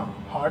பார்த்தீங்கன்னா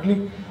ஹார்ட்லி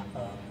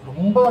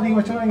ரொம்ப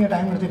அதிகபட்சமாக நீங்கள்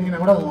டைம்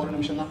எடுத்துக்கிட்டிங்கன்னா கூட அது 1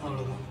 நிமிஷம் தான்,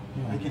 அவ்வளோதான்.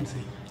 I can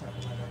say.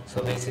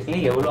 So basically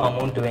எவ்வளோ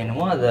அமௌண்ட்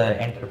வேணுமோ அதை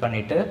என்டர்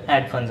பண்ணிவிட்டு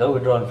ஆட் ஃபண்ட்ஸோ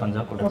விட்ராவல்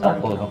ஃபண்ட்ஸோ கொடுத்தா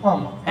போதும்.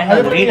 அண்ட்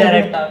அது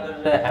ரீடைரக்ட்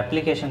ஆகிற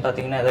அப்ளிகேஷன்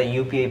பார்த்தீங்கன்னா அதாவது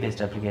UPI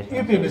based application.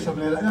 UPI based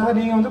application அதாவது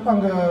நீங்கள் வந்து இப்போ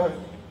அங்கே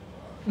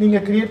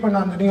நீங்கள் க்ரியேட்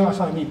பண்ண அந்த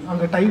நீங்கள்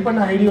அங்கே டைப்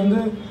பண்ண ஐடி வந்து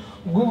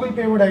கூகுள்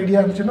பேவோட ஐடியா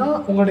இருந்துச்சுன்னா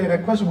உங்களுடைய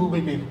ரெக்வஸ்ட்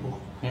கூகுள் பேக்கு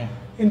போகும்.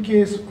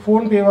 இன்கேஸ்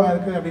ஃபோன்பேவாக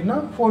இருக்குது அப்படின்னா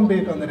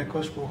ஃபோன்பேக்கு அந்த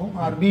ரெக்வஸ்ட் போகும்.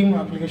 ஆர் பீம்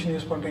அப்ளிகேஷன்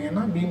யூஸ்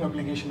பண்ணுறீங்கன்னா பீம்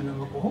அப்ளிகேஷனுக்கு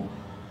அங்கே போகும்.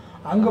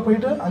 அங்கே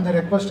போய்ட்டு அந்த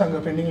ரெக்வஸ்ட் அங்கே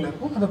பெண்டிங்கில்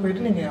இருக்கும். அதை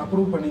போய்ட்டு நீங்கள்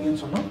அப்ரூவ்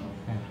பண்ணீங்கன்னு சொன்னால்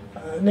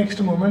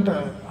நெக்ஸ்ட் மூமெண்ட்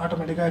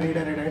ஆட்டோமேட்டிக்காக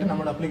ரீடைரக்ட் ஆகிட்டு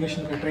நம்மளோட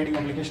அப்ளிகேஷனுக்கு ட்ரேடிங்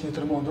அப்ளிகேஷனுக்கு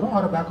திரும்ப வந்துடும்.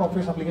 ஒரு பேக்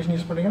ஆஃபீஸ் அப்ளிகேஷன்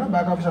யூஸ் பண்ணிங்கன்னா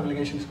பேக் ஆஃபீஸ்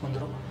அப்ளிகேஷன்ஸ்க்கு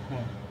வந்துடும்.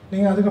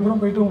 நீங்கள்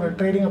அதுக்கப்புறம் போயிட்டு உங்கள்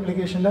ட்ரேடிங்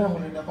அப்ளிகேஷனில்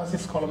உங்களுடைய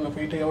டெபாசிட்ஸ் காலமில்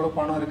போயிட்டு எவ்வளோ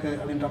பணம் இருக்குது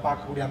அப்படின்ற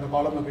பார்க்கக்கூடிய அந்த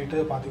காலமில் போயிட்டு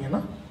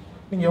பார்த்தீங்கன்னா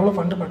நீங்கள் எவ்வளோ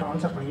ஃபண்டு இப்போ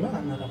ட்ரான்ஸ்ஃபர் பண்ணிங்களோ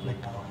அங்கே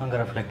ரெஃப்ளெக்ட் ஆகும். அங்கே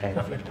ரெஃப்ளெக்ட்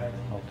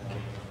ஆகிடும். ஓகே.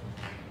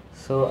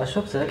 ஸோ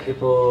அசோக் சார்,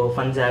 இப்போது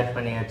ஃபண்ட்ஸ் ஆட்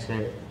பண்ணியாச்சு,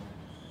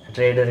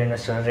 ட்ரேடர்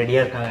இன்வெஸ்டர்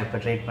ரெடியாக இருக்காங்க இப்போ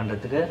ட்ரேட்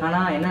பண்ணுறதுக்கு.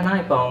 ஆனால் என்னென்னா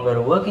இப்போ அவங்க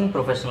ஒரு ஒர்க்கிங்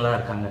ப்ரொஃபஷனலாக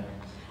இருக்காங்க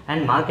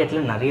அண்ட்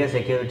மார்க்கெட்டில் நிறைய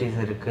செக்யூரிட்டிஸ்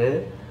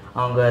இருக்குது.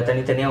 அவங்க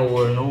தனித்தனியாக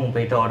ஒவ்வொன்றும்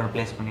போயிட்டு ஆர்டர்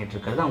ப்ளேஸ் பண்ணிகிட்டு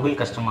இருக்கிறது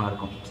அவங்களுக்கு கஷ்டமாக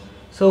இருக்கும்.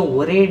 ஸோ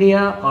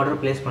ஒரேடியாக ஆர்டர்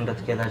ப்ளேஸ்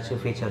பண்ணுறதுக்கு ஏதாச்சும்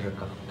ஃபீச்சர்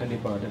இருக்கா?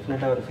 கண்டிப்பாக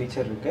டெஃபினட்டாக ஒரு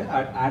ஃபீச்சர்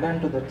இருக்குது. Add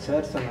on to that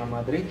sir சொன்ன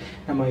மாதிரி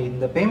நம்ம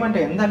இந்த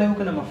பேமெண்ட்டை எந்த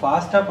அளவுக்கு நம்ம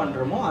ஃபாஸ்ட்டாக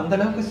பண்ணுறோமோ அந்த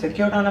அளவுக்கு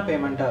செக்யூர்டான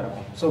பேமெண்ட்டாக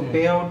இருக்கும். ஸோ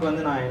பே அவுட்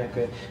வந்து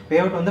பே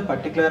அவுட் வந்து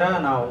பர்டிகுலராக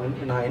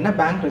நான் என்ன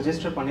பேங்க்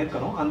ரெஜிஸ்டர்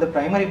பண்ணியிருக்கணும் அந்த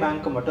ப்ரைமரி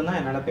பேங்க்கு மட்டும்தான்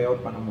என்னால் பே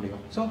அவுட் பண்ண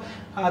முடியும். ஸோ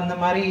அந்த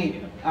மாதிரி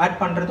ஆட்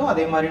பண்ணுறதும்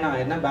அதே மாதிரி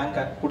நான் என்ன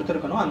பேங்க்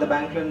கொடுத்துருக்கணும் அந்த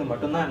பேங்க்லேருந்து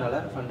மட்டும்தான்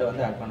என்னால் ஃபண்டை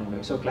வந்து ஆட் பண்ண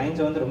முடியும். ஸோ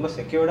கிளைண்ட்ஸ் வந்து ரொம்ப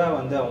செக்யூர்டாக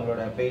வந்து அவங்களோட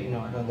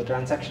அந்த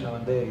டிரான்சாக்ஷனை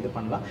வந்து இது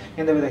பண்ணலாம்.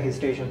 எந்தவித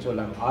ஹிஸ்டேஷன்ஸும்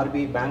இல்லாமல்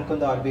ஆர்பிஐ பேங்க்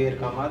வந்து ஆர்பிஐ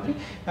இருக்க மாதிரி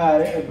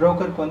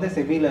ப்ரோக்கருக்கு வந்து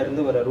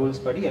செபியிலேருந்து வர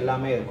ரூல்ஸ் படி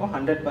எல்லாமே இருக்கும்.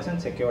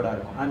 100% செக்யூர்டாக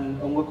இருக்கும்.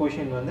 அண்ட் உங்கள்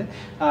கொஷின் வந்து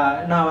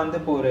நான் வந்து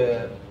இப்போ ஒரு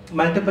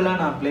மல்டிபிளாக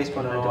நான் ப்ளேஸ்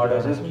பண்ணணும்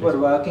ஆர்டர்ஸ், ஒரு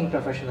ஒர்க்கிங்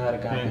ப்ரொஃபஷனாக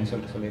இருக்கேன் அப்படின்னு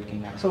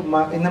சொல்லியிருக்கீங்க. ஸோ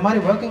இந்த மாதிரி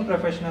ஒர்க்கிங்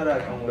ப்ரொஃபஷனலாக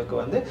இருக்கவங்களுக்கு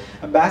வந்து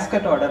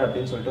பேஸ்கெட் ஆர்டர்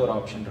அப்படின்னு சொல்லிட்டு ஒரு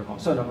ஆப்ஷன் இருக்கும்.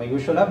 ஸோ நம்ம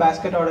யூஸ்வலாக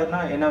பேஸ்கெட்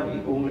ஆர்டர்னா என்ன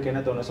உங்களுக்கு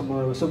என்ன தோணும்?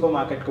 சூப்பர்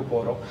மார்க்கெட்டுக்கு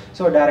போகிறோம்.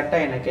 ஸோ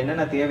டேரெக்டாக எனக்கு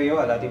என்னென்ன தேவையோ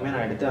எல்லாத்தையுமே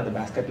நான் எடுத்து அந்த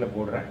பேஸ்கெட்டில்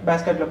போடுறேன்.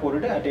 பேஸ்கெட்டில்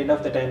போட்டுட்டு அட் எண்ட்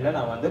ஆஃப் த டைமில்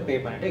நான் வந்து பே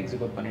பண்ணிட்டு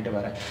எக்ஸிக்யூட் பண்ணிட்டு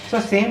வரேன்.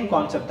 ஸோ சேம்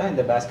கான்செப்ட் தான்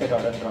இந்த பேஸ்கெட்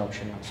ஆர்டர்ன்ற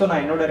ஆப்ஷன். ஸோ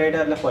நான் என்னோட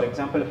ரேடாரில் ஃபார்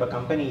எக்ஸாம்பிள் இப்போ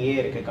கம்பெனி ஏ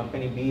இருக்குது,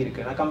 கம்பெனி பி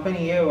இருக்குது. நான் கம்பெனி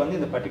ஏ வந்து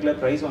இந்த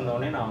பர்டிகுலர் ப்ரைஸ்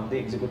வந்தோடனே நான் வந்து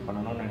எக்ஸிக்யூட்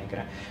பண்ணணும்னு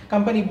நினைக்கிறேன்.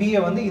 கம்பெனி பியை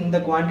வந்து இந்த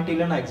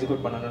குவான்டிட்டியில் நான்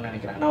எக்ஸிக்யூட் பண்ணணும்னு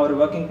நினைக்கிறேன். நான் ஒரு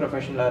ஒர்க்கிங்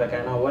ப்ரொஃபஷனலாக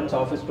இருக்கேன். நான் ஒன்ஸ்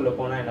ஆஃபீஸ்க்குள்ளே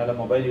போனால் என்னால்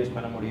மொபைல் யூஸ்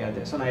பண்ண முடியாது.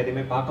 ஸோ நான்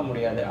எதுவுமே பார்க்க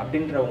முடியாது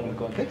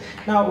அப்படின்றவங்களுக்கு வந்து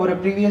நான் ஒரு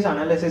ப்ரீவியஸ்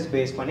அனாலிசிஸ்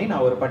பேஸ் பண்ணி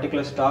நான் ஒரு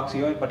பர்டிகுலர்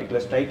ஸ்டாக்ஸையோ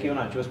பர்டிகுலர் ஸ்ட்ரைக்கையோ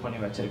நான் சூஸ் பண்ணி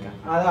வச்சிருக்கேன்.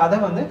 அதை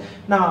வந்து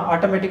நான்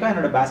ஆட்டோமேட்டிக்காக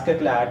என்னோட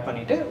பேஸ்கெட்டில் ஆட்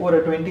பண்ணிவிட்டு ஒரு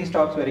 20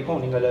 ஸ்டாக்ஸ்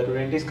வரைக்கும் நீங்கள்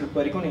 20 ஸ்கிரிப்ட்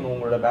வரைக்கும் நீங்கள்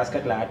உங்களோட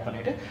பேஸ்கெட்டில் ஆட்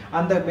பண்ணிவிட்டு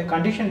அந்த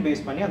கண்டிஷன்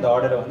பேஸ் பண்ணி அந்த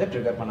ஆர்டரை வந்து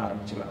ட்ரிகர் பண்ண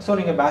ஆரம்பிச்சிக்கலாம். ஸோ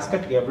நீங்கள்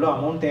பேஸ்கெட்டுக்கு எவ்வளோ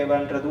அமௌண்ட்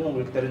தேவைன்றதும்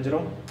உங்களுக்கு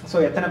தெரிஞ்சிடும். ஸோ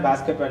எத்தனை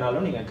பேஸ்கெட்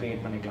வேணாலும் நீங்கள்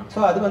கிரியேட் பண்ணிக்கலாம். ஸோ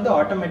அது வந்து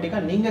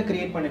ஆட்டோமேட்டிக்காக நீங்கள்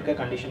கிரியேட் பண்ணிருக்க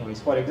condition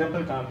wise. For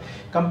example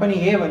company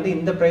ஏ வந்து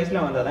இந்த ப்ரைஸில்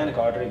வந்தால் தான்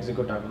எனக்கு ஆர்டர்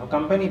எக்ஸிக்யூட் ஆகணும்,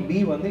 கம்பெனி பி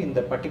வந்து இந்த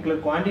பர்டிகுலர்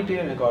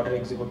குவான்டிட்டியில் எனக்கு ஆர்டர்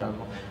எக்ஸிக்யூட்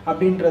ஆகணும்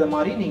அப்படின்றது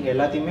மாதிரி நீங்கள்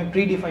எல்லாத்தையுமே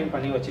ப்ரீ டிஃபைன்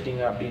பண்ணி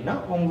வச்சுட்டீங்க அப்படின்னா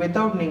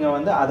வித்தவுட் நீங்கள்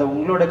வந்து அதை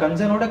உங்களோட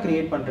கன்சர்னோட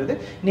கிரியேட் பண்ணுறது,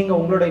 நீங்கள்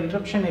உங்களோட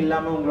இன்ட்ரப்ஷன்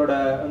இல்லாமல்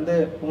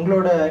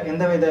உங்களோட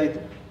எந்த வித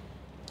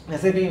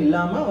நெசசிட்டி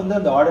இல்லாமல் வந்து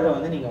அந்த ஆர்டரை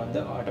வந்து நீங்கள் வந்து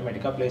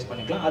ஆட்டோமேட்டிக்காக ப்ளேஸ்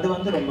பண்ணிக்கலாம். அது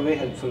வந்து ரொம்பவே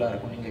ஹெல்ப்ஃபுல்லாக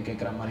இருக்கும் நீங்கள்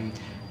கேட்குற மாதிரி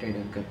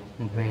ட்ரேடருக்கு.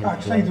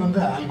 ஆக்சுவலாக இது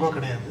வந்து ஆல்கோ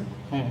கிடையாது.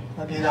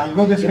 இது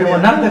algo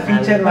one of the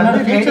feature வந்து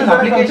ட்ரேடிங்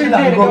அப்ளிகேஷன்ல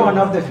இருக்க ஒன்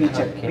ஆஃப் த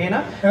ஃபீச்சர். ஏன்னா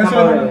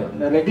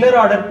நம்ம ரெகுலர்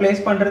ஆர்டர்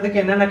ப்ளேஸ்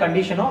பண்றதுக்கு என்னென்ன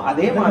கண்டிஷனோ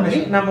அதே மாதிரி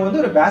நம்ம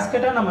வந்து ஒரு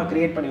பேஸ்கெட்டா நம்ம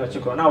கிரியேட் பண்ணி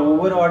வச்சுக்கிறோம். நான்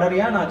ஒவ்வொரு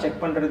ஆர்டரையா நான்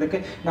செக் பண்றதுக்கு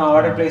நான்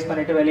ஆர்டர் ப்ளேஸ்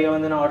பண்ணிட்டு வெளியே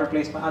வந்து நான் ஆர்டர்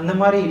ப்ளேஸ் அந்த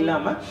மாதிரி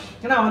இல்லாம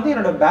நான் வந்து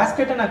என்னோட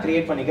பேஸ்கெட்டை நான்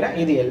கிரியேட் பண்ணிக்கிறேன்.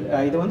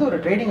 இது வந்து ஒரு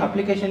ட்ரேடிங்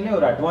அப்ளிகேஷன்லேயே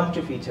ஒரு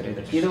அட்வான்ஸ்டு ஃபீச்சர்.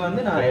 இது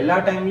வந்து நான் எல்லா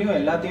டைம்லயும்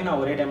எல்லாத்தையும்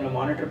நான் ஒரே டைம்ல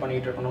மானிட்டர்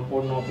பண்ணிட்டு இருக்கணும்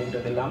போடணும்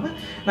அப்படின்றது இல்லாம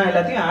நான்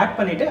எல்லாத்தையும் ஆட்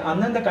பண்ணிட்டு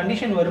அந்தந்த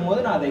கண்டிஷன் வரும்போது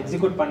நான் அதை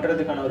எக்ஸிக்யூட்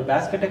பண்றதுக்கான ஒரு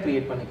பேஸ்கெட்டை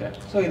கிரியேட் பண்ணிக்கிறேன்.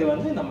 ஸோ இது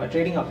வந்து நம்ம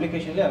ட்ரேடிங்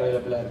அப்ளிகேஷன்லேயே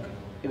அவைலபிளாக இருக்கு.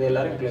 இது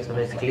எல்லாரும் ப்ளேஸ்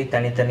பேசிக்கலி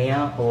தனித்தனியா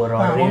ஒவ்வொரு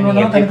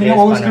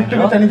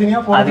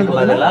தனித்தனியாக அதுக்கு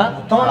பதிலாக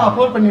மொத்தமாக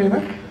அப்லோட்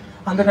பண்ணிடுவேன்.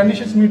 அந்த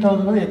கண்டிஷன்ஸ் மீட்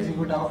ஆகும்போது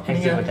எக்ஸிக்யூட் ஆகும்.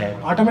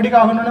 நீங்கள்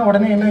ஆட்டோமேட்டிக்காக ஆகணும்னா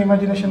உடனே என்ன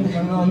இமேஜினேஷன்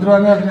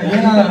வந்துருவாங்க அப்படின்னா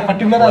ஏன் நான்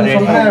பர்டிகுலராக அதை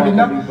சொல்கிறேன்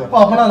அப்படின்னா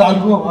அப்போனா அது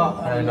அல்கோவா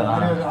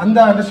அந்த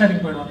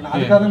அண்டர்ஸ்டாண்டிங் போயிடுவாங்க.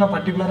 அதுக்காக நான்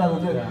பர்டிகுலராக அது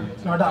வந்து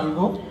இட்ஸ் நாட்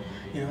அல்கோ.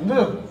 இது வந்து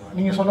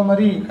நீங்கள் சொன்ன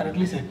மாதிரி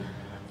கரெக்ட்லி சேம்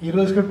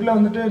 20 ஸ்கிரிப்டில்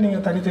வந்துட்டு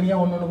நீங்கள்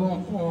தனித்தனியாக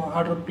ஒன்றுக்கும்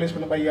ஆர்டர் ப்ளேஸ்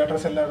பண்ண by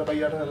order sell order by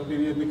order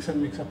பெரிய மிக்ஸ்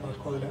அண்ட் மிக்ஸ்அப்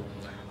இருக்கும். அதில்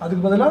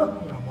அதுக்கு பதிலாக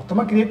நான்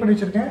மொத்தமாக க்ரியேட் பண்ணி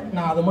வச்சுருக்கேன்.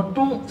 நான் அதை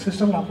மட்டும்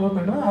சிஸ்டமில் அப்லோட்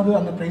பண்ணிடுவேன். அது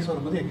அந்த ப்ரைஸ்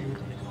வரும்போது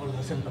எக்ஸிக்யூட் பண்ணிக்கும்.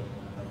 அவ்வளோதான், சிம்பிள்.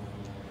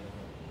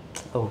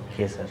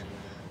 Okay sir.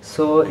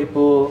 ஸோ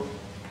இப்போது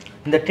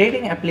இந்த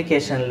ட்ரேடிங்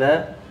அப்ளிகேஷனில்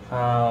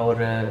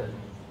ஒரு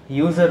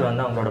யூசர்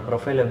வந்து அவங்களோட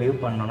ப்ரொஃபைலை வியூ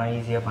பண்ணணுன்னா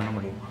ஈஸியாக பண்ண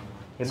முடியுமா?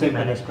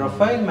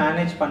 ப்ரொஃபைல்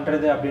மேனேஜ்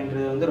பண்ணுறது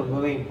அப்படின்றது வந்து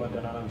ரொம்பவே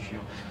இம்பார்ட்டண்டான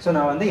விஷயம். ஸோ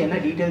நான் வந்து என்ன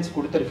டீட்டெயில்ஸ்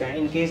கொடுத்துருக்கேன்,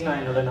 இன்கேஸ் நான்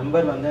என்னோட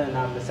நம்பர் வந்து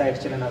நான் மிஸ்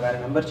ஆகிடுச்சு, இல்லை நான்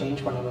வேறு நம்பர்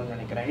சேஞ்ச் பண்ணணும்னு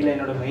நினைக்கிறேன், இல்லை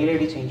என்னோட மெயில்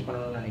ஐடி சேஞ்ச்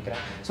பண்ணணும்னு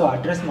நினைக்கிறேன், ஸோ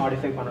அட்ரஸ்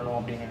மாடிஃபை பண்ணணும்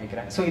அப்படின்னு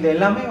நினைக்கிறேன். ஸோ இது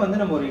எல்லாமே வந்து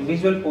நம்ம ஒரு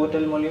இண்டிவிஜுவல்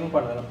போர்ட்டல் மூலியமும்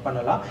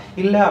பண்ணலாம்.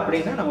 இல்லை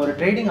அப்படின்னா நம்ம ஒரு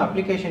ட்ரேடிங்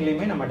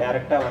அப்ளிகேஷன்லேயுமே நம்ம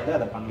டேரெக்டாக வந்து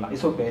அதை பண்ணலாம்.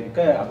 ஸோ இப்போ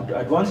இருக்க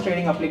அட்வான்ஸ்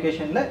ட்ரேடிங்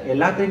அப்ளிகேஷனில்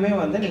எல்லாத்தையுமே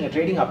வந்து நீங்கள்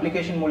ட்ரேடிங்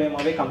அப்ளிகேஷன்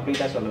மூலியமாகவே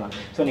கம்ப்ளீட்டாக சொல்லலாம்.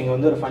 ஸோ நீங்கள்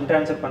வந்து ஒரு ஃபண்ட்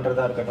ட்ரான்ஸ்ஃபர்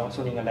பண்ணுறதா இருக்கட்டும்,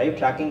 ஸோ நீங்கள் லைவ்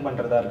ட்ராக்கிங்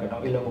பண்ணுறதா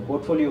இருக்கட்டும், இல்லை உங்கள்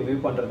போர்ட்ஃபோலியோ வியூ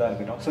பண்ணுறதா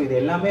இருக்கட்டும், ஸோ இது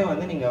எல்லாமே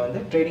வந்து நீங்கள் வந்து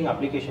ட்ரேடிங்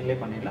அப்ளிகேஷன்லேயே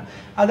பண்ணிடலாம்.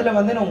 அதில்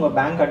வந்து உங்கள்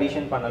பேங்க்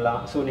அடிஷன்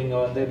பண்ணலாம். ஸோ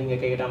நீங்கள்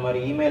கேட்குற மாதிரி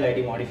இமெயில்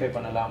ஐடி மாடிஃபை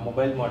பண்ணலாம்,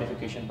 மொபைல்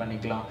மாடிஃபிகேஷன்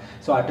பண்ணிக்கலாம்,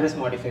 ஸோ அட்ரஸ்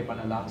மாடிஃபை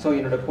பண்ணலாம், ஸோ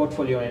என்னோட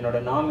போர்ட்ஃபோலியோ, என்னோட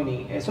நாமினி,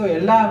 ஸோ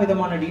எல்லா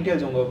விதமான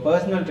டீட்டெயில்ஸ் உங்கள்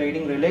personal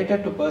trading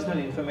related to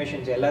personal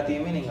informations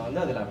எல்லாத்தையுமே நீங்கள்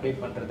வந்து அதில்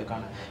அப்டேட்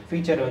பண்ணுறதுக்கான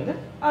ஃபீச்சர் வந்து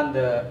அந்த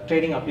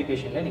ட்ரேடிங்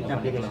அப்ளிகேஷனில் நீங்கள்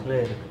பண்ணிக்கலாம்.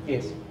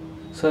 எஸ்.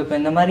 ஸோ இப்போ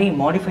இந்த மாதிரி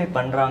மாடிஃபை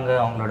பண்ணுறாங்க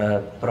அவங்களோட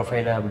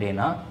ப்ரொஃபைலை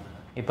அப்படின்னா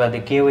இப்போ அது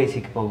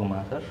கேஒய்சிக்கு போகுமா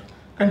சார்?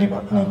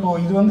 கண்டிப்பாக. இப்போ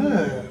இது வந்து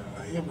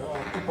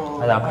இப்போ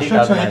அது update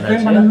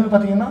எக்ஸ்பிளைன் பண்ணது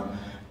பார்த்தீங்கன்னா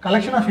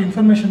கலெக்ஷன் ஆஃப்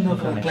இன்ஃபர்மேஷன்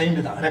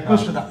கிளைண்ட் தான்,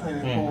 ரெக்வஸ்ட் தான்.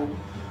 இப்போ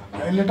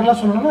லிட்டரலாக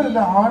சொல்லணும்னா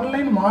இதில்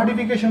ஆன்லைன்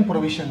மாடிஃபிகேஷன்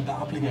ப்ரொவிஷன் தான்,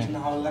 அப்ளிகேஷன்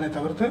தான். அவ்வளோதானே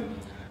தவிர்த்து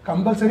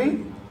கம்பல்சரி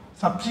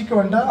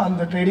சப்சிக்வெண்ட்டாக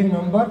அந்த ட்ரேடிங்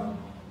மெம்பர்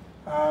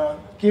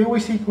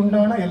கேஒய்சிக்கு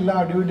உண்டான எல்லா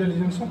டியூ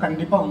டெலிஜென்ஸும்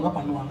கண்டிப்பாக அவங்க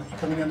பண்ணுவாங்க.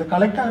 இப்போ நீங்கள் அந்த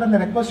கலெக்ட் ஆகிற அந்த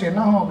ரெக்வஸ்ட் என்ன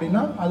ஆகும்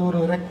அப்படின்னா அது ஒரு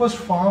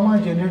ரெக்வஸ்ட் ஃபார்மாக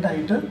ஜென்ரேட்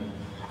ஆகிட்டு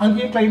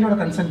அங்கேயும் கிளைண்டோட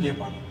கன்சென்ட்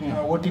கேட்பாங்க.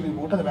 ஓடிபி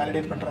போட்டு அதை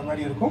வேலிடேட் பண்ணுற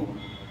மாதிரி இருக்கும்.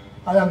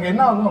 அது அங்கே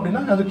என்ன ஆகும்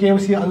அப்படின்னா அது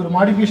கேஒய்சி அது ஒரு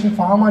மாடிஃபிகேஷன்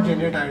ஃபார்மாக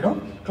ஜென்ரேட் ஆகிடும்.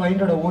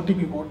 கிளைண்டோட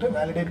ஓடிபி போட்டு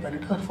வேலிடேட்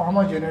பண்ணிவிட்டு அது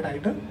ஃபார்மாக ஜென்ரேட்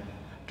ஆகிட்டு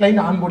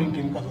கிளைண்ட் ஆன்போர்டிங்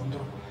டீமுக்கு அது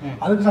வந்துடும்.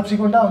 அதுக்கு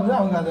சப்சிக்வெண்ட்டாக வந்து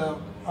அவங்க அதை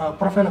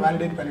ப்ரொஃபைலை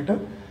வேலிடேட் பண்ணிவிட்டு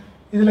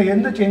இதில்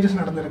எந்த சேஞ்சஸ்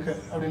நடந்திருக்கு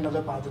அப்படின்றத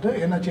பார்த்துட்டு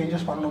என்ன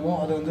சேஞ்சஸ் பண்ணணுமோ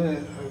அது வந்து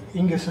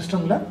இங்கே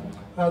சிஸ்டமில்,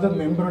 அதாவது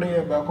மெம்பருடைய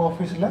பேக்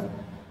ஆஃபீஸில்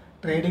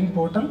ட்ரேடிங்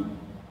போர்ட்டல்,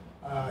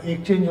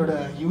 எக்ஸ்சேஞ்சோட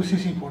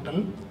யூசிசி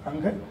போர்ட்டல்,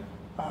 அங்கே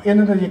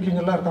எந்தெந்த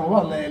எக்ஸ்சேஞ்செல்லாம் இருக்காங்களோ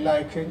அதில் எல்லா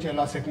எக்ஸ்சேஞ்ச்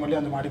எல்லா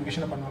செக்மெண்ட்லையும் அந்த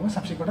மாடிஃபிகேஷனை பண்ணுவாங்க.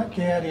 சப்சிக்வெண்ட்டாக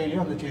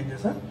கேஆர்ஏலையும் அந்த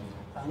சேஞ்சஸை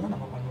அங்கே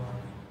நம்ம பண்ணுவாங்க.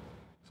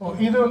 ஸோ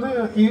இது வந்து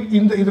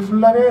இது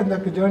ஃபுல்லாகவே இந்த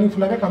ஜேர்னி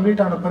ஃபுல்லாகவே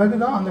கம்ப்ளீட் ஆன பிறகு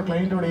தான் அந்த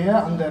கிளைண்ட்டோடைய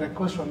அந்த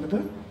ரெக்வஸ்ட் வந்துட்டு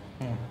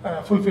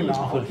ஃபுல்ஃபில்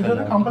ஆகும். இது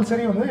வந்து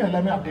கம்பல்சரி வந்து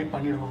எல்லாமே அப்டேட்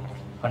பண்ணிடுவாங்க.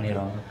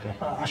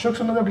 அசோக்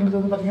சொன்னது அப்படின்றது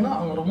வந்து பார்த்தீங்கன்னா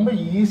அவங்க ரொம்ப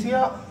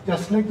ஈஸியாக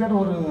ஜஸ்ட் லைக் தட்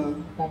ஒரு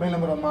மொபைல்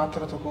நம்பரை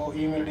மாற்றுறதுக்கோ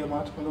இமெயில் ஐடியை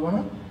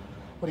மாற்றுறதுக்கான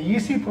ஒரு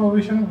easy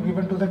provision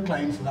given to the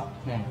clients தான்.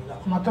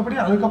 மற்றபடி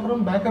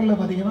அதுக்கப்புறம் பேக்கரில்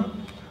பார்த்தீங்கன்னா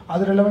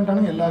அது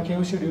ரெலவெண்ட்டான எல்லா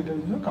கேஒய்சி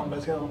டீட்டெயில்ஸும்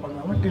கம்பல்சரி அவங்க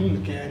பண்ணுவாங்க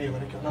டில் கேஆர்ஏ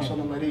வரைக்கும். நான்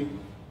சொன்ன மாதிரி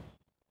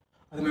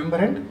அது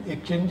மெம்பர் எண்ட்,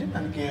 எக்ஸ்சேஞ்ச்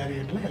அண்ட்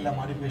கேஆர்ஏட்டில் எல்லா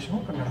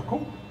மாடிஃபிகேஷனும்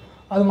நடக்கும்.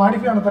 அது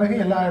மாடிஃபை ஆன பிறகு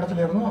எல்லா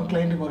இடத்துல இருந்தும்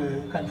கிளைண்ட்டுக்கு ஒரு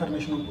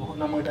கன்ஃபர்மேஷனும் போகும்.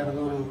 நம்மகிட்ட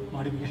இருந்து ஒரு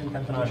மாடிஃபிகேஷன்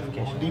கன்ஃபர்மேஷன்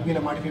போகும்.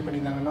 டிபியில் மாடிஃபை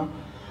பண்ணியிருந்தாங்கன்னா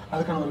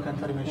அதுக்கான ஒரு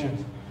கன்ஃபர்மேஷன்.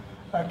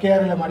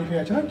 கேஆர்ஏல மாடிஃபை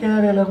ஆச்சுன்னா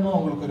கேஆர்ஏலேருந்தும்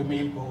அவங்களுக்கு ஒரு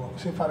மெயில் போகும்.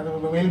 சரி for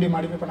example mail ID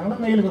modify பண்ணாங்கன்னா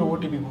மெயிலுக்கு ஒரு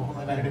ஓடிபி போகும்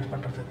அதை வேலிடேட்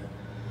பண்ணுறதுக்கு.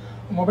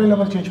 மொபைல்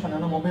நம்பர் சேஞ்ச்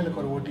பண்ணாங்கன்னா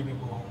மொபைலுக்கு ஒரு ஓடிபி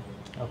போகும்.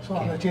 ஸோ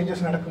அந்த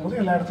சேஞ்சஸ் நடக்கும்போது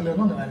எல்லா இடத்துல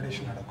இருந்தும் அந்த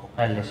வேலிடேஷன் நடக்கும்.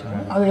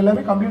 அது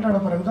எல்லாமே கம்ப்ளீட்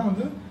ஆன பிறகு தான்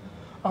வந்து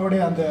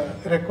அவருடைய அந்த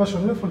ரெக்வஸ்ட்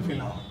வந்து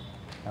ஃபுல்ஃபில் ஆகும்.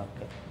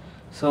 ஓகே.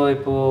 ஸோ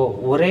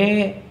இப்போது ஒரே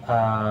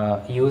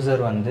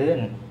யூசர் வந்து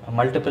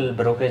மல்டிபிள்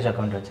ப்ரோக்கரேஜ்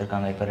அக்கௌண்ட்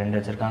வச்சுருக்காங்க, இப்போ 2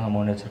 வச்சுருக்காங்க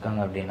 3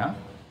 வச்சுருக்காங்க அப்படின்னா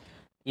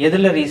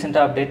எதில்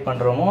ரீசெண்டாக அப்டேட்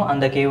பண்ணுறோமோ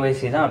அந்த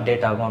கேஒய்சி தான்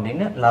அப்டேட் ஆகும்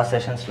அப்படின்னு லாஸ்ட்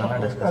செஷன்ஸ்லாம்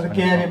டிஸ்கஸ்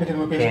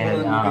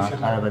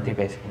அதை பற்றி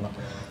பேசிக்கலாம்.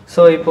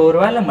 ஸோ இப்போ ஒரு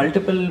வேளை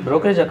மல்டிபிள்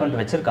ப்ரோக்கரேஜ் அக்கௌண்ட்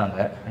வச்சுருக்காங்க,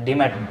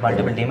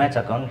 மல்டிபிள் டிமேட்ச்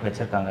அக்கௌண்ட்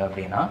வச்சுருக்காங்க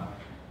அப்படின்னா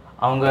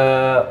அவங்க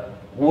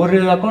ஒரு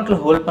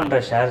அக்கௌண்ட்டில் ஹோல்ட்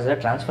பண்ணுற ஷேர்ஸை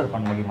ட்ரான்ஸ்ஃபர்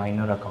பண்ண முடியுமா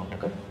இன்னொரு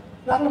அக்கௌண்ட்டுக்கு?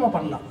 தாராளமாக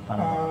பண்ணலாம்.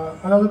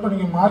 அதாவது இப்போ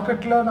நீங்கள்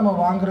மார்க்கெட்டில் நம்ம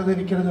வாங்குறது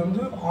விற்கிறது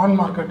வந்து ஆன்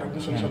மார்க்கெட்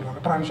அப்படின்னு சொல்லுவாங்க,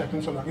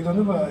 டிரான்சாக்ஷன் சொல்லுவாங்க. இது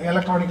வந்து இப்போ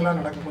எலக்ட்ரானிக்கலாக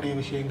நடக்கக்கூடிய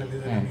விஷயங்கள்.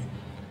 இது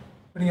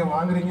இப்போ நீங்கள்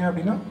வாங்குறீங்க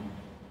அப்படின்னா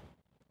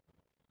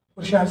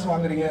ஒரு ஷேர்ஸ்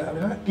வாங்குறீங்க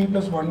அப்படின்னா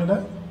T+1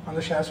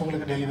 அந்த ஷேர்ஸ்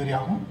உங்களுக்கு டெலிவரி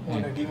ஆகும்.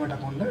 உங்களோட டிமேட்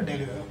அக்கௌண்ட்டில்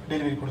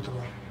டெலிவரி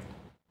கொடுத்துருவாங்க.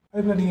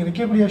 அதுக்கு நீங்கள்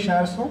விற்கக்கூடிய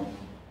ஷேர்ஸும்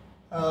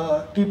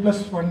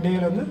T+1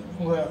 டேலேருந்து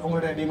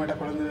உங்களோட டிமேட்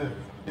அக்கௌண்ட் வந்து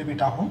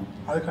டெபிட் ஆகும்.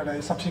 அதுக்கான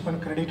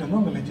சப்சிக்வெண்ட் கிரெடிட் வந்து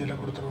உங்கள்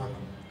லெஜரில் கொடுத்துருவாங்க.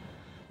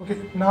 ஓகே,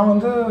 நான்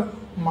வந்து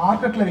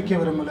மார்க்கெட்டில் விற்க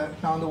விரும்பலை,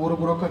 நான் வந்து ஒரு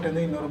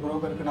புரோக்கர்ட்டேருந்து இன்னொரு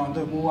புரோக்கருக்கு நான்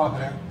வந்து மூவ்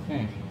ஆகிறேன்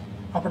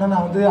அப்படின்னா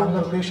நான் வந்து அங்கே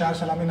இருக்கக்கூடிய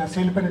ஷேர்ஸ் எல்லாமே நான்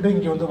சேல் பண்ணிவிட்டு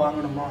இங்கே வந்து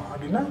வாங்கணுமா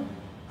அப்படின்னா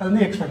அது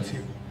வந்து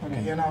எக்ஸ்பென்சிவ். ஓகே,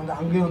 ஏன்னா வந்து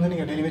அங்கேயே வந்து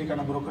நீங்கள்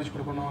டெலிவரிக்கான புரோக்கரேஜ்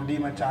கொடுக்கணும்,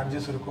 டிமேட்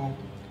சார்ஜஸ் இருக்கும்,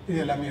 இது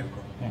எல்லாமே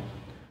இருக்கும்.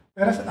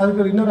 வேறு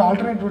அதுக்கு இன்னொரு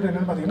ஆல்டர்னேட் ரூட்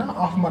என்னென்னு பார்த்தீங்கன்னா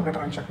ஆஃப் மார்க்கெட்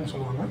ட்ரான்சாக்ஷன்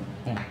சொல்லுவாங்க.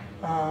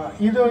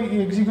 இதை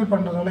எக்ஸிக்யூட்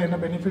பண்ணுறதால என்ன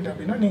பெனிஃபிட்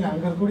அப்படின்னா நீங்கள்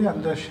அங்கே இருக்கக்கூடிய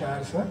அந்த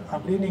ஷேர்ஸை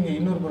அப்படியே நீங்கள்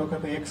இன்னொரு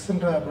புரோக்கருக்கு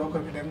எக்ஸ்ன்ற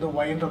புரோக்கர்கிட்டேருந்து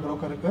ஒய்ன்ற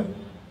புரோக்கருக்கு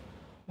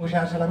உங்கள்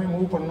ஷேர்ஸ் எல்லாமே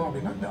மூவ் பண்ணணும்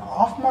அப்படின்னா இந்த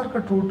ஆஃப்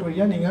மார்க்கெட் ரூட்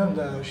வழியாக நீங்கள்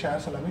அந்த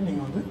ஷேர்ஸ் எல்லாமே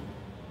நீங்கள் வந்து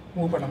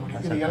மூவ் பண்ண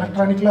முடியும். இது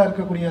எலக்ட்ரானிக்கலாக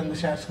இருக்கக்கூடிய அந்த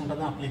ஷேர்ஸ்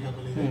மட்டும் தான்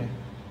அப்ளிகபிள். இது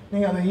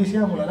நீங்கள் அதை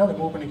ஈஸியாக உங்களால் அதை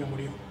மூவ் பண்ணிக்க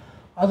முடியும்.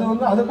 அது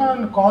வந்து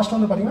அதுக்கான காஸ்ட்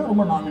வந்து பார்த்திங்கன்னா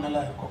ரொம்ப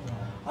நாமினலாக இருக்கும்.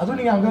 அதுவும்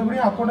நீங்கள் அங்கே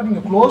இருக்கக்கூடிய அக்கௌண்ட்டை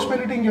நீங்கள் க்ளோஸ்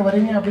பண்ணிவிட்டு இங்கே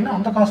வரீங்க அப்படின்னா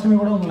அந்த காஸ்ட்டுமே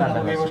கூட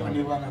உங்களுக்கு வேவர்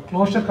பண்ணிடுவாங்க.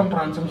 க்ளோஷர் கம்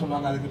ட்ரான்ஸ்ஃபர்னு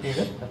சொல்லுவாங்க அதுக்கு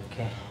பேர்.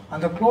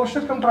 அந்த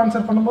க்ளோஷர் கம்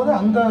ட்ரான்ஸ்ஃபர் பண்ணும்போது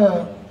அந்த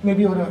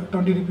மேபி ஒரு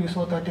 20 ரூபீஸோ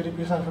 30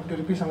 ரூபீஸோ 50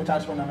 ரூபீஸ் அங்கே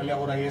சார்ஜ் பண்ணாங்க இல்லையா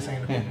ஒரு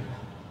ஐஎஸ்ஐனுக்கு,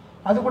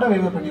 அது கூட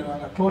வேவர்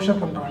பண்ணிடுவாங்க. க்ளோஷர்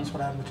கம்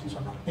ட்ரான்ஸ்ஃபராக இருந்துச்சுன்னு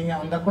சொன்னால் நீங்கள்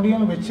அந்த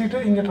அக்கௌண்ட்டையும் வச்சுட்டு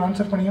இங்கே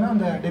ட்ரான்ஸ்ஃபர் பண்ணிங்கன்னா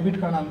அந்த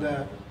டெபிட்கான அந்த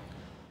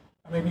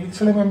மேபி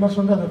சில மெம்பர்ஸ்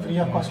வந்து அதை ஃப்ரீ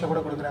ஆஃப் காஸ்ட்டில் கூட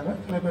கொடுக்குறாங்க.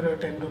 சில பேர்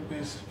 10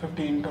 ரூபீஸ்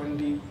 15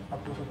 20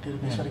 அப் டு 50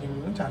 ரூபீஸ்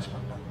வரைக்கும் சார்ஜ்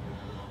பண்ணுறாங்க.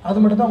 அது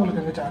மட்டும் தான்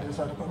உங்களுக்கு அங்கே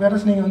சார்ஜஸாக இருக்கும். வேறு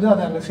நீங்கள் வந்து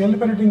அதை அங்கே செல்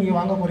பண்ணிவிட்டு நீங்கள்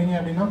வாங்க போகிறீங்க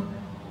அப்படின்னா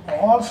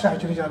all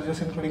statutory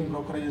charges including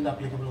brokerage வந்து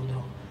அப்ளிகபிள்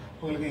வந்துடும்.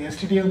 உங்களுக்கு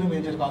எஸ்டிடியே வந்து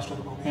மேஜர் காஸ்ட்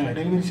இருக்கும்.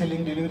 டெலிவரி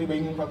செல்லிங் டெலிவரி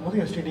பையிங்னு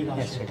பார்க்கும்போது எஸ்டிடி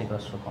காஸ்ட்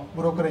இருக்கும்,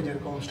 ப்ரோக்கரேஜ்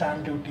இருக்கும்,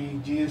 ஸ்டாம்ப் டியூட்டி,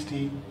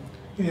 ஜிஎஸ்டி,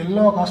 இது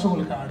எல்லா காஸ்ட்டும்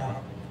உங்களுக்கு ஆட்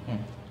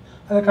ஆகும்.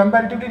 அதை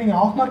கம்பேரிட்டிவ்லி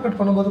நீங்கள் ஆஃப் மார்க்கெட்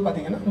பண்ணும்போது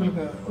பார்த்தீங்கன்னா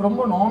உங்களுக்கு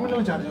ரொம்ப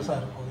நாமினல் சார்ஜஸாக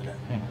இருக்கும் இதில்.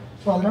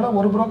 ஸோ அதனால்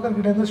ஒரு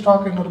புரோக்கர்கிட்டேருந்து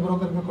ஸ்டாக் இன்னொரு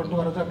புரோக்கருக்கு கொண்டு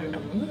வரது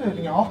அப்படின்றது வந்து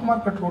நீங்கள் ஆஃப்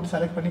மார்க்கெட் ரூட்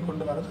செலக்ட் பண்ணி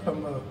கொண்டு வரது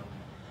ரொம்ப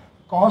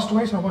காஸ்ட்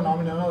வைஸ் ரொம்ப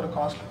நாமினலான ஒரு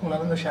காஸ்ட்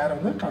உங்களால் இந்த ஷேரை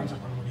வந்து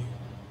ட்ரான்ஸ்ஃபர் பண்ண முடியும்.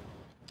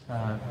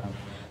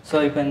 ஸோ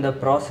இப்போ இந்த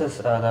ப்ராசஸ்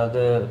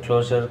அதாவது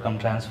க்ளோஷர் கம்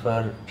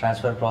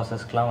ட்ரான்ஸ்ஃபர்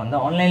ப்ராசஸ்க்கெலாம் வந்து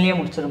ஆன்லைன்லேயே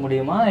முடிச்சிட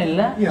முடியுமா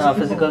இல்லை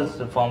ஃபிசிக்கல்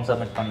ஃபார்ம்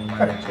சப்மிட் பண்ணணுமா?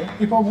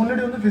 இப்போ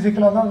முன்னாடி வந்து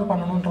ஃபிசிக்கலாக தான் அது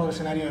பண்ணணுன்ற ஒரு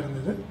சினாரியோ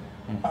இருந்தது.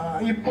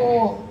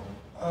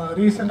 இப்போது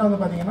ரீசெண்டாக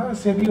வந்து பார்த்தீங்கன்னா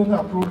செபி வந்து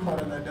அப்ரூவ்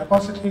ஃபார் அந்த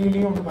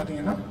டெபாசிட்ரியிலையும் வந்து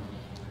பார்த்தீங்கன்னா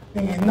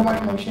நீங்கள் இந்த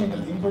மாதிரியான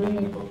விஷயங்கள் இன்க்ளூடிங்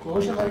இப்போ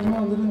க்ளோஷர் வரைக்குமே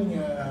வந்துட்டு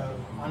நீங்கள்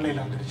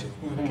ஆன்லைனில் வந்துடுச்சு.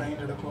 உங்கள்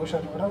கிளைண்டோட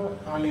க்ளோஷரோட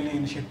ஆன்லைனில்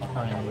இனிஷியேட்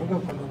பண்ணுறாங்க,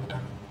 அளவுக்கு கொண்டு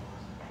வந்துட்டாங்க.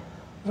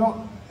 ஸோ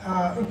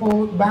இப்போது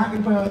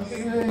இப்போ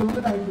இது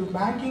வந்து நான் இப்போ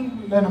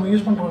பேங்கிங்கில் நம்ம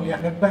யூஸ் பண்ணுறோம் இல்லையா,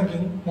 net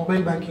banking,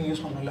 mobile banking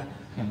use பண்ணுறோம்ல,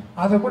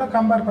 அதை கூட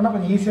கம்பேர் பண்ணால்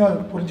கொஞ்சம்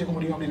ஈஸியாக புரிஞ்சிக்க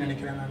முடியும் அப்படின்னு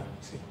நினைக்கிறேன் நான்.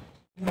 சரி,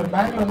 நீங்கள் ஒரு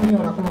பேங்க்கில் வந்து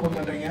நீங்கள் ஒரு அக்கௌண்ட் ஓப்பன்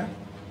பண்ணுறீங்க,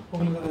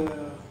 உங்களுக்கு ஒரு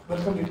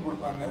வெல்கம் டீட்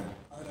கொடுப்பாங்க,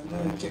 அதில்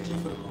வந்து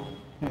செக்லீஃப் இருக்கும்,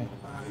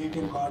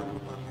 ஏடிஎம் கார்டு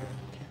கொடுப்பாங்க,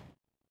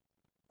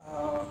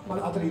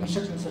 அதில்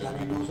இன்ஸ்ட்ரக்ஷன்ஸ்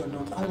எல்லாமே டூஸ் அண்ட்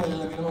டோன்ஸ் அதில்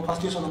எல்லாமே நம்ம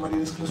ஃபஸ்ட்டே சொன்ன மாதிரி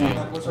ரிஸ்க் யூஸ்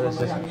பண்ணுறாங்க சொன்ன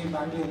மாதிரி அங்கேயும்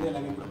பேங்க்லேயே வந்து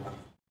எல்லாமே கொடுப்பாங்க.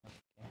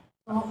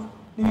 ஸோ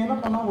நீங்கள் என்ன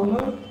பண்ணால்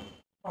ஒன்று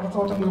பணத்தை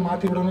ஒருத்தவங்களுக்கு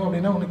மாற்றி விடணும்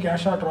அப்படின்னா ஒன்று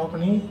கேஷாக ட்ரா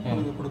பண்ணி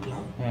உங்களுக்கு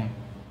கொடுக்கலாம்.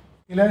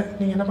 இல்லை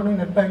நீங்கள் என்ன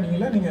பண்ணுவீங்க, நெட்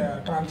பேங்கிங்கில் நீங்கள்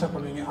ட்ரான்ஸ்ஃபர்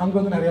பண்ணுவீங்க. அங்கே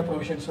வந்து நிறைய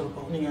ப்ரொவிஷன்ஸ்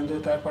இருக்கும். நீங்கள் வந்து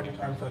தேர்ட் பார்ட்டி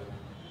ட்ரான்ஸ்ஃபர்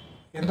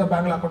எந்த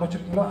பேங்க்கில் அக்கௌண்ட்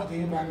வச்சுருக்கீங்களோ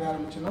அதே பேங்க்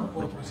ஆரம்பிச்சுன்னா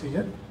ஒரு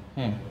ப்ரொசீஜர்.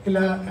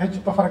 இல்லை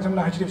இப்போ ஃபார் எக்ஸாம்பிள்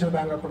நான் ஹெச்டிஎஃப்சி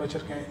பேங்க் அக்கௌண்ட்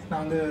வச்சுருக்கேன்,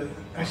 நான் வந்து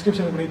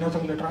ஹெச்டிஎஃப்சி இப்படி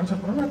இன்னொருத்தவங்களுக்கு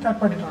ட்ரான்ஸ்ஃபர் பண்ணால் நான்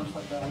தேர்ட் பார்ட்டி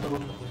ட்ரான்ஸ்ஃபர் அந்த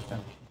ரூட்டில்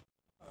போயிட்டேன்.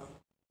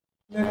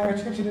 இல்லை நான்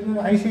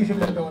ஹெச்டிஎஃப்சிலேருந்து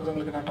ஐசிஐசியில் இருக்க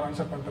ஒருத்தவங்களுக்கு நான்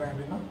ட்ரான்ஸ்ஃபர் பண்ணுறேன்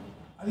அப்படின்னா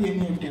அது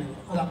என்இஎஃப்டி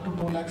இருக்கும். அது up to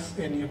 2 lakhs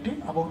NEFT,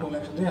 about 2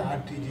 lakhs வந்து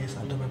ஆர்டிஜிஎஸ்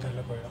அந்த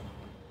மெத்தடில் போயிடும்.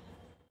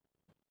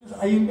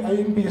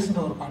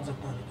 ஐஎம்பிஎஸ்ன்ற ஒரு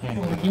கான்செப்ட் தான் இருக்குது.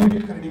 உங்களுக்கு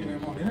இமீடியட் கிரெடிட்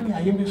வேணும் அப்படின்னா நீங்கள்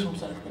ஐஎம்பிஎஸ்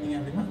ரூட் செலக்ட் பண்ணீங்க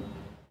அப்படின்னா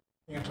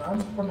நீங்கள்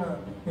ட்ரான்ஸ்ஃபர் பண்ண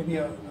மேபி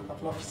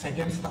கப்பல் ஆஃப்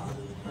செகண்ட்ஸ் தான்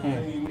அது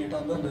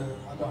இமீடியட்டாக வந்து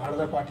அந்த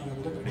அதர் பார்ட்டிக்கு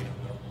வந்து கிரெடிட்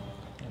வந்துடும்.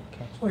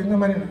 ஸோ இந்த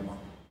மாதிரி இருக்கும்.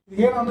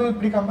 இது ஏன் வந்து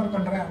இப்படி கம்பேர்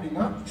பண்ணுறேன்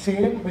அப்படின்னா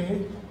சேம் வே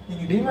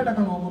நீங்கள் டிமேட்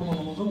அக்கௌண்ட் ஓப்பன்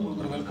பண்ணும்போது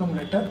உங்களுக்கு ஒரு வெல்கம்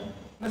லெட்டர்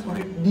ப்ளஸ்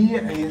ஒரு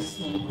டிஏஐஎஸ்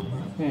வந்து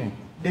கொடுப்பாங்க,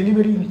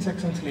 டெலிவரி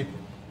இன்ஸ்ட்ரக்ஷன் ஸ்லிப்.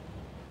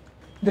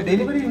 இந்த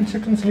டெலிவரி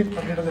இன்ஸ்ட்ரக்ஷன் ஸ்லிப்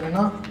அப்படின்றது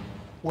என்னென்னா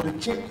ஒரு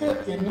செக்கு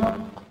என்ன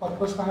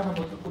பர்பஸ்க்காக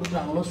நமக்கு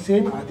கொடுக்குறாங்களோ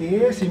சேம் அதே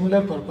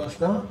சிமிலர் பர்பஸ்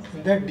தான்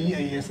இந்த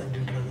டிஐஎஸ்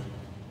அப்படின்றது.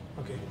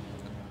 ஓகே,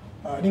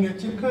 நீங்கள்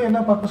செக்கு என்ன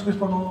பர்பஸ்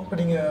யூஸ் பண்ணுவோம், இப்போ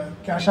நீங்கள்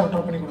கேஷாக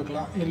ட்ரா பண்ணி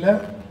கொடுக்கலாம், இல்லை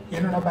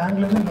என்னோடய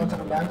பேங்க்லேருந்து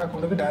இன்னொருத்தர பேங்க்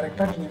அக்கௌண்ட்டுக்கு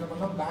டேரெக்டாக நீங்கள் என்ன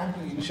பண்ணலாம் பேங்க்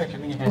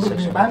இன்ஸ்ட்ரக்ஷன்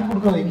நீங்கள் பேங்க்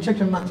கொடுக்குற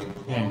இன்ஸ்ட்ரக்ஷன் தான் செக்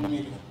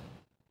ஒன்றுமே இல்லை.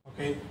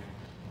 ஓகே,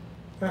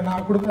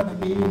 நான் கொடுக்குற அந்த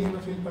பேயை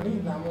நீங்கள் ஃபில் பண்ணி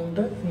இந்த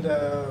அமௌண்ட்டு இந்த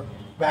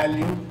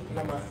வேல்யூ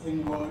நம்ம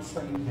இன்வர்ஸ்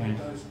அண்ட்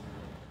லெட்டர்ஸ்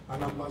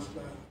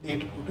நம்பர்ஸில்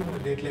டேட் போட்டு இந்த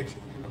டேட்டில்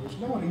எக்ஸிக்யூட்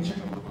பண்ணுறதுல ஒரு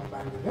இன்ஸ்ட்ரக்ஷன் கொடுக்கணும்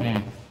பேங்க்குக்கு.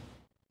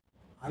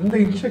 அந்த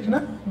இன்ஸ்ட்ரக்ஷனை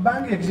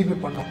பேங்க்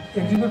எக்ஸிக்யூட் பண்ணோம்.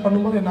 எக்ஸிக்யூட்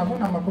பண்ணும்போது என்ன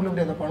ஆகும், நம்ம அக்கௌண்ட்டில்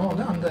எப்படி அந்த பணம்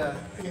வந்து அந்த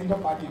எந்த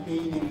பார்ட்டி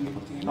பேய் நீங்கள்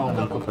கொடுத்தீங்கன்னா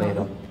அந்த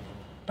அக்கௌண்ட்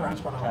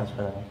ட்ரான்ஸ்ஃபர்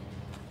ஆகும்.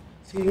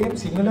 சேம்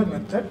சிமிலர்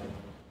மெத்தட்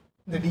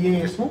இந்த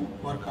டிஏஎஸும்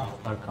ஒர்க்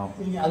ஆகும்.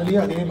 நீங்கள் அதுலேயே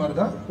அதே மாதிரி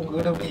தான்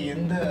உங்கள்கிட்ட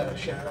எந்த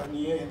ஷேர்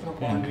நீங்கள் எத்தனை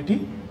குவான்டிட்டி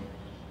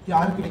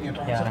யாருக்கு நீங்கள்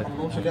ட்ரான்ஸ்ஃபர்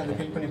பண்ணணும்னு சொல்லி அதை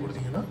ஃபில் பண்ணி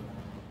கொடுத்தீங்கன்னா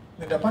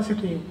இந்த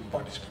டெபாசிட்ரி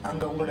பார்ட்டிசிபேட்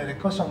அந்த உங்களோட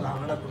ரெக்வஸ்ட் அவங்க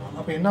ஆனர் பண்ணுவாங்க.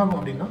 அப்போ என்ன ஆகும்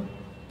அப்படின்னா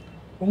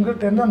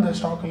உங்கள்கிட்டருந்து அந்த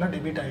ஸ்டாக் எல்லாம்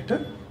டெபிட் ஆகிட்டு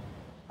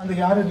அந்த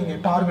யார் நீங்கள்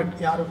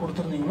டார்கெட் யார்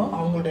கொடுத்துருந்தீங்களோ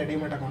அவங்களோட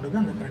டிமேட்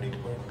அக்கௌண்ட்டுக்கு அந்த கிரெடிட்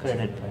போயிடும்.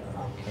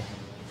 ஓகே,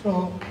 ஸோ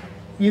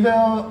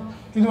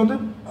இது வந்து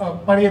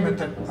பழைய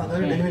மெத்தட்,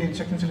 அதாவது டெலிவரி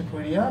இன்ஸ்ட்ரக்ஷன் ஸ்லிப்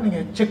வழியாக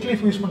நீங்கள்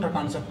செக்லீஃப் யூஸ் பண்ணுற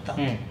கான்செப்ட்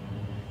தான்.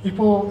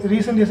 இப்போது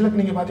ரீசெண்ட் டேஸில்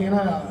இப்போ நீங்கள்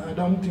பார்த்தீங்கன்னா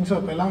டோன்ட் திங்க் ஸோ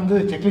இப்போ எல்லாம் வந்து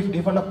செக்லீஃப்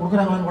டிஃபால்ட்டாக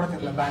கொடுக்குறாங்களான்னு கூட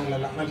தெரியல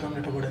பேங்க்லலாம் வெல்கம்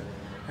லெட்டர் கூட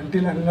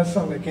அன்டில் அன்லெஸ்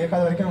அவங்க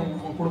கேட்காத வரைக்கும்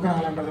அவங்க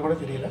கொடுக்குறாங்களான்றது கூட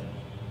தெரியல.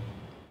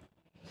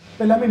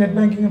 இப்போ எல்லாமே நெட்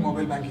பேங்கிங்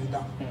மொபைல் பேங்கிங்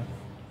தான்.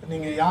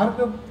 நீங்கள்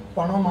யாருக்கு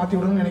பணம் மாற்றி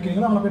விடணும்னு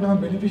நினைக்கிறீங்களோ அவங்கள போய்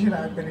நம்ம பெனிஃபிஷியரி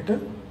ஆட் பண்ணிவிட்டு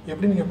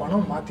எப்படி நீங்கள்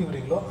பணம் மாற்றி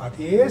விடுறீங்களோ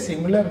அதே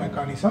சிமிலர்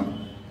மெக்கானிசம்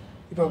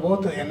இப்போ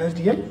போத்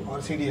என்எஸ்டிஎல்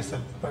ஆர்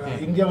சிடிஎஸ்எல். இப்போ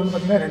இந்தியாவில் வந்து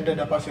பார்த்தீங்கன்னா 2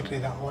 டெபாசிட்ரி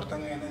தான்,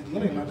 ஒருத்தங்க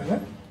என்எஸ்டிஎல் இன்னொருத்தங்க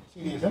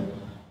CDSL.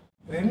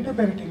 2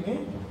 பேர்கிட்டையுமே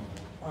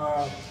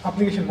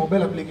application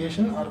mobile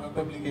application R web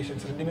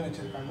applications ரெண்டுமே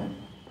வச்சுருக்காங்க.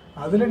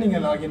 அதில்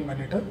நீங்கள் லாகின்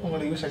பண்ணிவிட்டு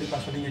உங்களோட யூஸ் ஐடி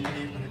பாஸ்வேர்ட் நீங்கள்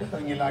கிரியேட் பண்ணிவிட்டு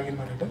அவங்க லாகின்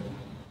பண்ணிவிட்டு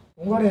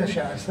உங்களுடைய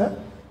ஷேர்ஸை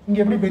இங்கே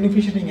எப்படி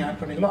பெனிஃபிஷியரி நீங்கள் ஆட்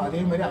பண்ணீங்களோ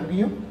அதே மாதிரி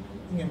அங்கேயும்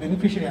நீங்கள்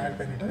பெனிஃபிஷியரி ஆட்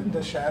பண்ணிவிட்டு இந்த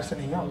ஷேர்ஸை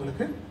நீங்கள்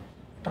அவங்களுக்கு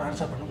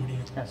ட்ரான்ஸ்ஃபர் பண்ண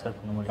முடியும்.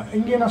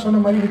 இங்கே நான்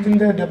சொன்ன மாதிரி வித்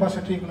இந்த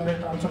டெபாசிட்ரிக்குள்ளே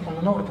ட்ரான்ஸ்ஃபர்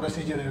பண்ணணும்னா ஒரு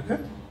ப்ரொசீஜர்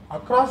இருக்குது.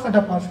 அக்ராஸ் த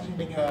டெபாசிட்ரி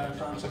நீங்கள்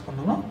ட்ரான்ஸ்ஃபர்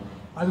பண்ணணும்னா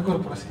அதுக்கு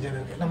ஒரு ப்ரொசீஜர்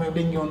இருக்குது. நம்ம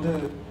எப்படி இங்கே வந்து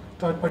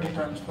third party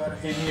transfer,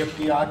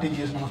 NEFT,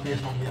 RTGS நம்ம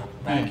பேசணும் இல்லையா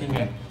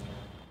பேங்கிங்கு,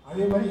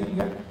 அதே மாதிரி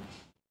இங்கே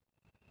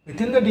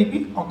within the DP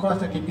across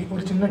the DP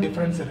ஒரு சின்ன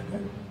டிஃப்ரென்ஸ்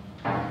இருக்குது.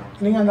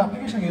 நீங்கள் அந்த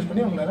அப்ளிகேஷன் யூஸ்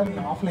பண்ணி உங்களால்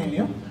நீங்கள்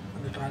ஆஃப்லைன்லேயும்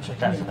அந்த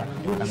ட்ரான்ஸ்ஃபர் பண்ண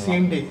முடியும்.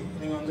 சேம் டே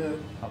நீங்கள் வந்து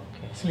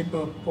ஸ்லிப்பு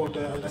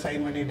போட்டு அதில்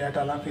சைன் பண்ணி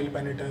டேட்டாலாம் ஃபில்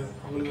பண்ணிவிட்டு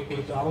அவங்களுக்கு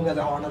கொடுத்து அவங்க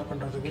அதை ஆனர்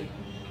பண்ணுறதுக்கு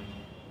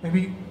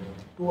மேபி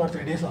 2 or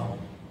 3 days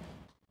ஆகும்.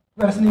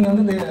 ப்ளஸ் நீங்கள்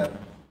வந்து இந்த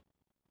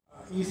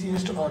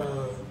ஈஸியஸ்ட் ஒரு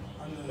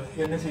அந்த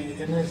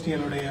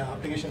என்எஸ்டிஎலுடைய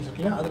அப்ளிகேஷன்ஸ்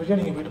இருக்குல்ல அது வழியாக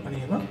நீங்கள் போய்ட்டு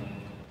பண்ணிங்கன்னா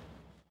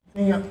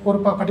நீங்கள் ஒரு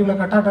பர்டிகுலர்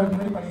கட்டாட்ட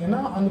மாதிரி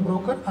பண்ணிங்கன்னா அந்த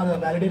ப்ரோக்கர் அதை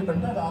வேலிடேட்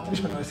பண்ணிட்டு அதை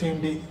ஆத்தரைஸ் பண்ணுவாங்க same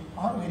day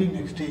are very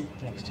next day.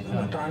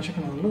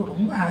 Transaction வந்து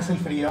ரொம்ப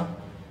ஹேசல் ஃப்ரீயாக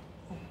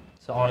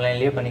ஸோ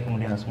ஆன்லைன்லேயே பண்ணிக்க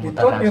முடியும்,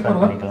 ஸ்மூத்தாக ட்ரான்ஸ்ஃபர்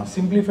பண்ணிக்கலாம்,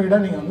 சிம்பிளிஃபைடாக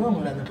நீங்கள் வந்து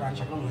உங்களோட அந்த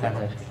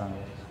ட்ரான்சாக்ஷன்.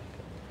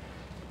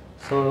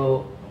 ஸோ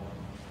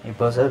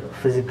இப்போ சார்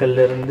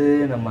ஃபிசிக்கல்லேருந்து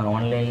நம்ம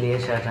ஆன்லைன்லேயே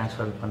ஷேர்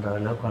ட்ரான்ஸ்ஃபர் பண்ணுற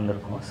அளவுக்கு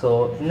வந்திருக்கோம். ஸோ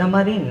இந்த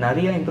மாதிரி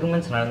நிறைய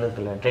இம்ப்ரூவ்மெண்ட்ஸ்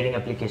நடந்திருக்குல்ல ட்ரேடிங்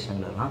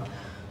அப்ளிகேஷன்லலாம்.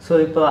 ஸோ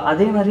இப்போ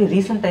அதே மாதிரி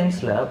ரீசெண்ட்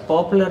டைம்ஸில்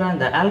பாப்புலராக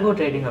இந்த ஆல்கோ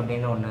ட்ரேடிங்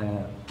அப்படின்னு ஒன்று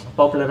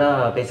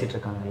பாப்புலராக பேசிகிட்டு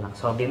இருக்காங்கல்ல.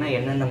 ஸோ அப்படின்னா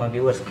என்னென்னு நம்ம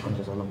வியூவர்ஸ்க்கு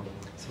கொஞ்சம் சொல்ல முடியும்?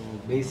 ஸோ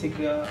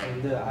பேசிக்காக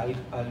வந்து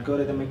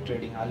அல்கோரிதமிக்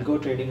ட்ரேடிங் அல்கோ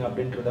ட்ரேடிங்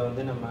அப்படின்றத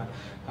வந்து நம்ம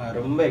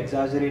ரொம்ப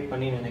எக்ஸாஜரேட்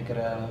பண்ணி நினைக்கிற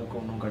அளவுக்கு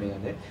ஒன்றும்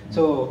கிடையாது.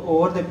 ஸோ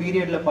ஓவர் த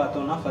பீரியடில்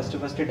பார்த்தோம்னா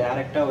ஃபஸ்ட்டு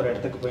டேரெக்டாக ஒரு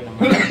இடத்துக்கு போய்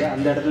நம்ம வந்து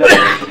அந்த இடத்துல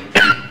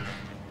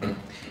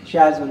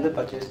ஷேர்ஸ் வந்து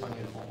பர்ச்சேஸ்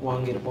பண்ணியிருப்போம்,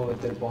 வாங்கியிருப்போம்,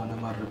 விற்றுருப்போம், அந்த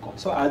மாதிரி இருக்கும்.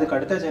 ஸோ அதுக்கு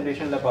அடுத்த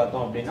ஜென்ரேஷனில்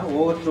பார்த்தோம் அப்படின்னா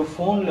ஓவர் த்ரூ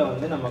ஃபோனில்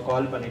வந்து நம்ம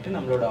கால் பண்ணிவிட்டு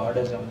நம்மளோட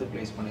ஆர்டர்ஸை வந்து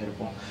ப்ளேஸ்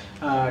பண்ணியிருப்போம்.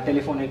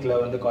 டெலிஃபோனிக்கில்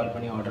வந்து கால்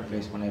பண்ணி ஆர்டர்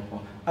ப்ளேஸ்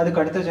பண்ணியிருப்போம். அதுக்கு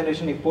அடுத்த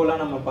ஜென்ரேஷன்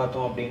இப்போலாம் நம்ம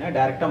பார்த்தோம் அப்படின்னா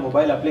டேரெக்டாக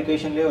மொபைல்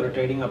அப்ளிகேஷன்லேயே ஒரு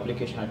trading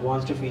application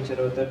advanced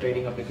feature with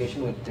trading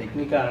application with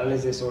technical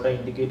அனாலிசிஸோட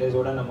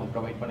இண்டிகேட்டர்ஸோட நம்ம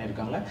ப்ரொவைட்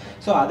பண்ணியிருக்காங்க.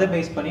 ஸோ அதை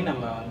பேஸ் பண்ணி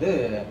நம்ம வந்து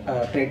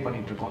ட்ரேட்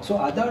பண்ணிகிட்ருக்கோம். ஸோ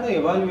அதோட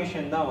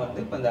எவால்யூஷன் தான்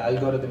வந்து இப்போ இந்த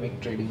அல்காரிதமிக்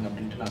ட்ரேடிங்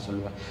அப்படின்ட்டு நான்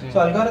சொல்லுவேன். ஸோ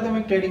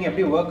அல்காரிதமிக் ட்ரேடிங்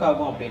எப்படி ஒர்க்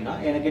ஆகும் அப்படின்னா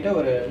என்கிட்ட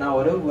நான்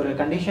ஒரு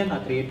கண்டிஷன்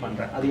நான் கிரியேட்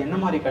பண்ணுறேன். அது என்ன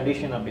மாதிரி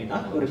கண்டிஷன் அப்படின்னா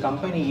ஒரு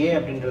கம்பெனி ஏ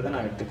அப்படின்றத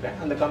நான் எடுத்துக்கிறேன்.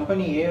 அந்த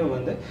கம்பெனி ஏ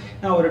வந்து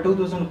நான் ஒரு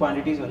 2000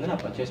 குவான்டிட்டிஸ் வந்து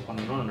நான் பர்ச்சேஸ்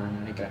பண்ணணும்னு நான்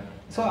நினைக்கிறேன்.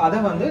 ஸோ அதை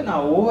வந்து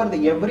நான் ஓவர்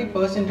எவ்ரி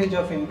பர்சன்டேஜ்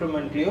ஆஃப்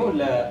இம்ப்ரூவ்மெண்ட்லேயோ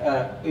இல்லை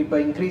இப்போ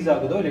இன்க்ரீஸ்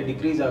ஆகுதோ இல்லை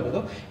டிக்ரீஸ் ஆகுதோ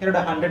என்னோட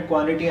 100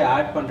 குவான்டிட்டியை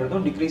ஆட்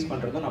பண்ணுறதும் டிக்ரீஸ்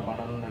பண்ணுறதும் நான்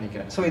பண்ணணும்னு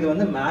நினைக்கிறேன். ஸோ இது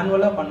வந்து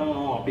மேனுவலாக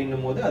பண்ணணும்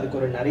அப்படின்னும் போது அதுக்கு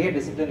ஒரு நிறைய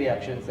டிசிப்ளினரி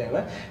ஆக்ஷன்ஸ்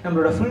தேவை.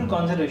 நம்மளோட ஃபுல்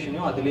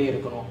கான்சன்ட்ரேஷனும் அதிலே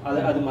இருக்கணும்.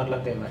 அது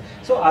மாதிரிலாம் தேவை.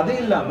 ஸோ அது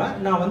இல்லாமல்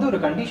நான் வந்து ஒரு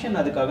கண்டிஷன்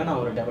அதுக்காக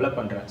நான் ஒரு டெவலப்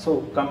பண்ணுறேன். ஸோ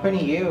கம்பெனி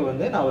ஏ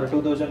வந்து நான் ஒரு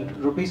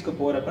 2000 ருபீஸ்க்கு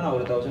போகிறப்ப நான்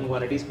ஒரு 1000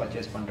 குவான்டிட்டிஸ்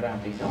பர்ச்சேஸ் பண்ணுறேன்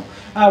அப்படின்னா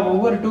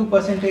ஒவ்வொரு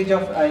 2%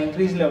 ஆஃப்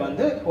இன்க்ரீஸில்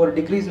வந்து ஒரு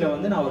டிக்ரீஸில்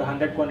வந்து நான் ஒரு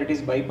 100 குவான்டிட்டிஸ்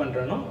பை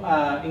பண்ணுறனும்,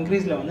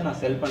 இன்க்ரீஸில் வந்து நான்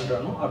செல்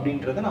பண்ணுறனும்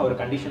அப்படின்றத நான் ஒரு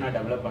கண்டிஷனாக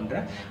டெவலப்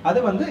பண்ணுறேன். அது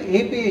வந்து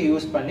ஏபிஐ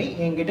யூஸ் பண்ணி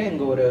என்கிட்ட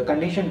இங்கே ஒரு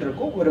கண்டிஷன்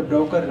இருக்கும், ஒரு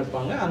ப்ரோக்கர்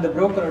இருப்பாங்க, அந்த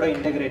ப்ரோக்கரோட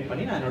இன்டெகிரேட்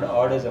பண்ணி நான் என்னோட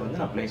ஆர்டர்ஸை வந்து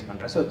நான் ப்ளேஸ்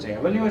பண்ணுறேன். So it's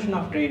evolution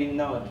of trading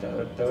தான்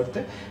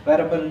தவிர்த்து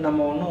வேற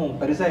நம்ம ஒன்றும்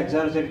பெருசாக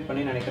எக்ஸாஜரேட்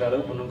பண்ணி நினைக்கிற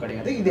அளவுக்கு ஒன்றும்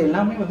கிடையாது. இது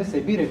எல்லாமே வந்து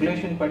செபி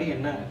ரெகுலேஷன் படி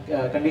என்ன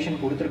கண்டிஷன்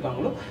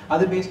கொடுத்துருக்காங்களோ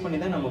அது பேஸ் பண்ணி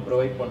தான் நம்ம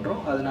ப்ரொவைட்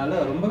பண்ணுறோம்.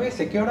 அதனால ரொம்பவே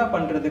செக்யூர்டாக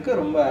பண்ணுறதுக்கு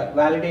ரொம்ப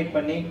வேலிடேட்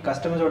பண்ணி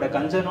கஸ்டமர்ஸோட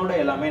கன்சர்னோட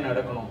எல்லாமே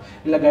நடக்கணும்.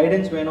 இல்லை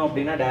கைடன்ஸ் வேணும்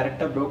அப்படின்னா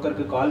டேரெக்டாக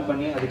ப்ரோக்கருக்கு கால்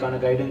பண்ணி அதுக்கான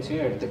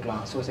கைடன்ஸையும்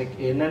எடுத்துக்கலாம். ஸோ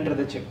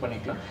என்னன்றதை செக்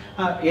பண்ணிக்கலாம்.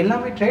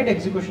 எல்லாமே ட்ரேட்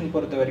எக்ஸிக்யூஷன்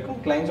பொறுத்த வரைக்கும்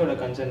கிளைண்ட்ஸோட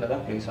கன்சர்னில்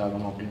தான் ப்ளேஸ்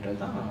ஆகணும் அப்படின்றது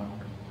தான்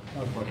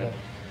இம்பார்ட்டன்ட்.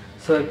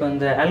 ஸோ இப்போ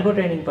இந்த ஆல்கோ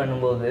ட்ரேடிங்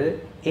பண்ணும்போது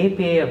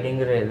ஏபிஐ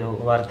அப்படிங்கிற ஏதோ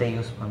வார்த்தை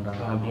யூஸ்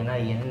பண்ணுறாங்க அப்படின்னா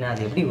என்ன,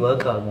 அது எப்படி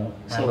ஒர்க் ஆகும்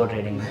ஆல்கோ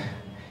ட்ரேடிங்?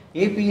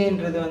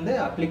 ஏபிஐன்றது வந்து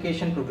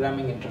அப்ளிகேஷன்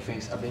ப்ரோக்ராமிங்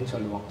இன்டர்ஃபேஸ் அப்படின்னு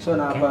சொல்லுவோம். ஸோ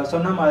நான் இப்போ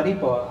சொன்ன மாதிரி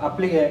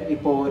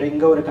இப்போ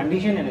இங்கே ஒரு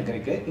கண்டிஷன் எனக்கு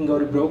இருக்குது, இங்கே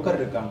ஒரு ப்ரோக்கர்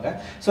இருக்காங்க.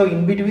 ஸோ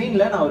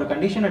இன்பிட்வீனில் நான் ஒரு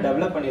கண்டிஷனை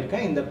டெவலப்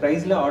பண்ணியிருக்கேன், இந்த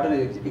ப்ரைஸில் ஆர்டர்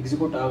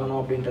எக்ஸிக்யூட் ஆகணும்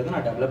அப்படின்றத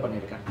நான் டெவலப்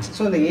பண்ணியிருக்கேன்.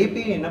 ஸோ இந்த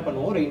ஏபிஐ என்ன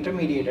பண்ணுவோம், ஒரு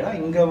இன்டர்மீடியேட்டாக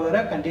இங்கே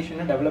வர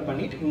கண்டிஷனை டெவலப்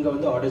பண்ணிட்டு இங்கே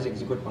வந்து ஆர்டர்ஸ்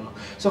எக்ஸிக்யூட் பண்ணும்.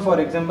 ஸோ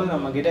ஃபார் எக்ஸாம்பிள்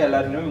நம்ம கிட்ட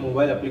எல்லாருமே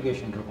மொபைல்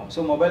அப்ளிகேஷன் இருக்கும்.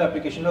 ஸோ மொபைல்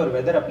அப்ளிகேஷனில் ஒரு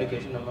வெதர்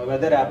அப்ளிகேஷன், நம்ம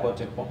வெதர் ஆப்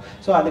வச்சிருப்போம்.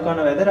 ஸோ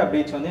அதுக்கான வெதர்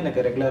அப்டேட்ஸ் வந்து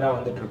எனக்கு ரெகுலராக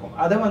வந்துட்டு இருக்கும்.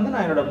 அதை வந்து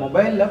நான் என்னோட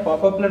மொபைலில்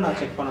பாப்அப்பில் நான்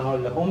செக் பண்ணணும்,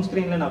 இல்லை ஹோம்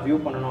ஸ்க்ரீனில் நான் வியூ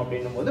பண்ணணும்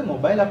அப்படின்னும் போது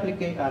மொபைல்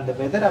அந்த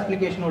வெதர்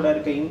அப்ளிகேஷனோட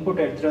இருக்க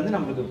இன்புட் எடுத்துகிட்டு வந்து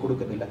நம்மளுக்கு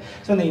கொடுக்குது இல்லை.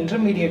 ஸோ இந்த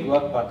இன்டர்மீடியேட்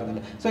ஒர்க் பார்க்குது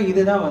இல்லை. ஸோ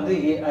இதுதான் வந்து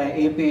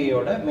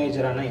ஏபிஐயோட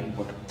மேஜரான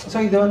இன்புட். ஸோ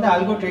இது வந்து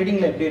ஆல்கோ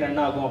ட்ரேடிங்கில் எப்படி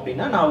ரன் ஆகும்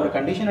அப்படின்னா நான் ஒரு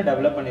கண்டிஷனை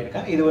டெவலப்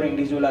பண்ணியிருக்கேன், இது ஒரு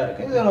இண்டிவிஜுவலாக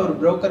இருக்குது, இதில் ஒரு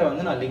ப்ரோக்கரை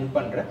வந்து நான் லிங்க்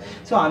பண்ணுறேன்.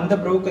 ஸோ அந்த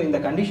ப்ரோக்கர்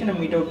இந்த கண்டிஷனை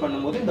மீட் அவுட்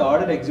பண்ணும்போது இந்த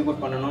ஆர்டர்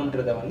எக்ஸிக்யூட்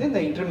பண்ணணுன்றதை வந்து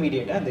இந்த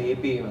இன்டர்மீடியேட்டாக அந்த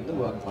ஏபிஐ வந்து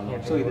ஒர்க்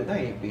பண்ணும். ஸோ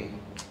இதுதான் API.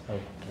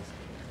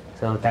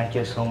 So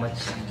thank you so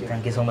much,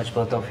 thank you so much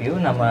both of you.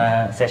 நம்ம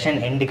செஷன்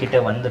எண்டுக்கிட்ட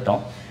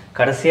வந்துட்டோம்.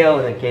 கடைசியாக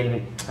ஒரு கேள்வி,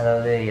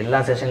 அதாவது எல்லா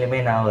செஷன்லையுமே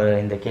நான்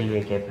இந்த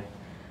கேள்வியை கேட்பேன்.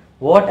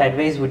 What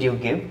advice would you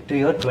give to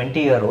your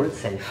 20-year-old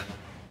self?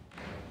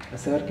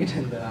 Sir கிட்ட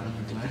இருந்து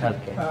ஆரம்பிக்கலாம்.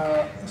 ஓகே.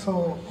 ஸோ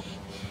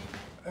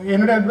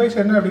என்னோட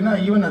அட்வைஸ் என்ன அப்படின்னா,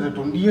 ஈவன் அது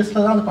 20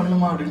 இயர்ஸில் தான் அது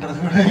பண்ணணுமா அப்படின்றது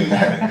கூட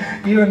இல்லை.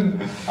 ஈவன்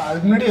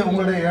அதுக்கு முன்னாடி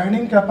உங்களுடைய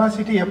ஏர்னிங்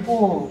கெப்பாசிட்டி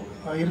எப்போது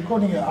இருக்கோ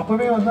நீங்கள்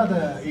அப்போவே வந்து அதை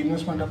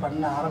இன்வெஸ்ட்மெண்ட்டை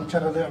பண்ண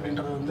ஆரம்பிச்சிடுறது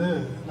அப்படின்றது வந்து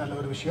நல்ல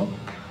ஒரு விஷயம்.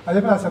 அதே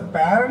போல் அஸ் அ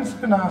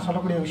பேரண்ட்ஸ்க்கு நான்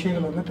சொல்லக்கூடிய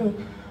விஷயங்கள் வந்துட்டு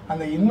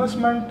அந்த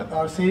இன்வெஸ்ட்மெண்ட்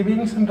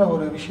சேவிங்ஸ்ன்ற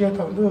ஒரு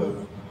விஷயத்தை வந்து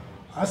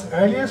as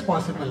early as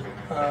possible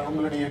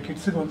உங்களுடைய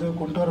கிட்ஸுக்கு வந்து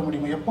கொண்டு வர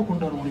முடியுமோ, எப்போ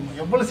கொண்டு வர முடியுமோ,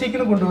 எவ்வளோ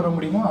சீக்கிரம் கொண்டு வர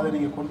முடியுமோ அதை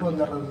நீங்கள் கொண்டு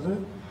வந்துடுறது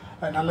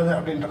நல்லது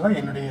அப்படின்றது தான்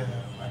என்னுடைய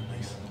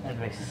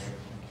அட்வைஸ்.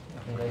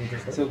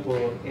 ஸோ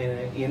இப்போது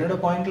என்னோட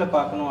பாயிண்டில்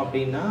பார்க்கணும்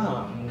அப்படின்னா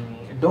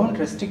don't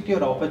restrict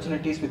your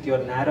opportunities with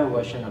your நேரோ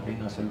வெர்ஷன்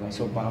அப்படின்னு நான் சொல்லுவேன்.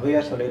 ஸோ இப்போ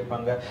அவையார்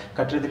சொல்லியிருப்பாங்க,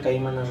 கற்றது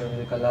கைமண்ணது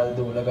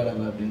கல்லாதது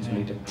உலகளவு அப்படின்னு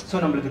சொல்லிட்டு.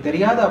 ஸோ நம்மளுக்கு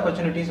தெரியாத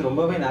ஆப்பர்ச்சுனிட்டிஸ்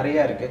ரொம்பவே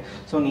நிறையா இருக்குது.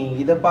 ஸோ நீ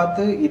இதை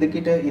பார்த்து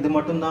இது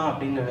மட்டும்தான்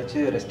அப்படின்னு நினச்சி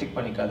ரெஸ்ட்ரிக்ட்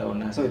பண்ணிக்காத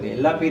ஒன்று. ஸோ இது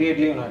எல்லா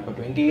பீரியட்லேயும் நான் இப்போ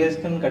 20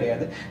 இயர்ஸ்க்குன்னு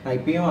கிடையாது, நான்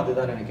இப்பயும்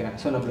அதுதான் நினைக்கிறேன்.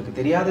 ஸோ நம்மளுக்கு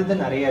தெரியாதது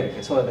நிறையா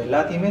இருக்குது. ஸோ அது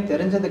எல்லாத்தையுமே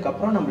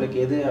தெரிஞ்சதுக்கப்புறம் நம்மளுக்கு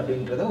எது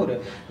அப்படின்றத ஒரு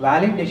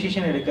வேலிட்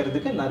டெசிஷன்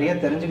எடுக்கிறதுக்கு நிறைய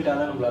தெரிஞ்சுக்கிட்டா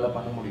தான் நம்மளால்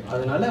பண்ண முடியும்.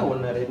 அதனால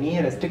ஒன்று நீயே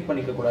ரெஸ்ட்ரிக்ட்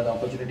பண்ணிக்கக்கூடாது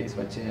ஆப்பர்ச்சுனிட்டிஸ்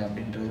வச்சு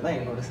அப்படின்றது தான்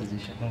என்னோட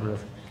suggestion.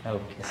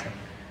 Okay sir.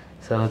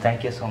 So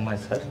thank you so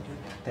much sir.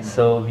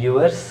 So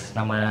viewers,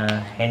 நம்ம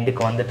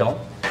எண்டுக்கு வந்துட்டோம்.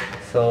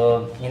 ஸோ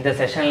இந்த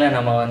செஷனில்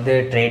நம்ம வந்து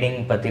ட்ரேடிங்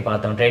பற்றி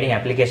பார்த்தோம், ட்ரேடிங்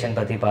அப்ளிகேஷன்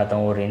பற்றி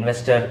பார்த்தோம். ஒரு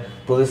இன்வெஸ்டர்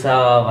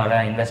புதுசாக வர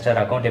இன்வெஸ்டர்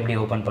அக்கௌண்ட் எப்படி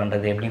ஓப்பன்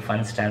பண்ணுறது, எப்படி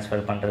ஃபண்ட்ஸ்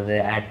ட்ரான்ஸ்ஃபர் பண்ணுறது,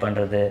 ஆட்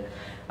பண்ணுறது,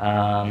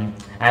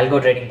 ஆல்கோ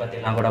ட்ரேடிங்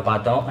பற்றிலாம் கூட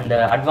பார்த்தோம். அந்த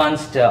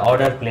advanced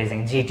order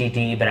placing,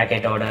 GTT,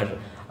 bracket order,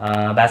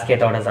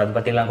 basket orders அதை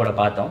பற்றிலாம் கூட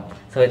பார்த்தோம்.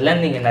 ஸோ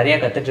இதெல்லாம் நீங்கள் நிறையா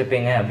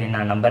கற்றுட்ருப்பீங்க அப்படின்னு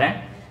நான் நம்புகிறேன்.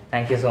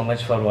 தேங்க்யூ ஸோ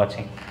மச் ஃபார்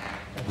வாட்சிங்.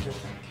 தேங்க்யூ.